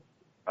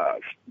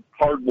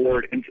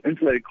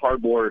insulated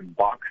cardboard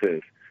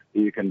boxes that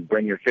you can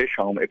bring your fish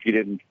home if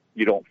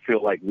you don't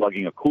feel like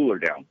lugging a cooler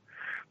down.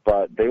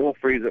 But they will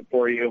freeze it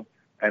for you,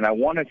 and I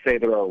want to say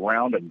they're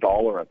around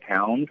 $1 a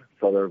pound,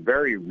 so they're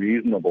very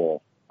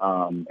reasonable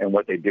in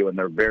what they do, and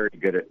they're very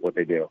good at what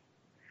they do.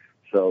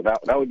 So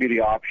that would be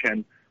the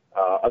option.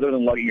 Other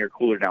than lugging your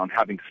cooler down,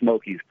 having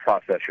Smokies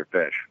process your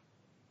fish.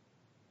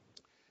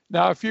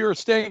 Now, if you're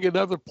staying in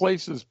other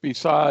places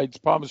besides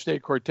Palma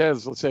State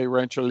Cortez, let's say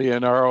Rancho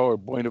Leonardo or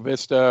Buena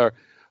Vista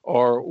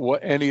or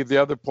any of the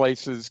other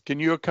places, can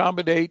you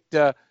accommodate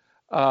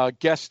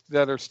guests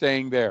that are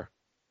staying there?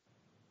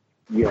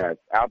 Yes,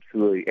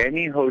 absolutely.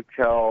 Any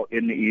hotel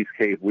in the East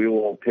Cape, we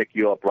will pick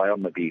you up right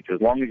on the beach. As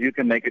long as you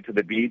can make it to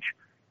the beach,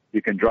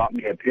 you can drop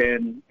me a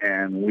pin,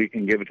 and we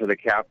can give it to the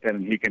captain,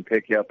 and he can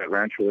pick you up at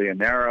Rancho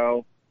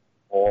Leonardo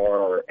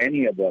or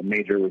any of the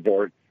major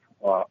resorts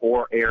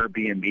or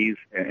Airbnbs,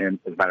 and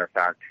as a matter of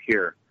fact,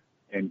 here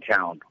in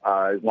town.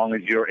 As long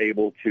as you're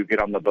able to get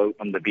on the boat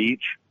on the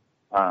beach,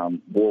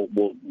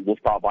 we'll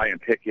stop by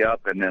and pick you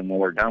up, and then when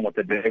we're done with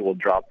the day, we'll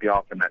drop you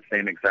off in that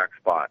same exact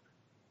spot.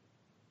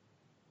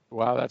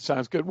 Wow, that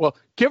sounds good. Well,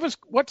 give us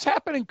what's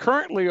happening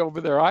currently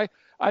over there.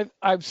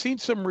 I've seen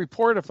some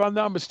report, if I'm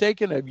not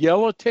mistaken, of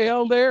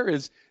yellowtail there.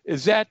 Is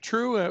that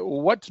true?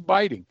 What's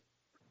biting?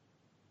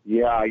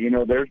 Yeah,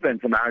 there's been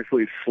some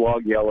actually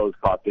slug yellows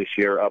caught this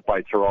year up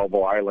by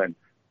Turalvo Island.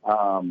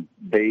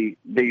 They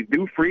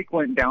do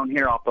frequent down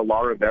here off the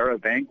La Rivera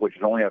bank, which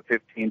is only a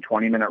 15,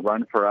 20-minute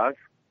run for us.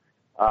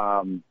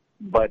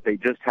 But they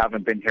just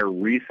haven't been here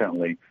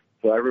recently.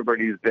 So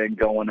everybody's been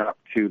going up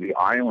to the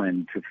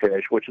island to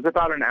fish, which is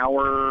about an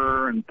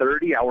hour and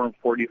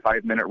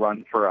 45-minute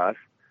run for us.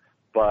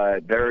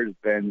 But there's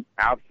been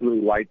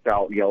absolute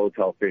lights-out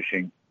yellowtail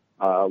fishing.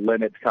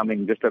 Limits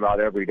coming just about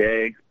every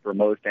day for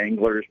most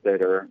anglers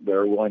that are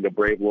willing to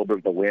brave a little bit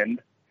of the wind.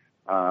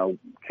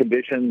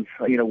 Conditions,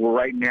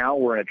 right now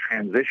we're in a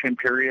transition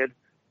period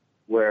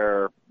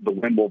where the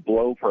wind will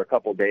blow for a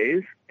couple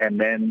days, and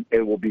then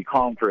it will be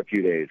calm for a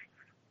few days.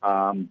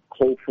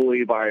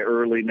 Hopefully by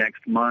early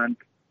next month,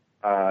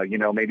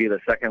 maybe the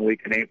second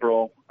week in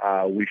April,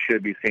 we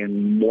should be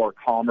seeing more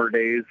calmer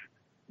days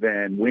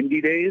than windy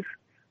days.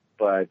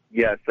 But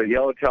yes, the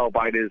yellowtail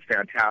bite is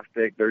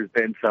fantastic. There's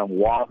been some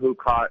wahoo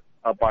caught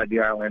up by the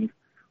island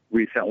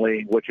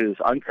recently, which is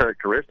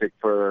uncharacteristic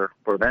for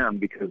them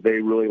because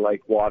they really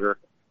like water.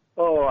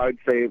 I'd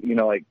say,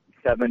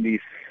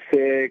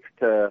 76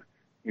 to,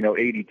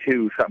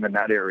 82, something in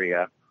that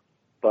area.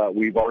 But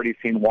we've already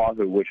seen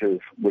wahoo, which is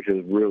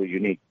really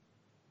unique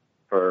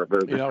for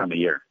this time of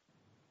year.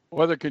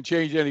 Weather can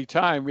change any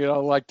time.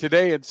 Like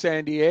today in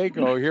San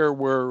Diego, here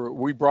where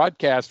we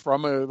broadcast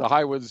from, the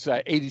high was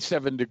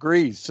 87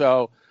 degrees.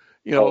 So,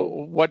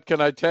 what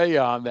can I tell you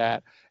on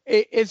that?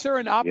 Is there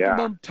an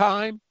optimum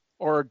time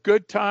or a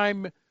good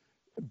time,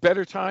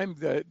 better time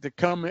to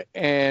come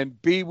and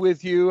be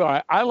with you?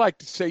 I like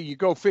to say you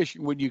go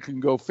fishing when you can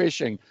go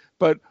fishing,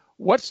 but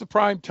what's the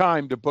prime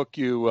time to book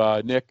you,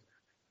 Nick?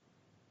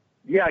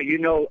 Yeah,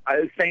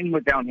 same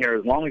with down here.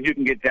 As long as you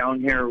can get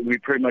down here, we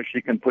pretty much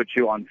can put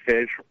you on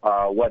fish,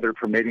 weather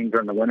permitting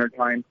during the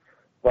wintertime.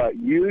 But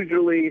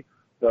usually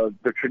the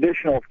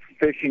traditional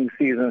fishing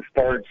season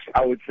starts,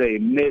 I would say,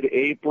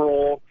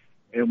 mid-April,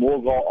 and we'll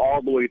go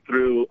all the way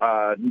through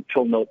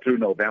through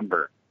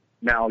November.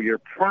 Now, your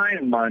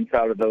prime months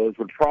out of those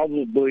would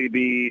probably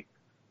be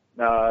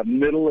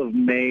middle of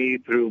May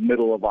through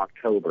middle of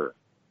October.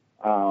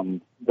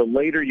 The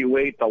later you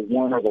wait, the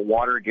warmer the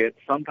water gets.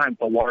 Sometimes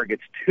the water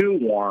gets too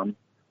warm.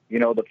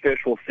 The fish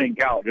will sink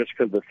out just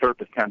because the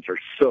surface temps are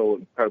so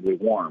incredibly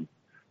warm.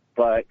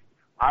 But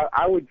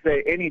I would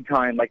say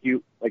anytime, like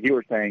you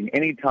were saying,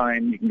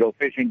 anytime you can go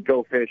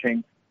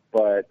fishing.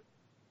 But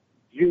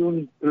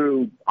June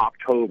through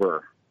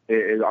October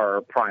is our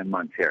prime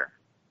months here.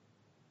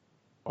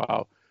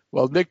 Wow.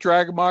 Well, Nick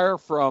Dragemeyer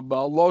from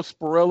Los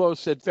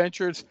Barillos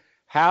Adventures,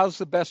 how's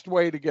the best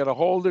way to get a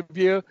hold of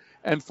you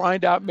and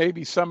find out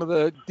maybe some of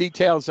the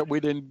details that we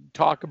didn't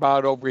talk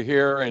about over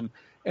here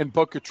and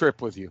book a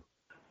trip with you?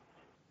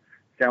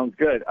 Sounds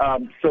good.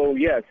 So,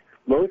 yes,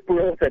 Los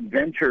Barillas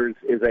Adventures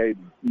is a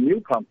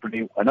new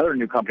company, another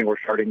new company we're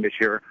starting this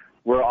year.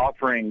 We're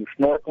offering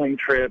snorkeling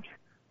trips,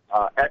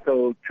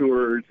 echo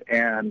tours,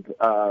 and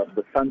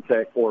the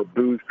sunset or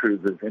booze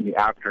cruises in the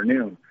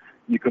afternoon.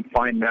 You can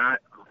find that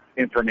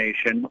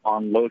information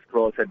on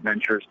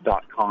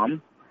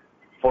LosBarillasAdventures.com.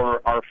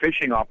 For our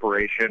fishing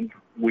operation,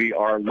 we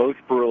are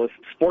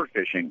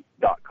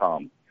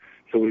LosBarillasSportFishing.com.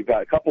 So we've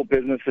got a couple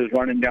businesses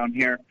running down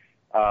here.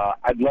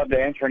 I'd love to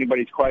answer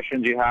anybody's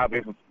questions you have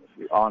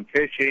on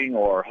fishing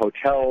or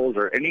hotels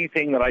or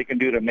anything that I can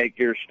do to make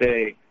your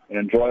stay an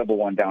enjoyable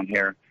one down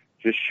here.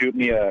 Just shoot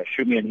me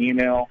an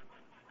email.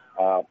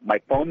 My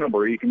phone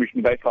number, you can reach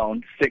me by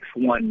phone,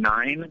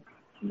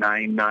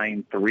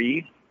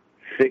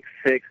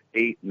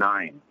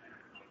 619-993-6689.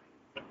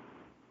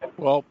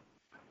 Well,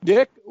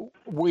 Nick,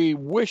 we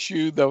wish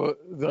you the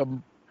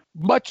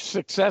much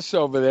success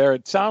over there.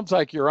 It sounds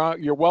like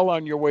you're well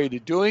on your way to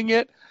doing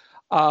it,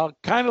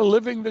 kind of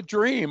living the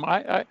dream.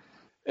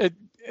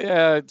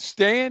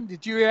 Stan,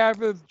 did you have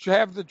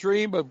the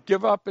dream of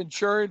give up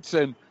insurance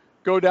and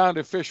go down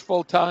to fish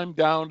full time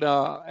down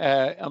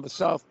on the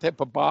south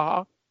tip of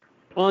Baja?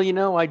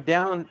 Well, I'm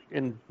down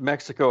in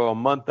Mexico a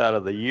month out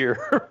of the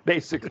year,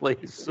 basically.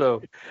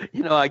 So,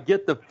 I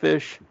get the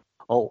fish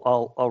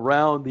all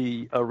around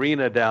the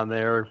arena down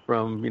there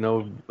from,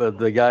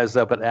 the guys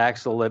up at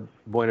Axel at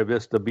Buena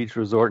Vista Beach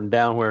Resort and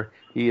down where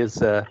he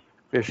is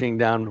fishing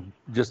down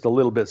just a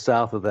little bit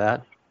south of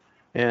that.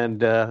 And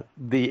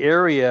the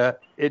area,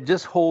 it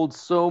just holds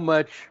so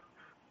much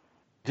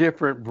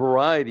different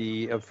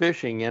variety of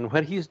fishing. And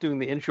when he's doing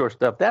the inshore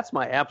stuff, that's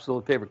my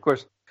absolute favorite. Of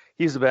course,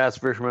 he's a bass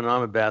fisherman,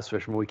 I'm a bass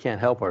fisherman. We can't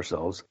help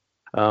ourselves.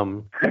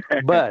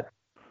 But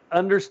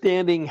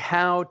understanding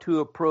how to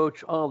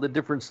approach all the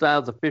different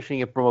styles of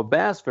fishing from a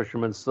bass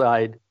fisherman's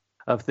side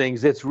of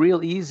things, it's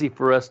real easy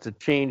for us to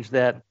change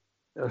that,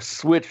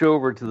 switch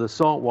over to the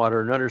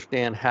saltwater and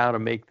understand how to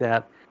make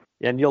that.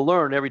 And you'll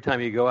learn every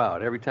time you go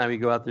out. Every time you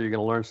go out there, you're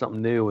going to learn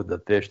something new with the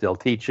fish. They'll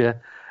teach you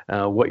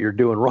what you're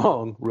doing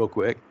wrong real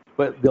quick,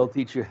 but they'll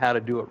teach you how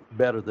to do it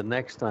better the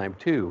next time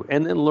too.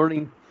 And then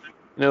learning,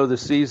 the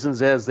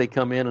seasons as they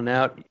come in and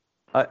out.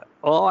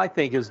 All I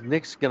think is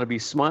Nick's going to be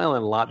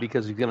smiling a lot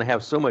because he's going to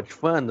have so much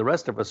fun. The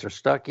rest of us are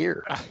stuck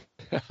here.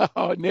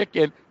 Oh, Nick,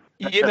 and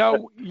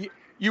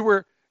you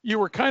were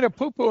kind of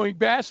poo-pooing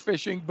bass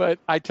fishing, but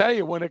I tell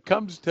you, when it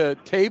comes to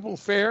table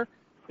fare,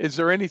 is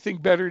there anything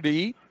better to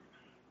eat?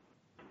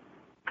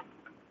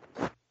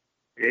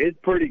 It's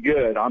pretty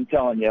good, I'm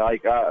telling you.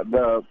 Like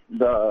the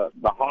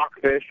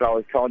hawkfish I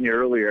was telling you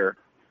earlier.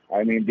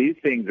 I mean, these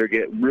things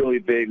get really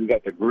big. We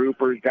got the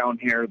groupers down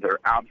here; they're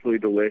absolutely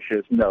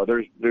delicious. No,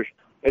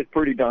 it's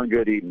pretty darn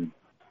good eating.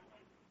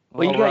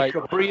 Well, you got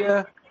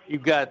Capria.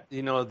 You've got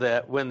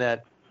that when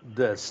the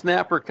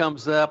snapper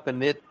comes up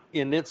and it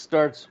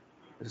starts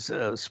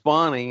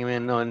spawning,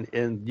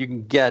 and you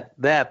can get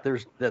that.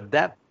 There's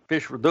that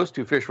fish. Those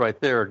two fish right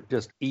there are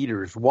just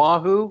eaters.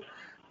 Wahoo,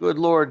 good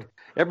Lord.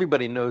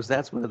 Everybody knows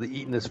that's one of the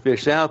eatingest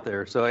fish out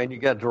there. So, and you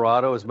got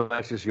Dorado as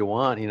much as you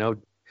want, you've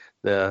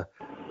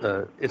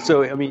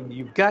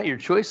got your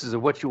choices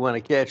of what you want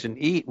to catch and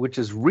eat, which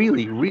is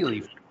really,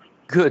 really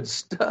good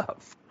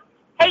stuff.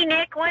 Hey,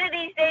 Nick, one of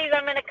these days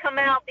I'm going to come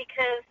out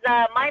because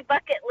my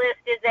bucket list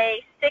is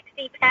a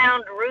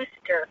 60-pound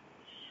rooster.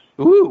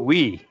 Ooh,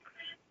 wee.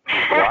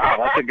 Wow,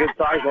 that's a good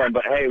size one.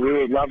 But, hey, we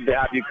would love to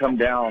have you come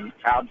down.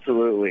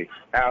 Absolutely.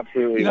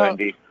 Absolutely,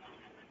 Wendy.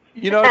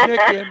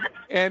 Nick,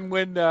 and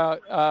when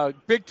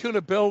Big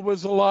Tuna Bill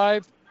was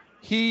alive,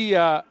 he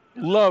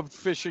loved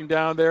fishing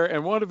down there.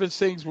 And one of his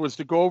things was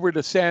to go over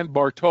to San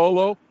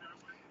Bartolo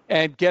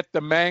and get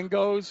the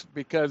mangoes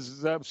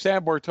because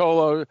San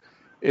Bartolo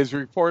is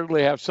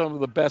reportedly have some of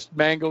the best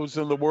mangoes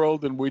in the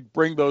world. And we'd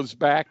bring those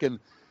back, and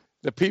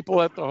the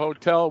people at the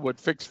hotel would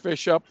fix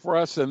fish up for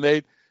us, and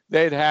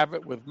they'd have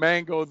it with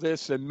mango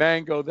this and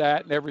mango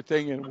that and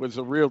everything. And it was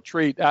a real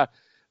treat.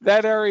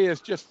 That area is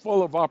just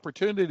full of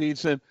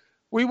opportunities, and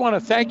we want to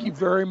thank you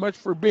very much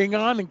for being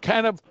on and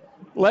kind of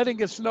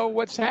letting us know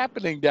what's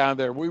happening down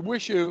there. We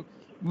wish you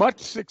much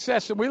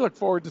success, and we look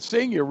forward to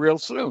seeing you real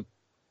soon.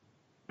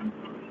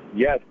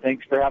 Yes,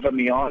 thanks for having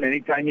me on.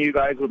 Anytime you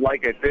guys would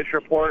like a fish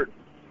report,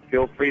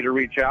 feel free to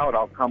reach out.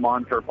 I'll come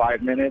on for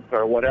 5 minutes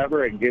or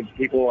whatever and give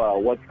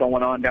people what's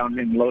going on down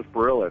in Los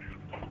Barillas.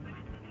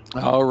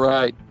 All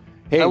right.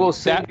 Hey, I will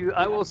send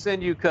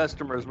you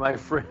customers, my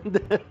friend.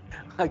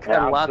 I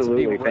got lots of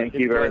people. Thank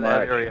you very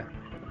much. Area.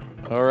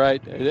 All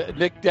right.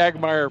 Nick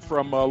Dagmeyer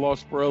from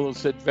Los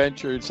Barillas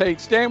Adventures. Hey,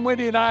 Stan,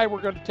 Wendy, and I,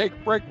 we're going to take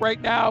a break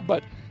right now,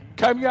 but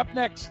coming up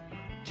next,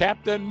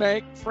 Captain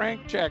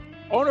Frank Check,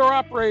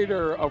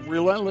 owner-operator of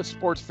Relentless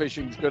Sports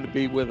Fishing, is going to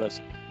be with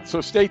us.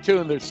 So stay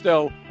tuned. There's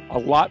still a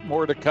lot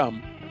more to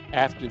come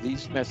after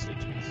these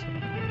messages.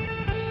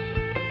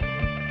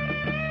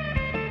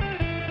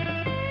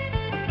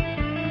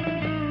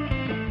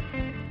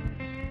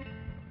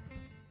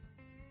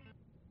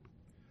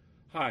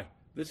 Hi,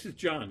 this is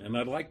John, and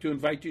I'd like to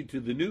invite you to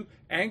the new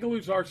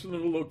Anglers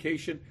Arsenal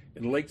location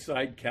in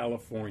Lakeside,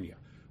 California.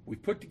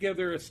 We've put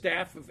together a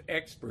staff of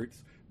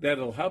experts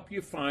that'll help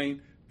you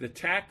find the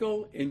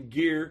tackle and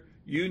gear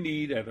you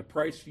need at a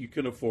price you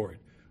can afford.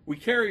 We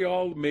carry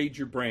all the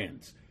major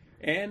brands.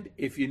 And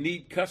if you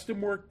need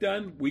custom work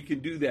done, we can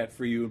do that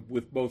for you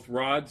with both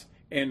rods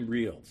and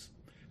reels.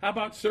 How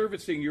about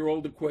servicing your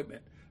old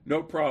equipment?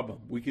 No problem.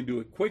 We can do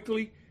it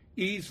quickly,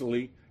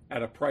 easily,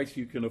 at a price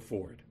you can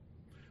afford.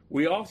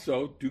 We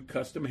also do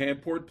custom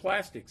hand-poured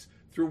plastics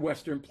through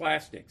Western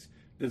Plastics.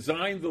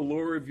 Design the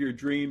lure of your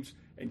dreams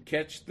and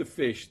catch the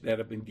fish that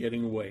have been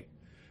getting away.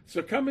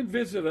 So come and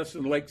visit us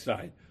in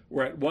Lakeside.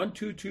 We're at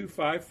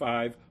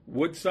 12255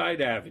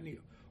 Woodside Avenue.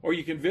 Or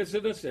you can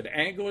visit us at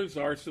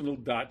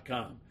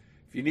anglersarsenal.com.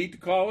 If you need to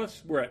call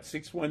us, we're at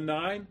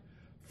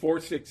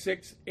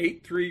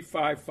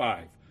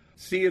 619-466-8355.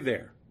 See you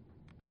there.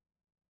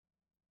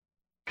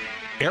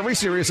 Every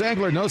serious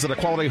angler knows that a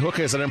quality hook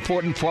is an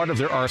important part of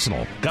their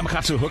arsenal.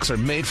 Gamakatsu hooks are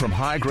made from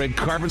high-grade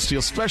carbon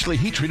steel specially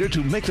heat-treated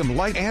to make them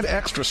light and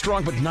extra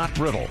strong but not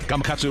brittle.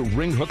 Gamakatsu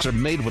ring hooks are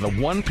made with a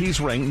one-piece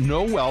ring,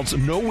 no welds,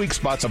 no weak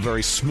spots, a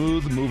very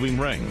smooth-moving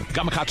ring.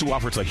 Gamakatsu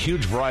offers a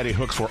huge variety of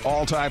hooks for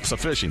all types of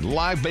fishing.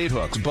 Live bait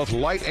hooks, both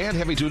light and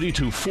heavy-duty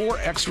to 4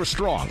 extra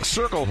strong.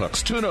 Circle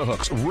hooks, tuna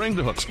hooks, ringed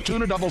hooks,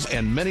 tuna doubles,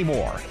 and many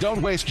more.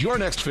 Don't waste your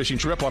next fishing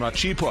trip on a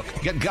cheap hook.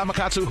 Get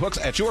Gamakatsu hooks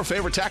at your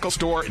favorite tackle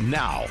store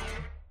now.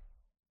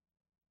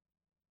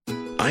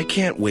 I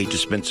can't wait to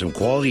spend some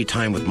quality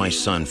time with my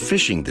son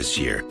fishing this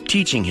year,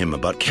 teaching him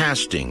about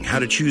casting, how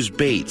to choose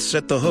baits,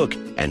 set the hook,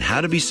 and how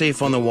to be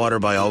safe on the water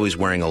by always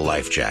wearing a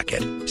life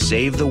jacket.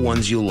 Save the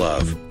ones you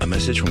love. A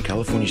message from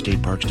California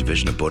State Parks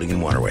Division of Boating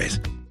and Waterways.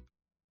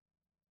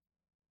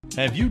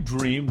 Have you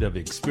dreamed of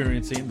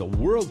experiencing the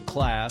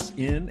world-class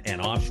in-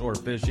 and offshore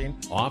fishing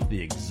off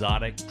the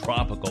exotic,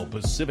 tropical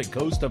Pacific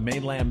coast of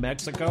mainland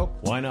Mexico?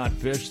 Why not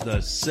fish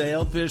the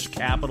sailfish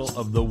capital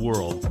of the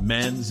world,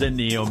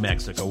 Manzanillo,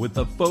 Mexico, with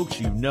the folks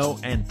you know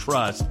and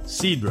trust,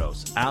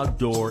 Cedros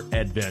Outdoor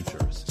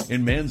Adventures.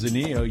 In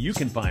Manzanillo, you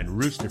can find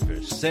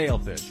roosterfish,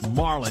 sailfish,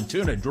 marlin,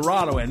 tuna,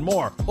 dorado, and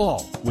more,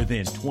 all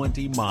within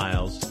 20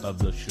 miles of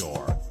the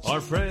shore. Our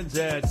friends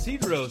at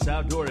Cedros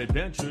Outdoor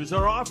Adventures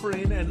are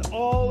offering an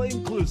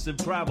all-inclusive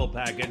travel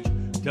package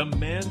to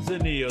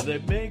Manzanillo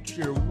that makes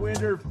your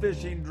winter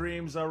fishing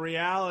dreams a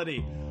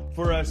reality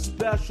for a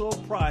special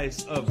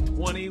price of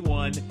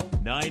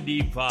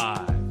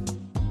 $21.95.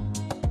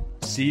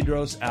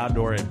 Cedros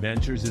Outdoor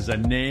Adventures is a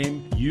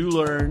name you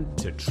learn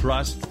to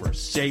trust for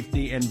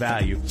safety and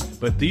value,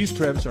 but these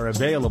trips are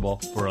available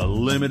for a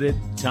limited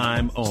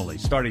time only,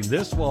 starting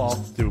this fall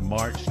through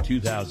March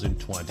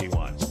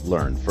 2021.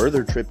 Learn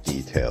further trip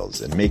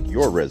details and make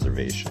your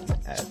reservation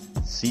at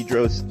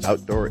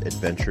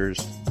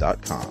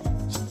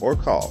cedrosoutdooradventures.com or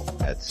call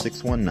at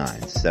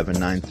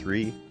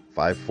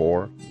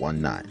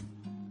 619-793-5419.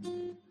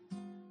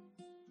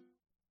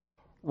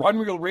 Rod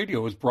and Reel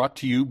Radio is brought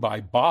to you by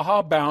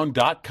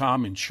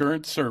BajaBound.com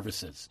Insurance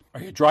Services.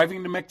 Are you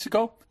driving to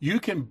Mexico?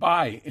 You can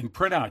buy and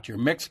print out your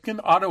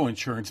Mexican auto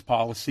insurance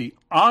policy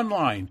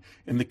online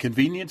in the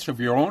convenience of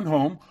your own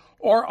home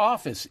or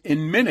office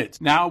in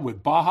minutes now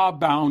with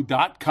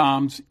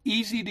BajaBound.com's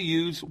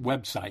easy-to-use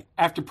website.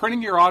 After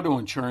printing your auto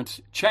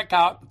insurance, check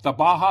out the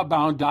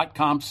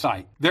BajaBound.com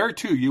site. There,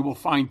 too, you will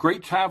find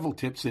great travel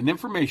tips and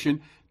information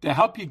to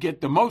help you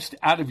get the most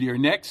out of your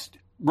next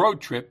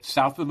road trip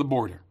south of the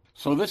border.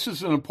 So this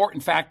is an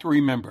important fact to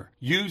remember.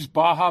 Use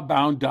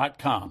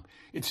BajaBound.com.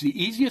 It's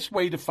the easiest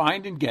way to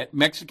find and get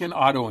Mexican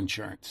auto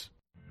insurance.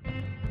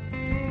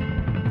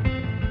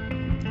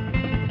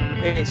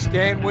 Hey,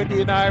 Stan,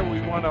 Wendy, and I, we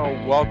want to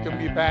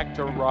welcome you back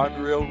to Rod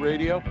and Reel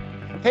Radio.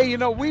 Hey, you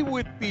know, we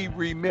would be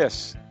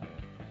remiss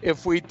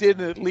if we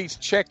didn't at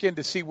least check in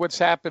to see what's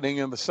happening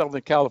in the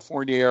Southern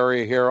California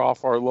area here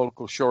off our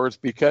local shores,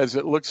 because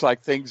it looks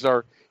like things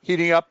are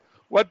heating up.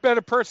 What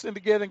better person to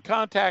get in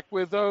contact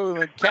with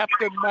than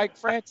Captain Mike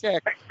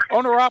Franchak,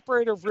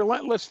 owner-operator of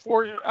Relentless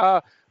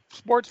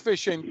Sports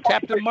Fishing.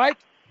 Captain Mike,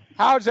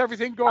 how's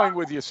everything going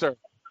with you, sir?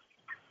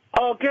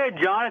 Oh, good,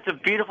 John. It's a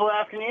beautiful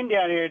afternoon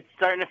down here. It's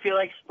starting to feel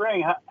like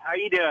spring. How are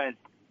you doing?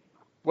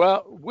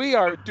 Well, we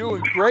are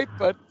doing great,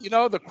 but, you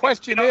know, the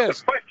question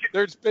is,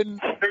 there's been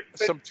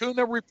some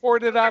tuna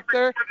reported out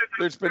there.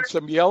 There's been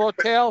some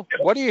yellowtail.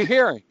 What are you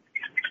hearing?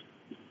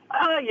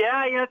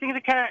 Yeah, you know, things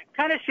are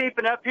kind of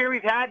shaping up here.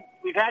 We've had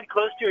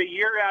close to a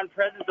year-round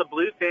presence of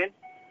bluefin.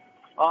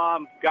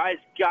 Guys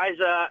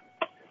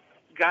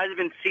have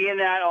been seeing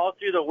that all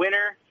through the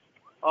winter.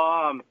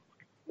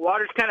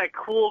 Water's kind of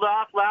cooled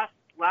off last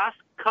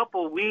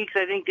couple weeks.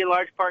 I think in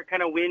large part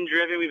kind of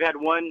wind-driven. We've had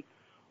one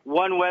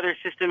weather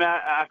system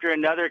after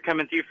another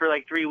coming through for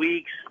like 3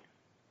 weeks.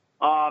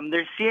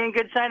 They're seeing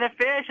good sign of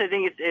fish. I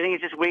think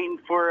it's just waiting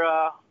for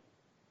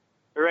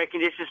the right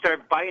conditions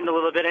start biting a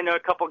little bit. I know a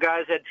couple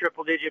guys had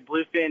triple-digit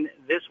bluefin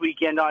this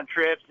weekend on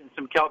trips and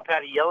some kelp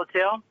patty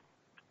yellowtail.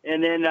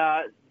 And then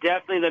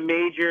definitely the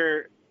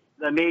major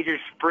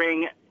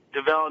spring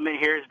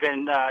development here has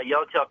been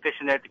yellowtail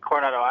fishing there at the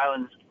Coronado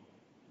Islands.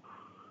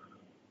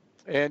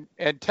 And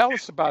tell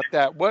us about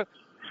that. What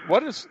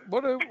what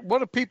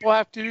do people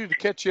have to do to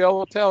catch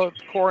yellowtail at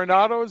the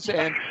Coronados,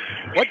 and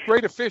what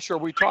grade of fish are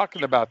we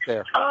talking about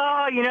there?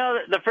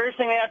 The first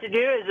thing they have to do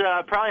is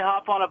probably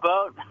hop on a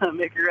boat,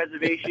 make a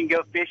reservation,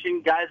 go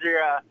fishing. Guys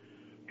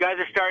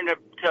are starting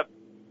to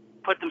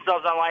put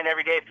themselves online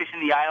every day,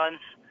 fishing the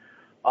islands.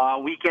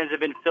 Weekends have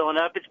been filling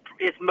up.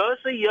 It's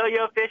mostly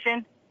yo-yo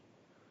fishing,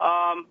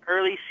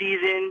 early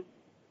season,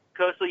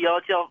 coastal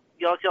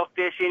yellowtail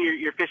fishing.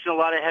 You're fishing a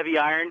lot of heavy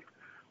iron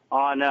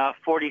on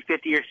 40,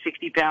 50, or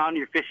 60 pound.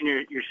 You're fishing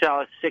your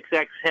solid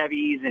 6X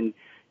heavies and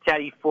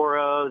Tatty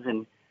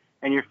 4.0s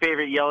and your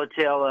favorite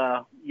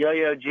yellowtail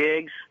yo-yo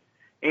jigs.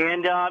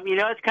 And,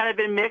 it's kind of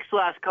been mixed the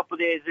last couple of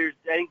days.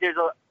 I think there's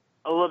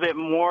a little bit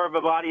more of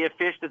a body of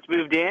fish that's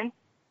moved in.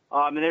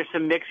 And there's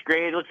some mixed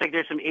grade. It looks like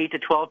there's some 8 to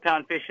 12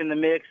 pound fish in the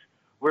mix,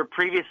 where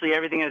previously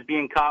everything that was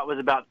being caught was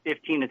about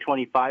 15 to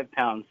 25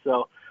 pounds.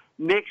 So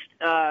mixed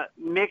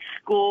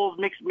schools,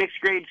 mixed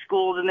grade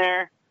schools in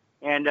there.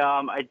 And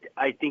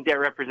I think that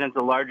represents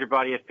a larger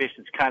body of fish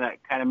that's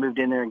kind of moved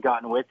in there and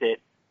gotten with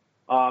it.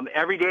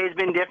 Every day has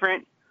been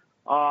different.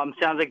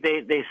 Sounds like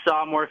they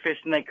saw more fish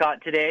than they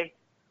caught today.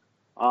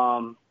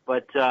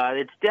 But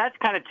that's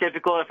kind of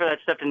typical for that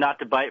stuff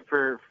to bite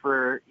for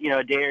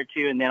a day or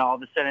two, and then all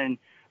of a sudden,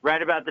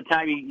 right about the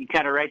time you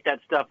kind of write that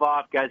stuff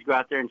off, guys go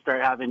out there and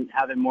start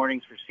having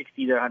mornings for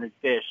 60 to 100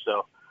 fish.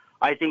 So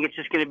I think it's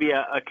just going to be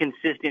a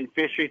consistent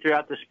fishery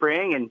throughout the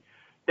spring, and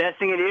best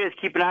thing to do is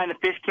keep an eye on the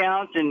fish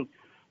counts, and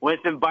when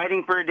it's been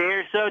biting for a day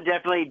or so,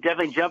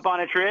 definitely jump on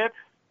a trip,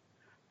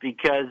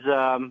 because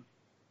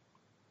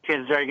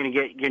chances are you're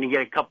going to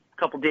get a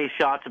couple days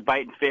shots of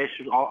biting fish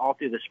all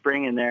through the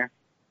spring in there.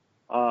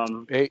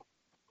 Hey,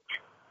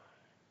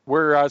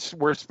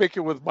 we're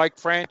speaking with Mike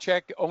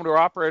Franchek,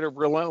 owner-operator of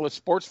Relentless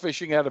Sports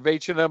Fishing out of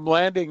H&M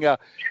Landing.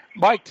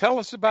 Mike, tell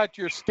us about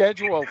your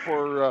schedule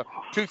for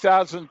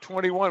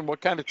 2021.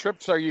 What kind of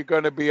trips are you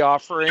going to be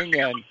offering,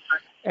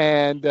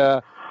 and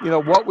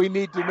what we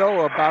need to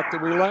know about the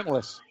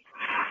Relentless?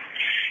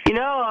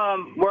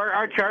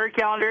 Our charter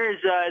calendar is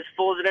as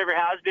full as it ever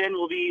has been.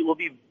 We'll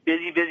be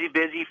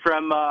busy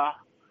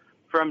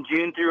from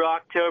June through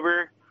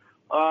October.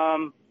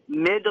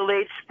 Mid to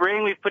late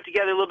spring, we've put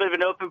together a little bit of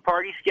an open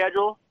party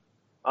schedule,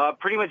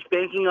 pretty much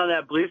banking on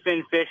that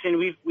bluefin fishing.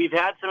 We've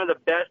had some of the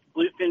best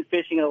bluefin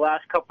fishing in the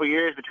last couple of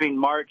years between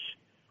March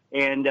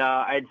and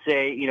I'd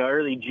say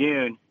early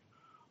June.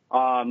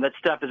 That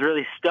stuff has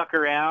really stuck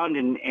around,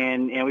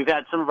 and we've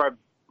had some of our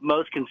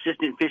most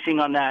consistent fishing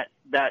on that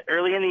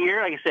early in the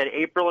year. Like I said,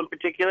 April in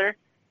particular,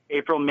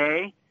 April,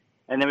 May,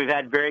 and then we've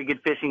had very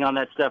good fishing on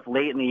that stuff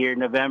late in the year,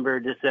 November,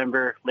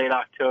 December, late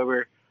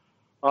October.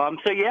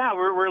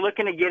 We're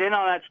looking to get in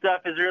on that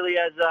stuff as early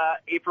as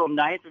April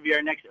 9th would be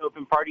our next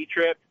open party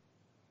trip.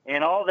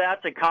 And all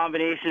that's a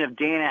combination of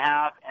day and a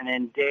half and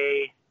then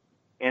day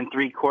and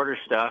 3/4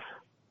 stuff.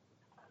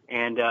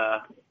 And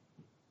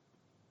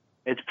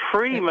it's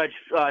pretty much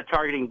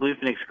targeting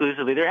bluefin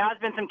exclusively. There has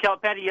been some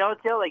Kelpetta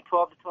yellowtail, like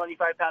 12 to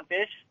 25 pound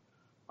fish.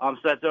 So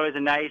that's always a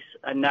nice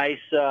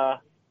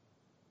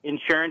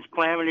insurance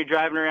plan when you're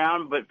driving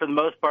around. But for the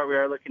most part, we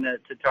are looking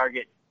to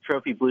target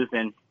trophy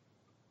bluefin.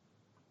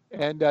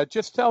 And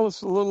just tell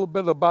us a little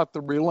bit about the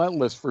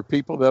Relentless for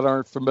people that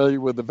aren't familiar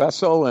with the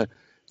vessel and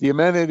the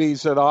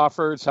amenities it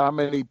offers, how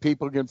many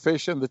people can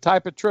fish, and the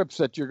type of trips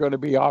that you're going to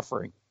be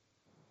offering.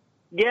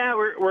 Yeah,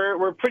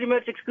 we're pretty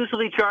much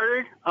exclusively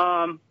chartered.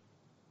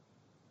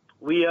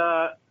 We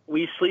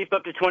sleep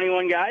up to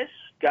 21 guys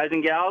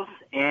and gals,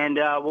 and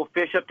we'll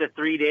fish up to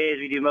 3 days.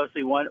 We do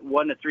mostly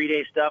 1 to 3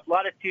 day stuff. A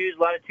lot of 2s,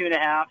 a lot of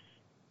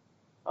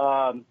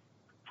 2.5s.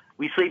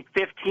 We sleep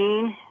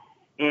 15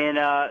 in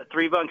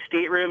 3-bunk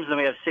staterooms, and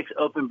we have 6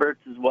 open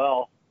berths as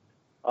well.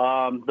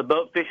 The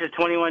boat fishes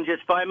 21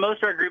 just fine.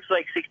 Most of our groups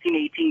like 16,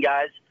 18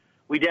 guys.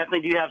 We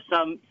definitely do have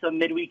some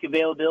midweek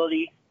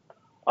availability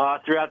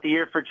throughout the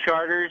year for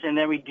charters, and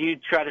then we do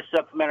try to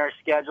supplement our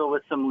schedule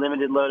with some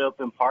limited load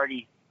open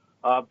party.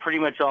 Pretty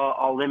much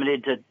all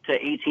limited to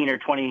 18 or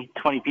 20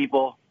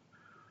 people.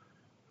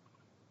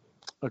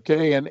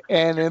 Okay, and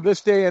in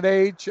this day and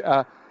age,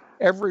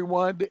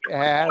 everyone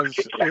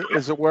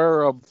is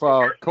aware of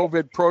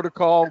COVID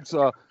protocols.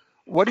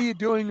 What are you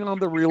doing on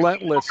the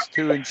Relentless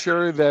to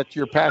ensure that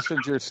your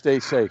passengers stay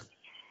safe?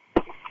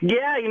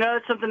 Yeah,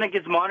 it's something that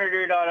gets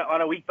monitored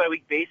on a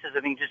week-by-week basis.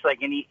 I think just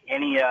like any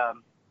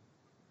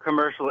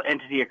commercial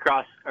entity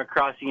across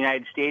the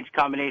United States,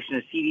 combination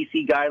of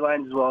CDC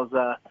guidelines as well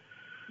as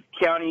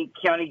county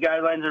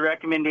guidelines and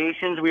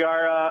recommendations. We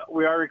are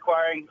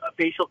requiring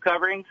facial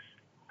coverings.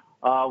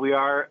 We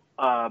are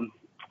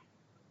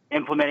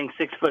implementing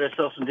 6 foot of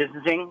social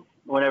distancing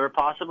whenever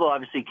possible.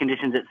 Obviously,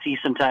 conditions at sea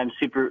sometimes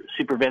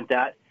supervent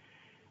that.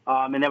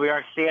 And then we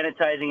are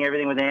sanitizing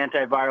everything with an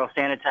antiviral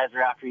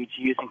sanitizer after each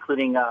use,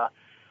 including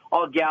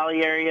all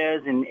galley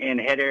areas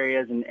and head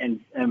areas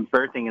and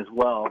berthing as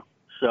well.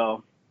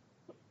 So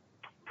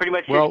pretty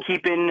much just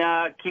keeping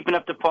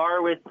up to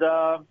par with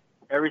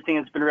everything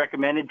that's been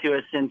recommended to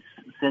us since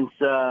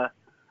I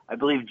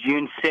believe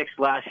June 6th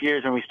last year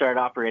is when we started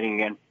operating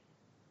again.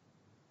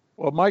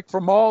 Well, Mike,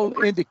 from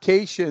all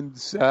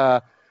indications,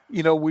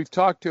 we've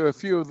talked to a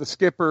few of the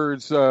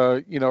skippers,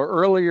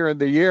 earlier in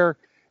the year,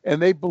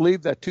 and they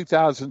believe that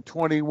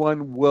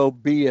 2021 will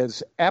be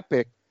as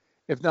epic,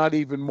 if not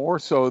even more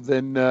so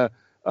than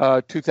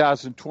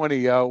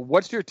 2020.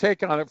 What's your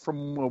take on it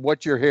from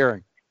what you're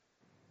hearing?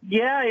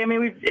 Yeah, I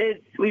mean,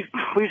 we've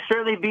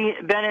certainly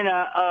been in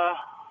a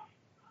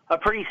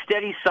pretty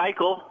steady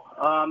cycle.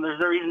 There's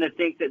no reason to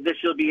think that this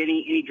will be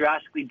any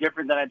drastically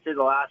different than I'd say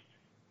the last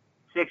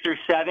 6 or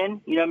 7.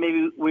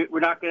 Maybe we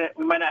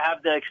might not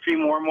have the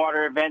extreme warm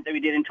water event that we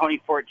did in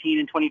 2014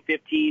 and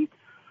 2015.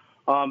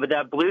 But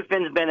that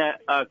bluefin's been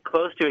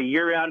close to a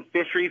year-round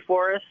fishery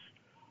for us.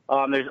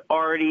 There's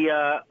already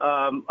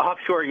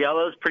offshore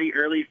yellows pretty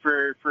early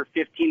for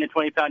 15 to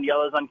 20-pound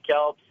yellows on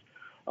kelps.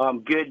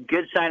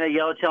 Good sign of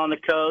yellowtail on the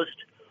coast,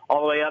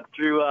 all the way up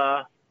through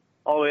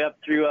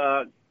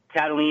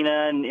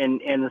Catalina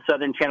and the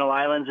southern Channel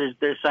Islands.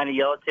 There's sign of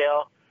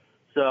yellowtail.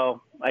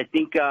 So I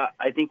think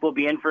we'll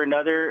be in for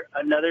another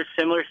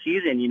similar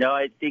season.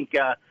 I think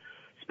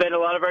spend a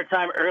lot of our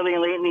time early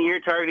and late in the year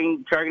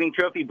targeting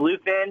trophy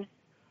bluefin.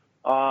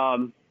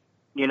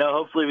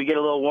 Hopefully we get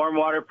a little warm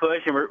water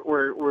push, and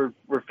we're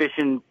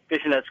fishing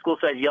that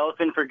school-sized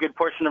yellowfin for a good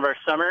portion of our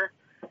summer.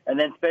 And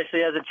then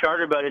especially as a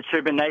charter boat, it's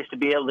sure been nice to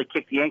be able to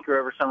kick the anchor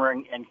over summer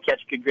and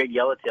catch good grade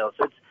yellowtail.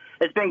 So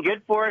it's been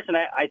good for us, and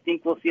I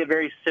think we'll see a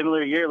very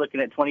similar year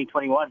looking at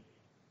 2021.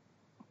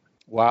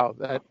 Wow,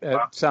 that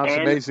sounds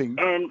amazing.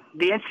 And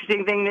the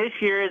interesting thing this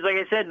year is, like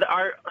I said,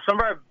 some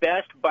of our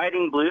best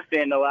biting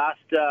bluefin the last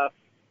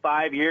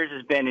 5 years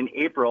has been in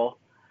April,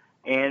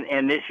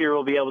 and this year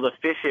we'll be able to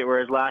fish it,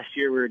 whereas last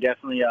year we were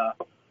definitely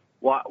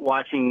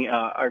watching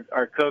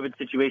our COVID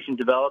situation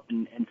develop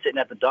and sitting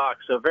at the dock.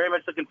 So very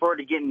much looking forward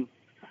to getting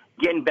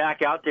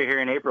back out there here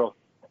in April.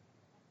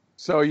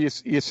 So you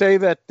say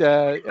that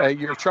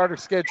your charter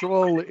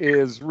schedule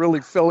is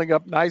really filling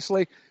up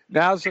nicely.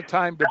 Now's the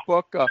time to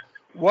book.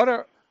 What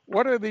are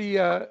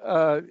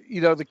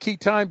the the key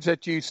times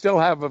that you still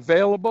have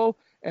available,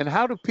 and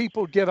how do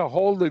people get a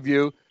hold of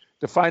you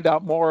to find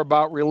out more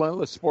about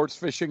Relentless Sports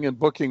Fishing and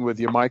booking with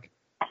you, Mike?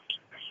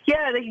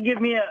 Yeah, they can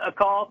give me a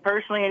call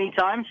personally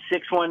anytime,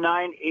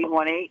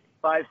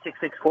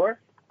 619-818-5664,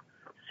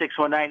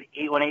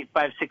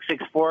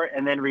 619-818-5664,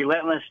 and then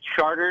Relentless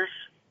Charters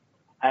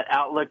at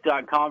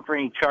Outlook.com for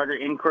any charter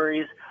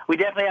inquiries. We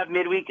definitely have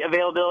midweek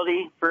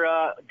availability for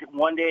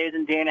 1 day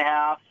and day and a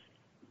half.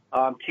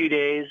 2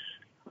 days.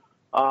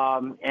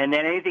 And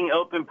then anything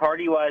open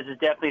party-wise is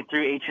definitely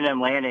through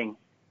H&M Landing.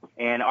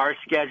 And our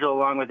schedule,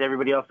 along with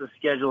everybody else's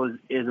schedule,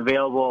 is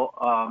available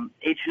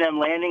H&M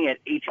Landing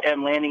at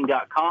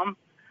hmlanding.com.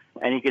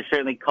 And you can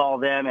certainly call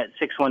them at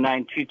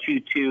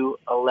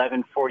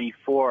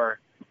 619-222-1144.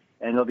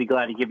 And they'll be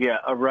glad to give you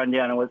a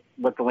rundown of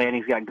what the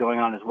landing's got going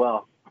on as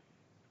well.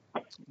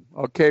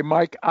 Okay,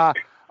 Mike. I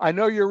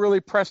know you're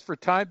really pressed for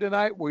time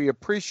tonight. We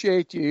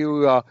appreciate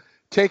you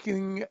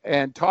taking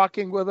and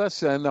talking with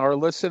us and our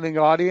listening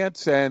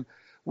audience, and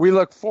we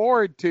look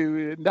forward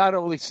to not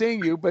only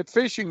seeing you but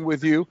fishing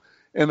with you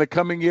in the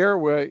coming year.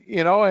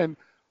 And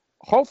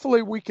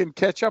hopefully we can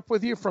catch up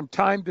with you from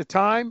time to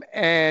time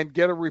and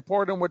get a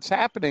report on what's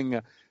happening.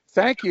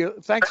 Thank you.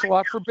 Thanks a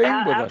lot for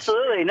being with us.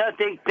 Absolutely. No,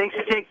 thanks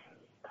for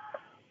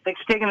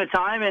taking the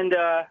time, and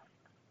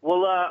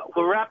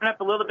we're wrapping up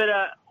a little bit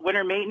of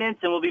winter maintenance,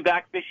 and we'll be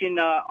back fishing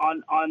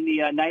on the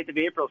 9th of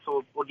April.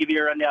 So we'll give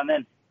you a rundown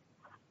then.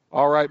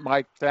 All right,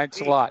 Mike.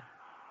 Thanks a lot.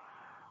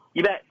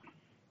 You bet.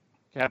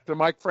 Captain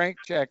Mike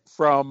Franchek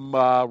from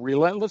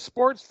Relentless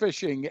Sports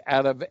Fishing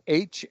out of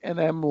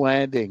H&M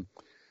Landing.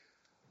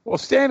 Well,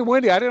 Stan and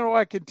Wendy, I don't know what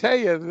I can tell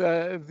you.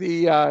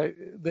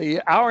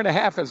 The hour and a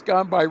half has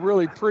gone by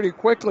really pretty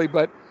quickly.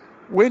 But,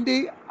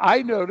 Wendy,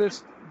 I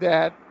noticed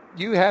that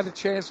you had a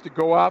chance to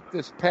go out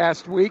this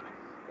past week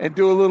and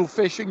do a little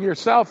fishing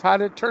yourself. How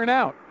did it turn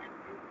out?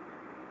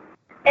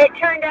 It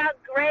turned out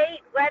great.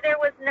 Weather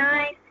was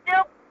nice.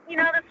 Still,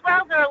 the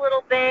swells are a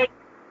little big,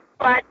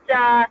 but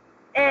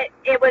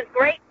it was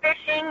great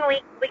fishing.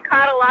 We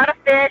caught a lot of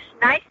fish,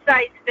 nice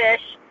size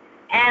fish,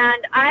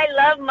 and I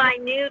love my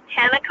new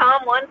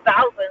Tanacom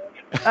 1000.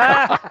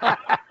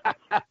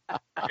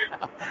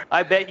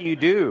 I bet you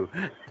do.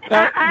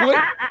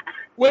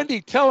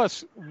 Wendy, tell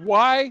us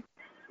why,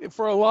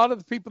 for a lot of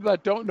the people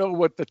that don't know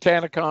what the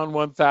Tanacom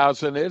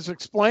 1000 is,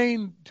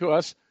 explain to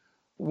us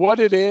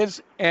what it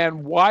is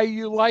and why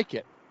you like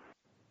it.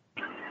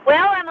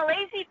 Well, I'm a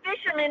lazy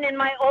fisherman in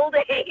my old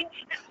age.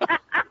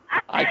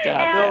 I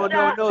doubt.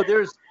 No.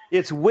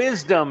 It's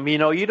wisdom.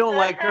 You don't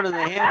like turning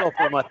the handle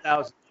from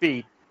 1,000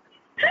 feet.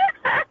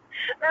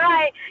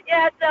 Right.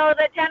 Yeah. So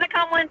the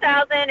Tanacom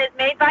 1000 is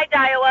made by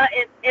Daiwa.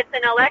 It's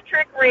an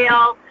electric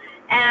reel,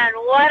 and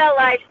what a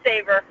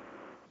lifesaver!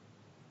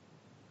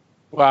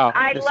 Wow.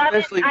 I love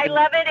it.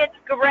 It's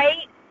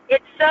great.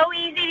 It's so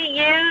easy to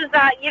use.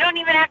 You don't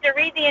even have to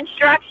read the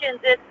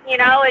instructions. It's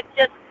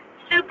just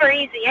super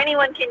easy.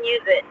 Anyone can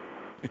use it.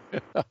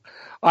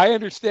 I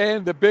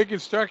understand the big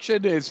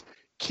instruction is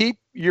keep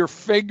your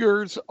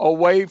fingers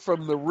away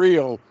from the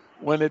reel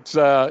when it's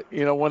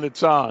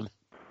on.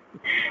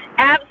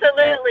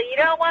 Absolutely. You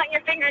don't want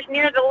your fingers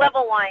near the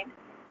level line.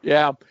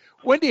 Yeah.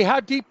 Wendy, how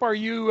deep are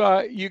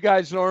you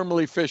guys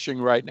normally fishing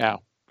right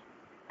now?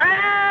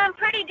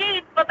 Pretty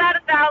deep, about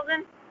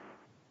 1,000.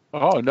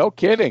 Oh, no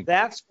kidding.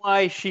 That's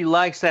why she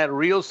likes that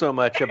reel so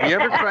much. Have you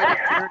ever tried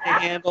to turn the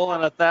handle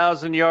on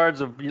 1,000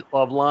 yards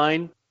of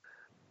line?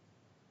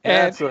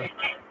 And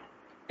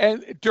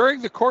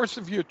during the course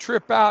of your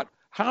trip out,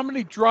 how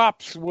many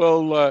drops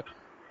will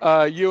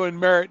you and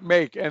Merritt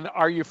make? And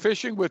are you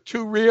fishing with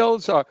 2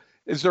 reels? Or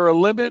is there a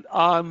limit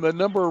on the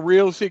number of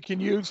reels you can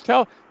use?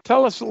 Tell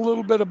us a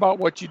little bit about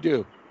what you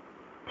do.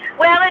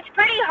 Well, it's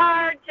pretty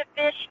hard to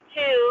fish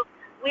 2.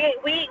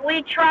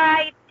 We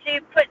try to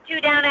put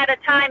 2 down at a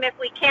time if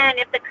we can,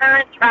 if the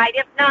current's right.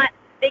 If not,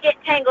 they get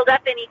tangled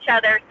up in each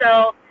other.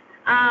 So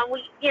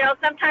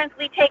sometimes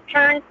we take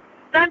turns.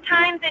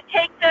 Sometimes it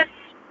takes us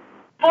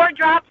 4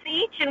 drops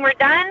each and we're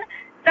done.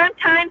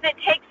 Sometimes it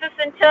takes us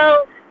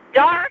until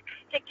dark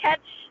to catch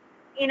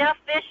enough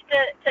fish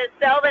to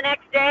sell the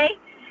next day.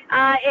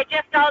 It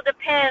just all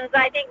depends.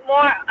 I think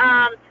more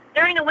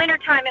during the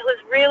wintertime it was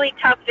really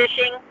tough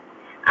fishing.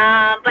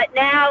 But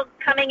now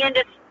coming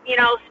into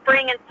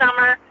spring and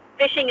summer,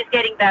 fishing is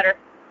getting better.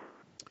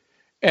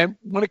 And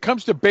when it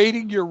comes to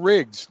baiting your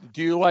rigs,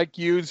 do you like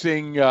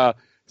using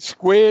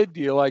squid?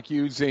 Do you like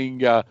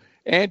using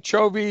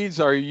anchovies?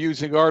 Are you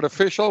using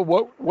artificial?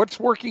 What's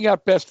working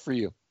out best for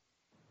you?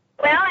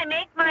 Well, I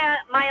make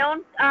my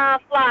own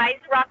flies,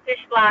 rockfish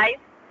flies,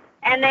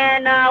 and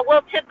then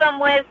we'll tip them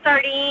with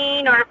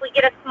sardine, or if we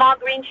get a small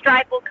green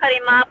stripe, we'll cut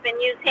him up and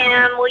use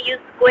him. We'll use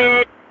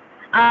squid.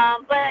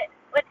 But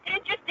what's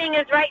interesting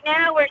is right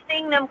now we're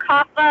seeing them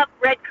cough up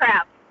red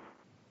crab.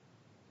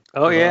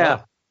 Oh,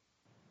 yeah.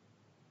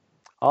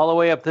 All the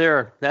way up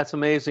there. That's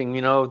amazing.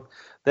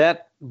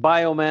 That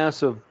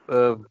biomass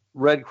of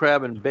red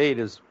crab and bait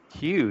is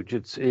huge.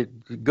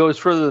 It goes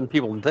further than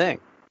people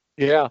think.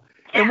 Yeah.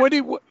 And what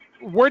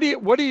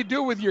do you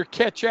do with your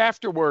catch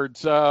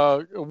afterwards?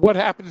 What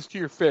happens to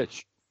your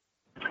fish?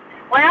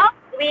 Well,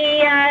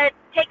 we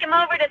take them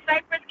over to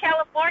Cypress,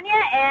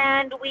 California,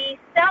 and we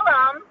sell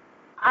them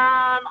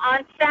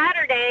on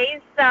Saturdays,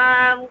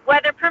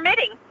 weather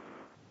permitting.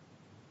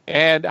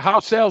 And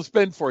how's sales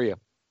been for you?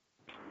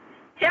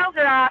 Sales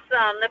are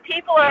awesome. The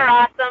people are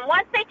awesome.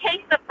 Once they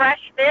taste the fresh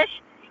fish,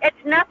 it's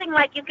nothing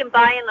like you can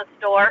buy in the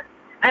store.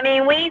 I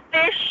mean, we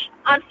fish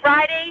on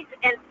Fridays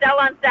and sell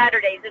on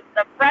Saturdays. It's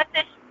the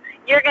freshest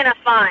you're going to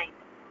find.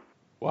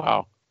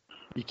 Wow.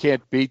 You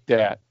can't beat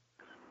that.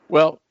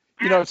 Well,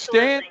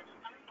 Stan,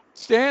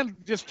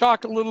 just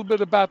talk a little bit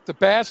about the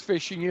bass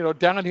fishing.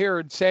 Down here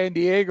in San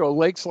Diego,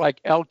 lakes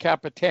like El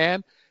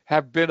Capitan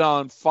have been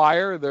on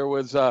fire. There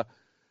was a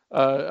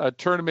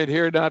tournament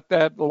here not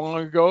that long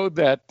ago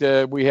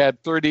that we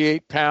had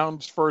 38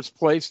 pounds first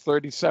place,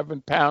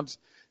 37 pounds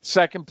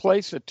second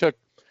place. It took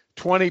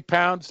 20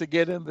 pounds to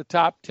get in the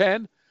top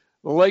 10.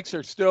 The lakes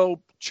are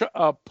still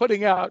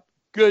putting out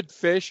good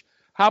fish.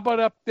 How about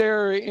up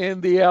there in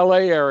the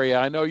LA area?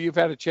 I know you've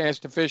had a chance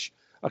to fish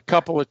a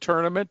couple of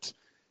tournaments.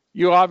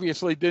 You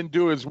obviously didn't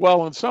do as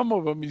well in some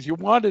of them as you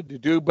wanted to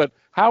do, but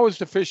how is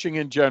the fishing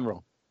in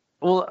general?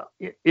 Well,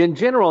 in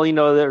general,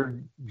 they're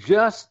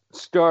just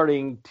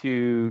starting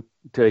to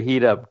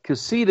heat up.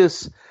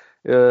 Casitas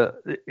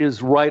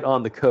is right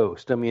on the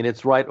coast. I mean,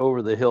 it's right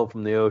over the hill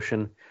from the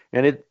ocean,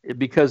 and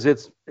because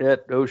it's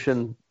at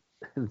ocean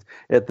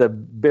at the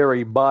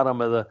very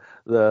bottom of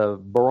the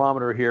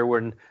barometer here,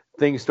 when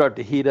things start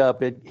to heat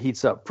up, it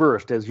heats up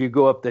first. As you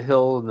go up the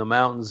hill in the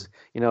mountains,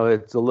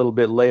 it's a little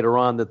bit later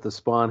on that the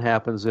spawn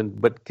happens.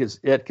 But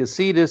at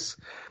Casitas,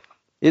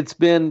 it's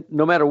been,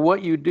 no matter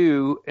what you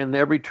do, in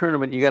every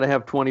tournament, you got to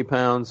have 20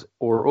 pounds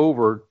or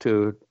over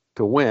to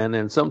win.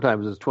 And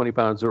sometimes it's 20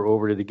 pounds or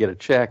over to get a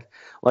check,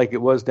 like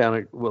it was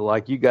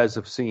like you guys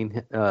have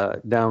seen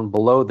down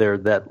below there.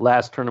 That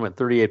last tournament,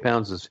 38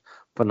 pounds is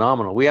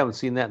phenomenal. We haven't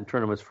seen that in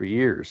tournaments for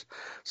years.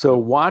 So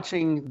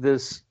watching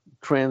this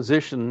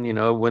transition,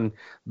 when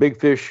big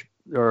fish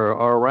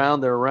are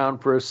around, they're around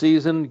for a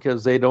season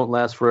because they don't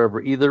last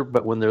forever either.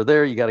 But when they're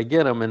there, you got to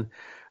get them. And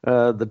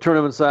the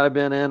tournaments that I've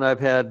been in, I've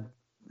had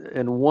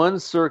in one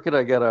circuit,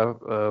 I got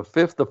a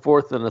fifth, a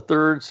fourth, and a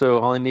third. So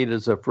all I need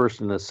is a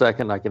first and a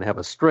second. I can have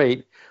a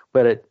straight,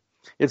 but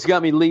it's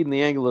got me leading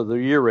the Angler of the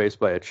Year race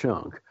by a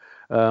chunk.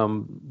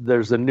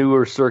 There's a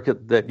newer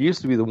circuit that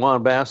used to be the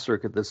Juan Bass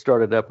circuit that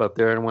started up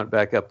there and went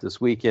back up this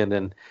weekend,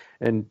 and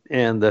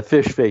the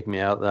fish faked me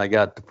out. I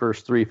got the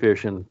first 3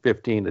 fish in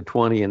 15 to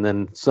 20, and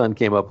then sun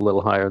came up a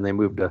little higher, and they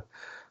moved to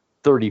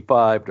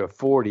 35 to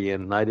 40,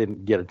 and I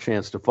didn't get a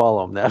chance to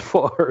follow them that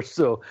far,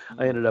 so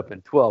I ended up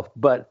in 12th.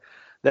 But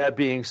that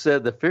being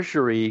said, the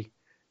fishery,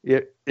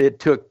 it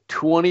took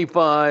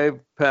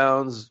 25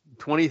 pounds,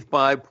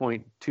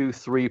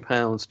 25.23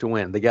 pounds to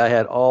win. The guy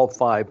had all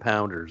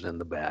 5-pounders in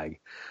the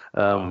bag.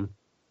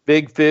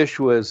 Big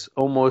fish was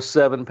almost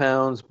 7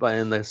 pounds, but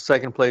in the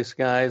second place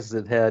guys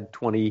that had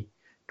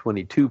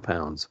 22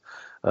 pounds.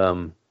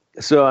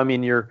 So, I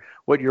mean,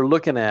 what you're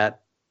looking at,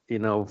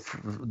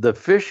 the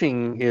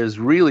fishing is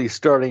really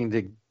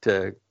starting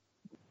to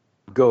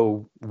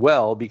go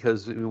well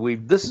because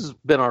this has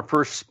been our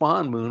first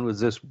spawn moon was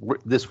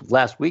this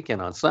last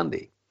weekend on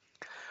Sunday.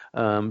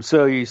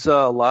 So you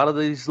saw a lot of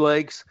these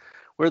lakes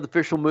where the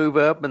fish will move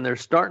up and they're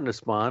starting to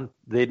spawn.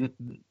 They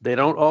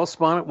don't all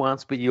spawn at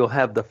once, but you'll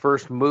have the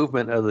first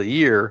movement of the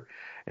year.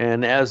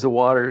 And as the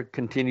water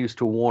continues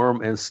to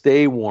warm and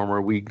stay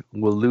warmer, we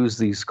will lose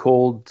these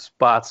cold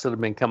spots that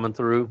have been coming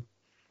through.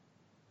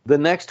 The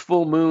next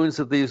full moons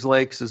of these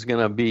lakes is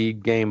going to be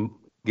game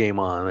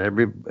on.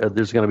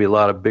 There's going to be a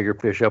lot of bigger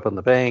fish up on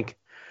the bank,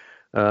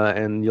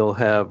 and you'll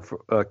have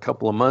a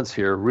couple of months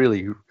here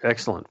really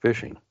excellent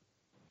fishing.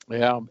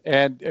 Yeah,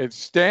 and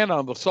Stan,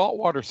 on the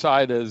saltwater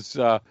side, as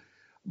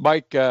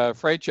Mike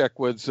Fraychek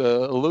was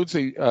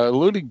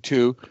alluding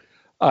to,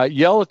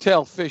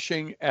 yellowtail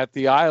fishing at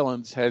the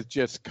islands has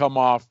just come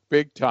off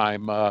big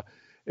time.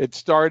 It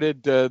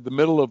started the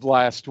middle of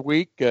last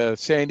week.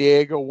 San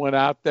Diego went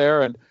out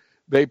there, and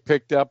they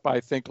picked up, I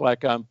think,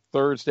 like on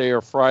Thursday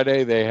or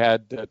Friday, they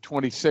had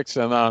 26,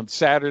 and on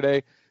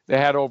Saturday, they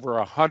had over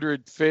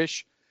 100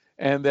 fish.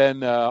 And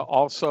then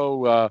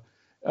also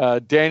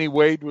Danny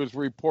Wade was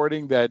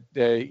reporting that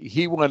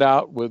he went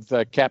out with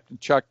Captain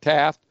Chuck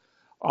Taft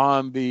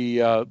on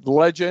the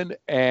Legend,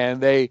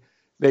 and they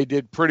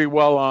did pretty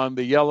well on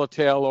the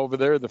yellowtail over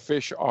there. The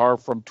fish are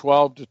from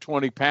 12 to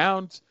 20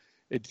 pounds.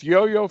 It's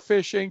yo-yo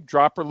fishing,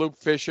 dropper loop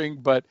fishing,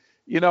 but,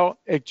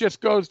 it just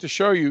goes to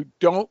show you,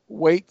 don't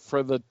wait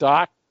for the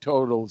dock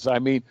totals. I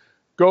mean,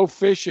 go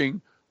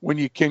fishing when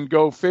you can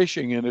go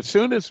fishing. And as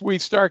soon as we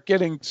start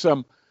getting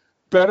some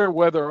better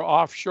weather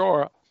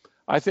offshore,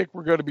 I think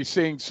we're going to be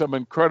seeing some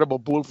incredible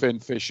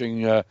bluefin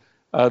fishing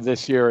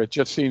this year. It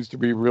just seems to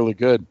be really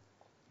good.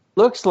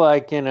 Looks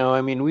like,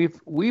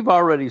 we've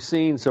already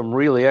seen some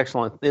really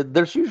excellent.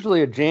 There's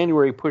usually a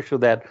January push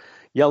of that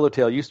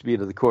yellowtail. Used to be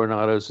to the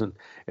Coronados and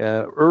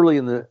early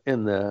in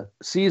the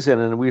season,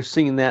 and we've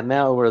seen that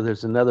now where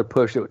there's another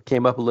push that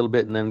came up a little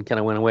bit and then kind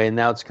of went away, and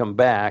now it's come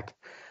back.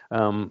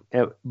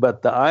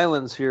 But the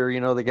islands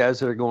here, the guys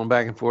that are going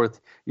back and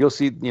forth, you'll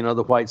see,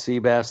 the white sea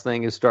bass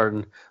thing is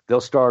starting.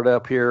 They'll start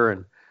up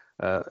here,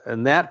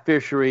 and that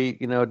fishery,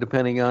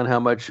 depending on how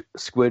much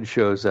squid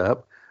shows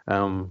up,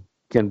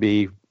 can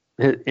be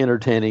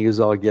entertaining as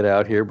all get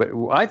out here. But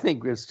I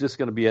think it's just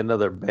going to be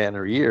another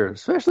banner year,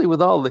 especially with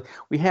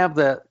we've had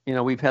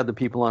the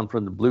people on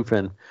from the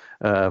Bluefin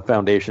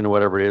Foundation or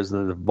whatever it is,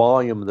 and the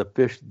volume of the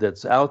fish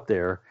that's out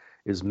there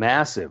is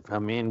massive. I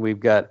mean, we've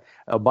got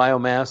a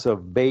biomass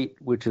of bait,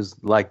 which is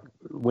like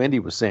Wendy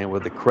was saying,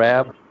 with the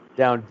crab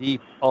down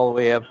deep all the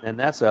way up, and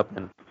that's up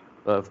and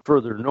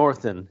further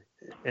north. And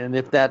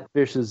if that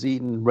fish is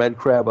eating red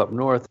crab up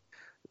north,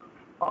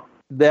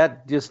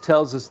 that just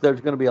tells us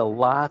there's going to be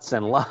lots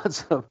and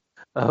lots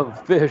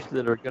of fish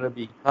that are going to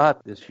be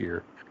caught this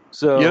year.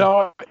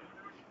 So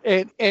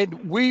and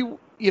we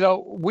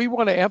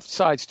want to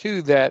emphasize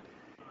too that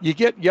you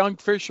get young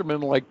fishermen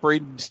like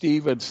Braden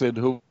Stevenson,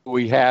 who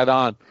we had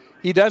on.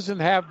 He doesn't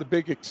have the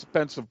big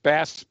expensive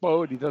bass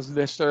boat. He doesn't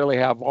necessarily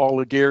have all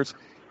the gears.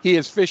 He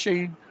is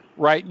fishing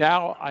right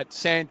now at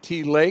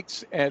Santee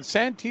Lakes, and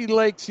Santee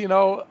Lakes,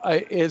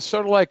 is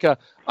sort of like a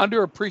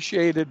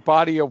underappreciated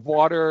body of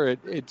water.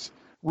 It's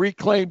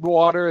reclaimed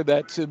water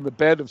that's in the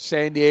bed of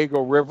San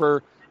Diego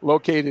River,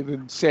 located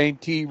in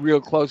Santee, real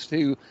close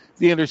to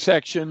the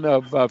intersection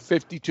of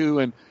 52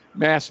 and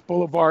Mass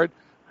Boulevard.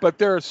 But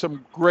there are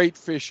some great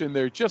fish in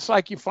there, just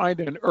like you find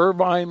in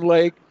Irvine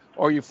Lake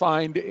or you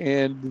find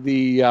in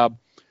the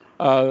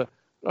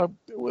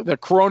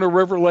Corona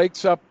River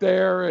lakes up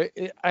there.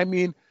 I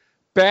mean,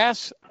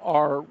 bass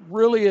are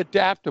really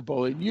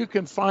adaptable, and you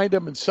can find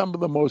them in some of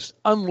the most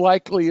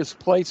unlikeliest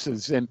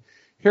places. And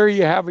here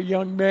you have a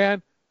young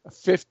man, a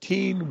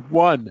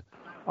 15-1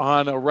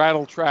 on a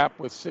rattle trap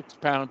with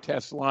 6-pound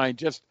test line.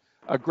 Just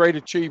a great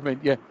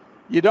achievement.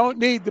 You don't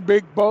need the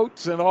big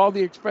boats and all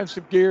the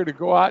expensive gear to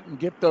go out and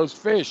get those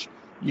fish.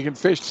 You can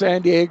fish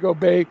San Diego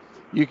Bay.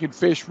 You can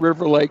fish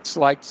river lakes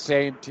like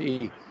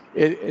Santee.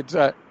 It's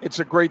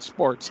a great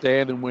sport,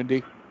 Stan and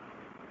Wendy.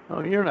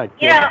 Oh, you're not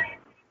kidding.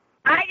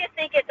 I just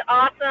think it's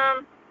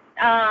awesome.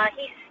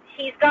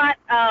 He's got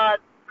a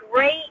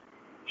great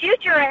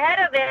future ahead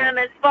of him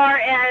as far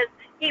as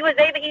he's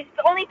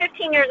only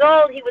 15 years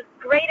old. He was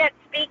great at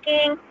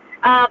speaking,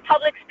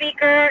 public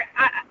speaker.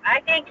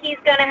 I think he's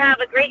going to have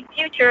a great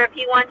future if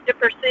he wants to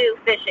pursue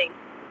fishing.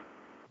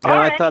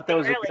 I thought that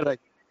was a good idea.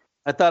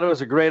 I thought it was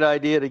a great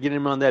idea to get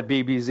him on that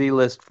BBZ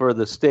list for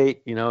the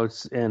state,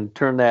 and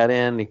turn that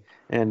in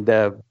and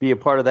be a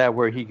part of that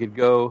where he could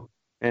go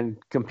and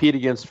compete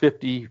against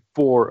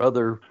 54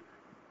 other,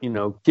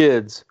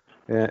 kids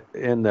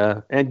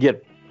and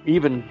get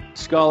even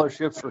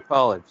scholarships for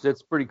college.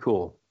 That's pretty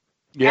cool.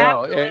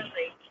 Yeah.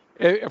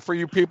 And for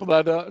you people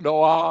that don't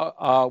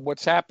know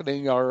what's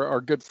happening, our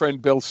good friend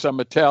Bill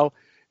Summitel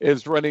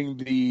is running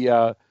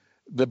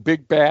the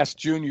Big Bass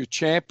Junior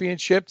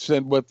Championships,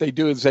 and what they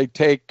do is they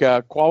take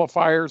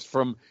qualifiers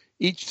from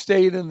each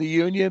state in the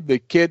union. The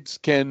kids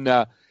can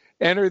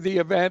enter the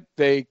event.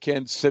 They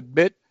can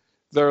submit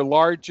their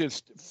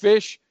largest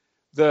fish.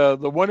 The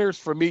winners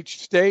from each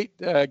state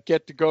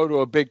get to go to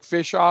a big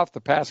fish off.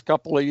 The past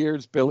couple of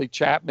years, Billy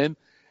Chapman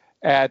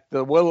at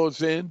the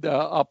Willows End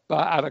up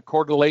out of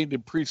Coeur d'Alene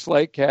and Priest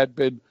Lake had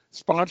been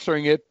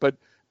sponsoring it, but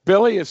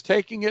Billy is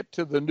taking it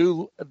to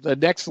the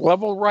next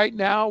level right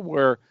now,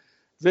 where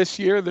this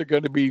year they're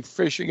going to be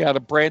fishing out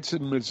of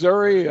Branson,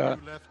 Missouri.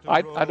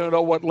 I don't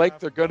know what lake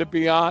they're going to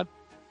be on.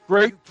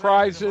 Great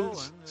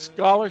prizes,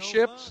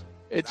 scholarships.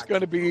 It's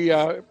going to be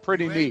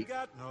pretty neat.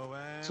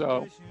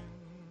 So,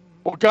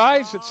 well,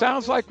 guys, it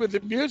sounds like with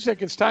the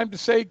music, it's time to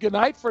say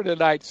goodnight for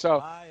tonight.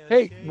 So,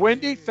 hey,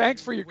 Wendy,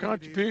 thanks for your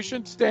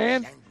contribution.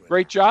 Stan,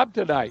 great job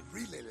tonight.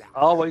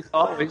 Always.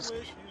 Talk to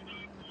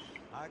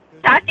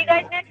you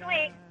guys next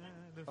week.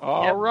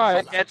 All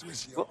right. Catch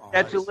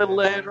you a little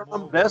later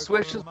on. Best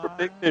wishes for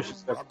big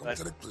fishes,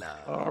 everybody.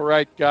 All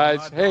right,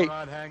 guys. Hey,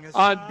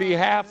 on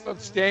behalf of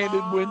Stan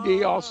and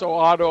Wendy, also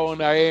Otto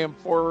and AM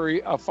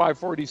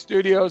 540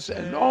 Studios,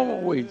 and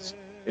always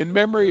in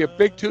memory of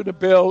Big Tuna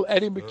Bill,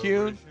 Eddie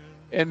McCune,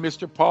 and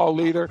Mr. Paul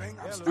Leader,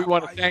 we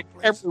want to thank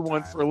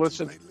everyone for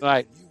listening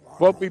tonight.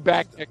 We'll be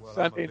back next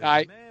Sunday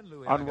night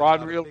on Rod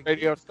and Reel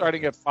Radio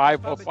starting at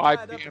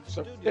 5:05 p.m.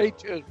 So stay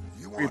tuned.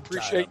 We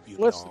appreciate you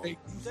listening.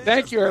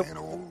 Thank you,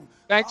 everyone.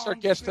 Thanks our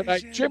guest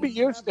tonight, Jimmy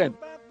Houston.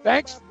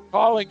 Thanks for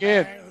calling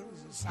in,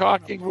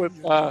 talking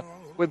with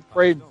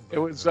Braden. It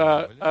was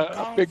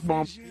a big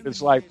moment in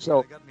his life.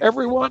 So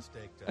everyone,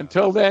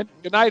 until then,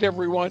 good night,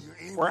 everyone.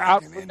 We're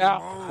out for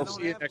now. We'll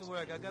see you next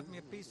week.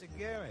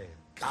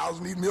 Cows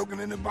need milking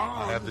in the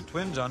barn. I have the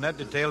twins on that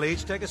detail. They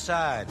each take a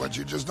side. But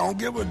you just don't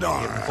give a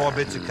darn. Give them 4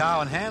 bits of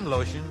cow and hand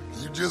lotion.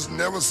 You just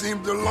never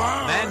seem to learn.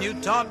 Man, you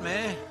taught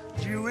me.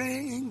 You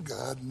ain't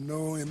got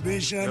no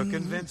ambition. You're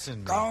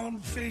convincing. Gone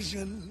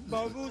fishing.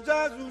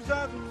 Got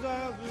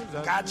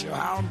your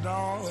hound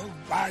dog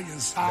by your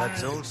side.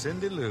 That's old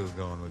Cindy Lou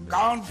going with me.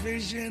 Gone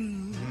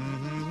fishing.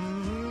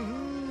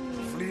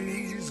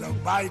 Fleas are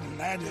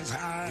biting at his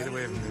hide. Get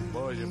away from me,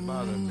 boys. You're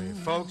bothering me.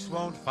 Folks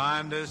won't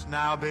find us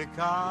now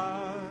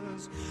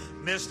because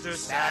Mr.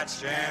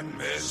 Satch and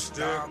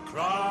Mr.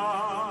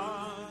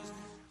 Cross,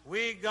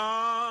 we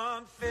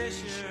gone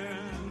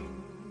fishing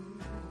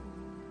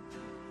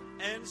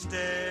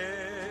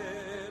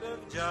instead of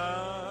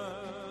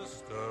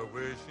just a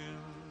wishing.